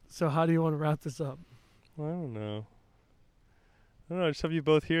 So how do you want to wrap this up? Well, I don't know. I just have you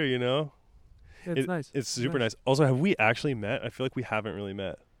both here, you know? Yeah, it's nice. It's super nice. Also, have we actually met? I feel like we haven't really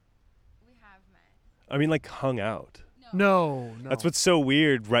met. We have met. I mean, like, hung out. No. That's what's so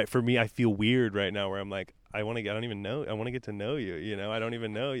weird, right? For me, I feel weird right now where I'm like, I don't even know. I want to get to know you, you know? I don't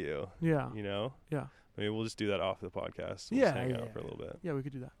even know you. Yeah. You know? Yeah. Maybe we'll just do that off the podcast. We'll just hang out for a little bit. Yeah, we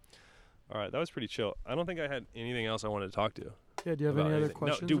could do that. All right, that was pretty chill. I don't think I had anything else I wanted to talk to. Yeah, do you have any other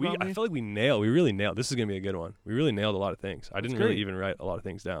questions? No, dude, I feel like we really nailed. This is going to be a good one. We really nailed a lot of things. I didn't really even write a lot of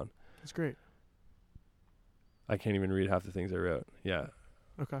things down. That's great. I can't even read half the things I wrote. Yeah.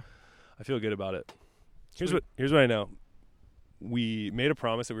 Okay. I feel good about it. Here's what I know. We made a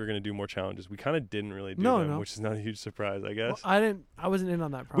promise that we were going to do more challenges. We kind of didn't really do them, which is not a huge surprise, I guess. Well, I wasn't in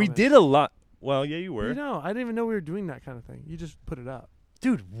on that promise. We did a lot. Well, yeah, you were. You know, I didn't even know we were doing that kind of thing. You just put it up.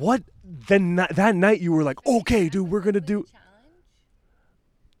 Dude, what? Then that night you were like, okay, dude, we're going to do.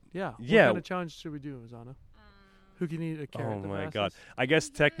 Yeah. Yeah. What kind of challenge should we do, Zana? Who can eat a carrot? Oh my God. I guess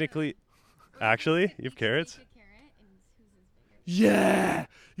technically, actually, you have carrots? Yeah.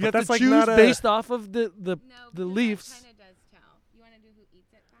 You have to like choose based off of the leaves. That kind of does tell. You want to do who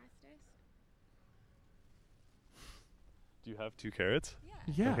eats it fastest? Do you have 2 carrots?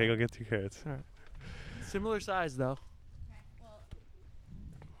 Yeah. Okay, go get 2 carrots. All right. Similar size, though.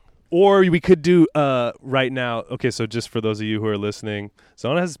 Or we could do right now. Okay, so just for those of you who are listening,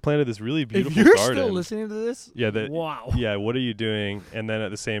 Zana has planted this really beautiful garden. If you're still listening to this, wow. Yeah, what are you doing? And then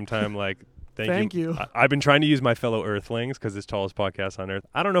at the same time, like, thank you. I've been trying to use my fellow Earthlings because it's tallest podcast on Earth.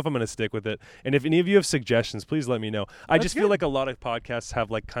 I don't know if I'm going to stick with it. And if any of you have suggestions, please let me know. I just feel like a lot of podcasts have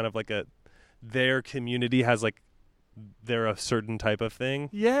like kind of like their community has like they're a certain type of thing.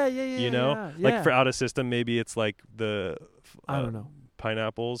 Yeah. You know, like for Out of System, maybe it's like the I don't know.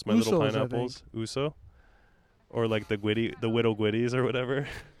 Pineapples, my Usos, little pineapples, Uso, or like the Whittle Gwitties or whatever.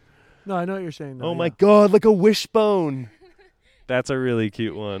 No, I know what you're saying. Though, my God, like a wishbone. That's a really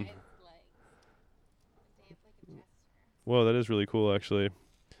cute one. Whoa, that is really cool, actually.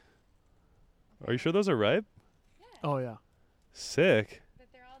 Are you sure those are ripe? Oh, yeah. Sick. But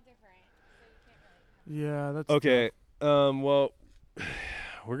they're all different, so you can't really. Yeah, that's Okay. Well,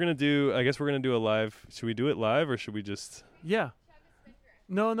 we're gonna do. I guess we're gonna do a live. Should we do it live or should we just? Yeah.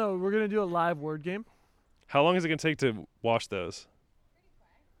 No, we're going to do a live word game. How long is it gonna take to wash those?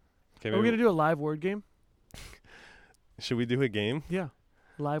 Okay. Are we going to do a live word game? Should we do a game? Yeah.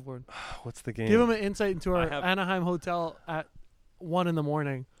 Live word. What's the game? Give them an insight into our Anaheim hotel at 1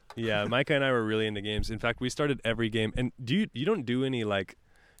 a.m. Yeah, Micah and I were really into games. In fact, we started every game. And you don't do any like,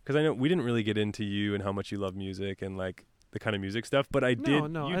 because I know we didn't really get into you and how much you love music and like the kind of music stuff, but I did.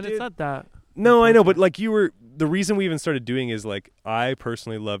 No, you and did. it's not that. No, I know, but like the reason we even started doing is like I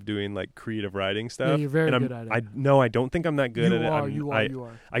personally love doing like creative writing stuff. Yeah, you're very and good at it. I don't think I'm that good at it. You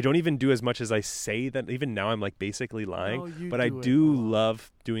are. I don't even do as much as I say that. Even now, I'm like basically lying. No, but I do love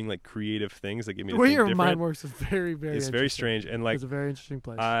doing like creative things that give me the way your mind works is very, very. It's very strange, and like it's a very interesting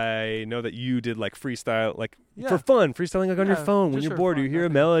place. I know that you did like freestyle, like for fun, freestyling like on your phone when you're bored. You hear a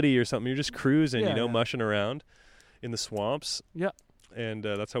melody or something, you're just cruising, mushing around in the swamps. Yeah. And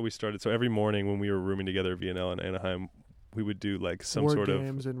that's how we started. So every morning when we were rooming together at VNL in Anaheim, we would do like some word sort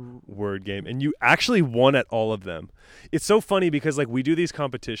of word game. And you actually won at all of them. It's so funny because like we do these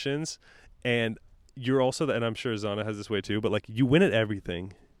competitions and you're also, and I'm sure Zana has this way too, but like you win at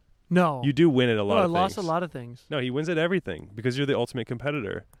everything. No. You do win at a lot of things. I lost a lot of things. No, he wins at everything because you're the ultimate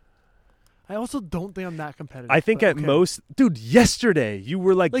competitor. I also don't think I'm that competitive. I think at most, dude, yesterday you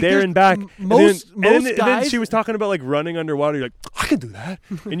were like there and back. Most and guys. then she was talking about like running underwater. You're like, I can do that.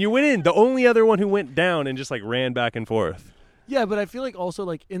 And you went in. The only other one who went down and just like ran back and forth. Yeah, but I feel like also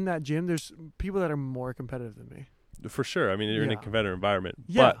like in that gym, there's people that are more competitive than me. For sure. I mean, you're in a competitive environment.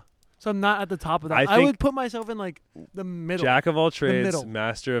 Yeah. But so I'm not at the top of that. I would put myself in like the middle. Jack of all trades,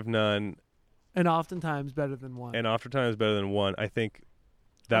 master of none. And oftentimes better than one. I think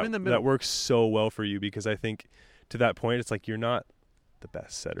that works so well for you because I think to that point, it's like you're not the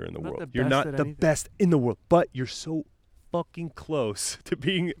best setter in the world. You're not the best in the world, but you're so fucking close to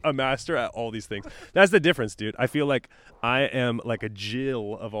being a master at all these things. That's the difference, dude. I feel like I am like a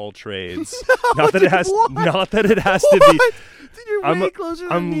Jill of all trades. not that it has to be. Dude, you're way closer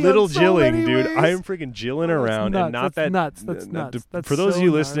than I'm me little so jilling, dude. ways. I am freaking jilling around nuts. and not that's that nuts. That's nuts. That's for those so of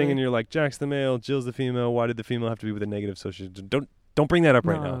you listening gnarly. and you're like, Jack's the male, Jill's the female. Why did the female have to be with a negative association? Don't bring that up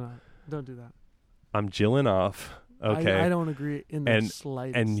right now. No. Don't do that. I'm jilling off. Okay. I don't agree in the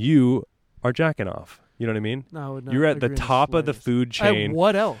slightest. And you are jacking off. You know what I mean? No, I would not. You're at the top of the food chain.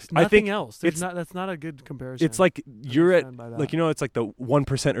 What else? I think else. That's not a good comparison. It's like you're at like it's like the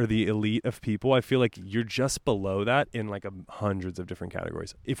 1% or the elite of people. I feel like you're just below that in like hundreds of different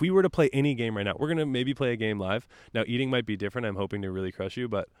categories. If we were to play any game right now, we're gonna maybe play a game live. Now eating might be different. I'm hoping to really crush you,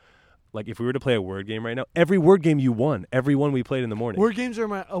 but like if we were to play a word game right now, every word game you won. Every one we played in the morning. Word games are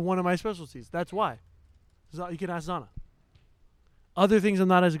one of my specialties. That's why. You can ask Zana. Other things I'm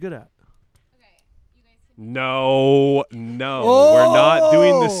not as good at. No, we're not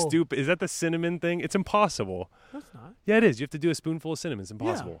doing the stupid. Is that the cinnamon thing? It's impossible. That's not. Yeah, it is. You have to do a spoonful of cinnamon. It's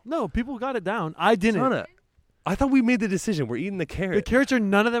impossible. Yeah. No, people got it down. I didn't. I thought we made the decision. We're eating the carrot. The carrots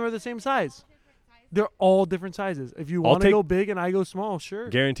none of them are the same size. They're all different sizes. If you want to go big and I go small, sure.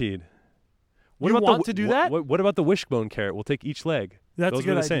 Guaranteed. You want to do that? What about the wishbone carrot? We'll take each leg. That's Those a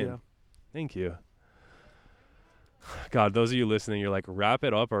good are the idea. Same. Thank you. God, those of you listening, you're like, wrap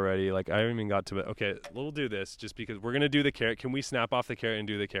it up already. Like, I haven't even got to it. Okay, we'll do this just because we're going to do the carrot. Can we snap off the carrot and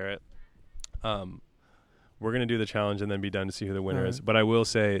do the carrot? We're going to do the challenge and then be done to see who the winner is. But I will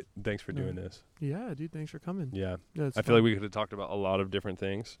say, thanks for doing this. Yeah, dude, thanks for coming. Yeah. I feel like we could have talked about a lot of different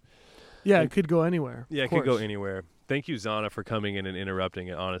things. Yeah, it could go anywhere. Yeah, it could go anywhere. Thank you, Zana, for coming in and interrupting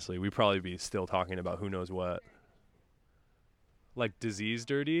it, honestly. We'd probably be still talking about who knows what. Like disease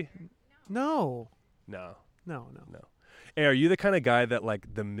dirty? No. Hey, are you the kind of guy that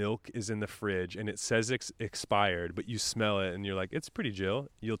like the milk is in the fridge and it says it's expired, but you smell it and you're like, it's pretty Jill.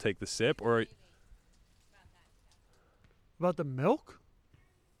 You'll take the sip or... About the milk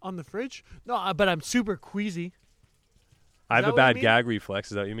on the fridge? No, but I'm super queasy. I have a bad gag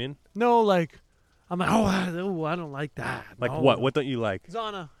reflex. Is that what you mean? No, like, I'm like, I don't like that. Like what? What don't you like?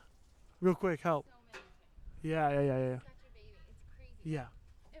 Zana, real quick, help. Yeah. Yeah.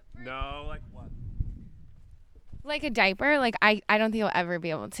 No, like what? Like a diaper? Like, I don't think you'll ever be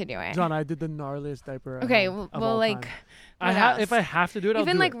able to do it. John, I did the gnarliest diaper. Okay, well, like, if I have to do it, I'll do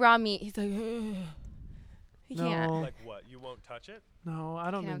it. Even like raw meat, he's like, he can't. Like what? You won't touch it? No,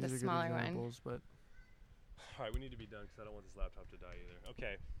 I don't think the these are smaller good examples, one. but... All right, we need to be done because I don't want this laptop to die either.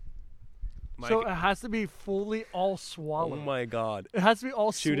 Okay. So it has to be fully all swallowed. Oh my God. It has to be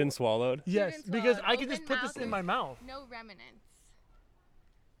all chewed and swallowed? Yes, Chewed and because swallowed. I can just Open put this mouth. in my mouth. No remnants.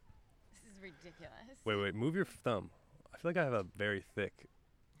 This is ridiculous. Wait. Move your thumb. I feel like I have a very thick.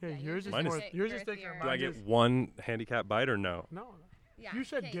 Yeah, Yeah, yours is Mine is- more. Yours is thicker. girthier. Do I get one handicap bite or no? No. Yeah. You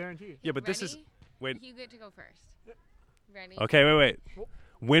said okay. guarantee. Yeah, but this is. Ready? Wait. You get to go first. Ready? Okay, wait.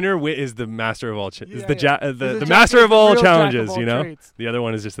 Winner is the master of all. Is Yeah, the yeah. the jack master is of the all real jack of challenges. all You know. trades. The other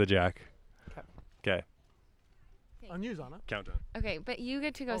one is just the jack. Okay. On you, Zana. Countdown. Okay, but you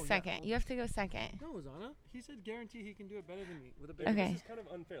get to go Oh, yeah. second. You have to go second. No, Zana. He said guarantee he can do it better than me with a big Okay. This is kind of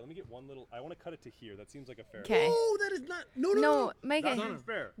unfair. Let me get one little. I want to cut it to here. That seems like a fair. Okay. No, that is not. No. No, Micah. That's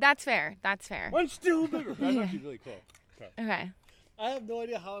unfair. That's fair. That's fair. One's still bigger. That's actually really cool. Okay. I have no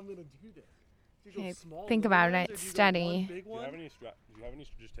idea how I'm gonna do this. Do you go Okay, small think little about ones, it. or do you go Steady. one big Do you one? have any?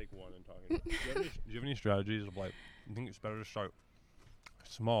 Just take one and talking. Do you have any strategies of like? I think it's better to start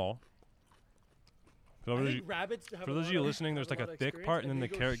small. For I those, think rabbits have for a those lot of you of- listening, there's have like lot a of thick experience, part and then they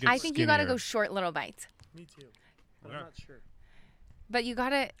the go carrot skinny. gets I think you gotta go skinnier. short little bites. Me too. But Okay. I'm not sure. But you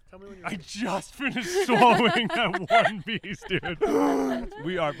gotta. Tell me when you're I ready. just finished swallowing that one piece, dude.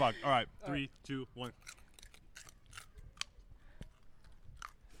 We are fucked. All right, 3, 2, 1.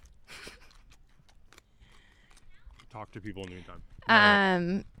 Talk to people in the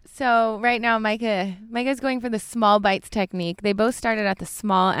meantime. So right now Micah's going for the small bites technique. They both started at the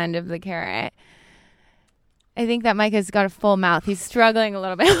small end of the carrot. I think that Micah's got a full mouth. He's struggling a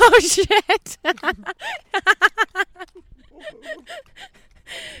little bit. Oh shit.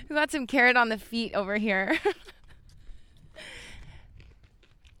 We got some carrot on the feet over here.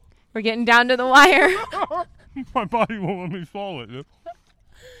 We're getting down to the wire. My body won't let me swallow it, dude.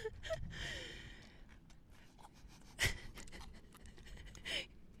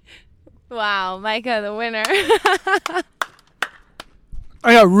 Wow, Micah, the winner.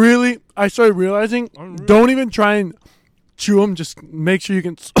 I started realizing, don't even try and chew them. Just make sure you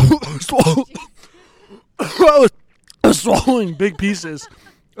can swallow. I was swallowing big pieces.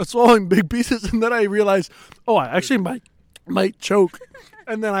 And then I realized, I actually might choke.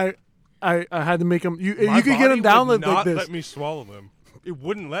 And then I had to make them. You could get them down would like not this. let me swallow them. It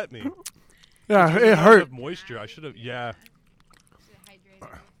wouldn't let me. Yeah, Because it of hurt. the moisture. I should have. Yeah.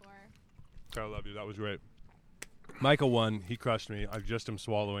 I love you. That was great. Micah won. He crushed me. I just am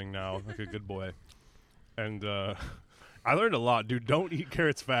swallowing now like a good boy. And I learned a lot, dude. Don't eat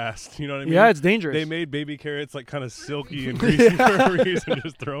carrots fast. You know what I mean? Yeah, it's dangerous. They made baby carrots like kind of silky and greasy for a reason.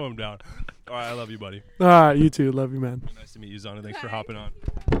 Just throw them down. All right, I love you, buddy. All right, you too. Love you, man. Nice to meet you, Zana. Thanks for hopping on.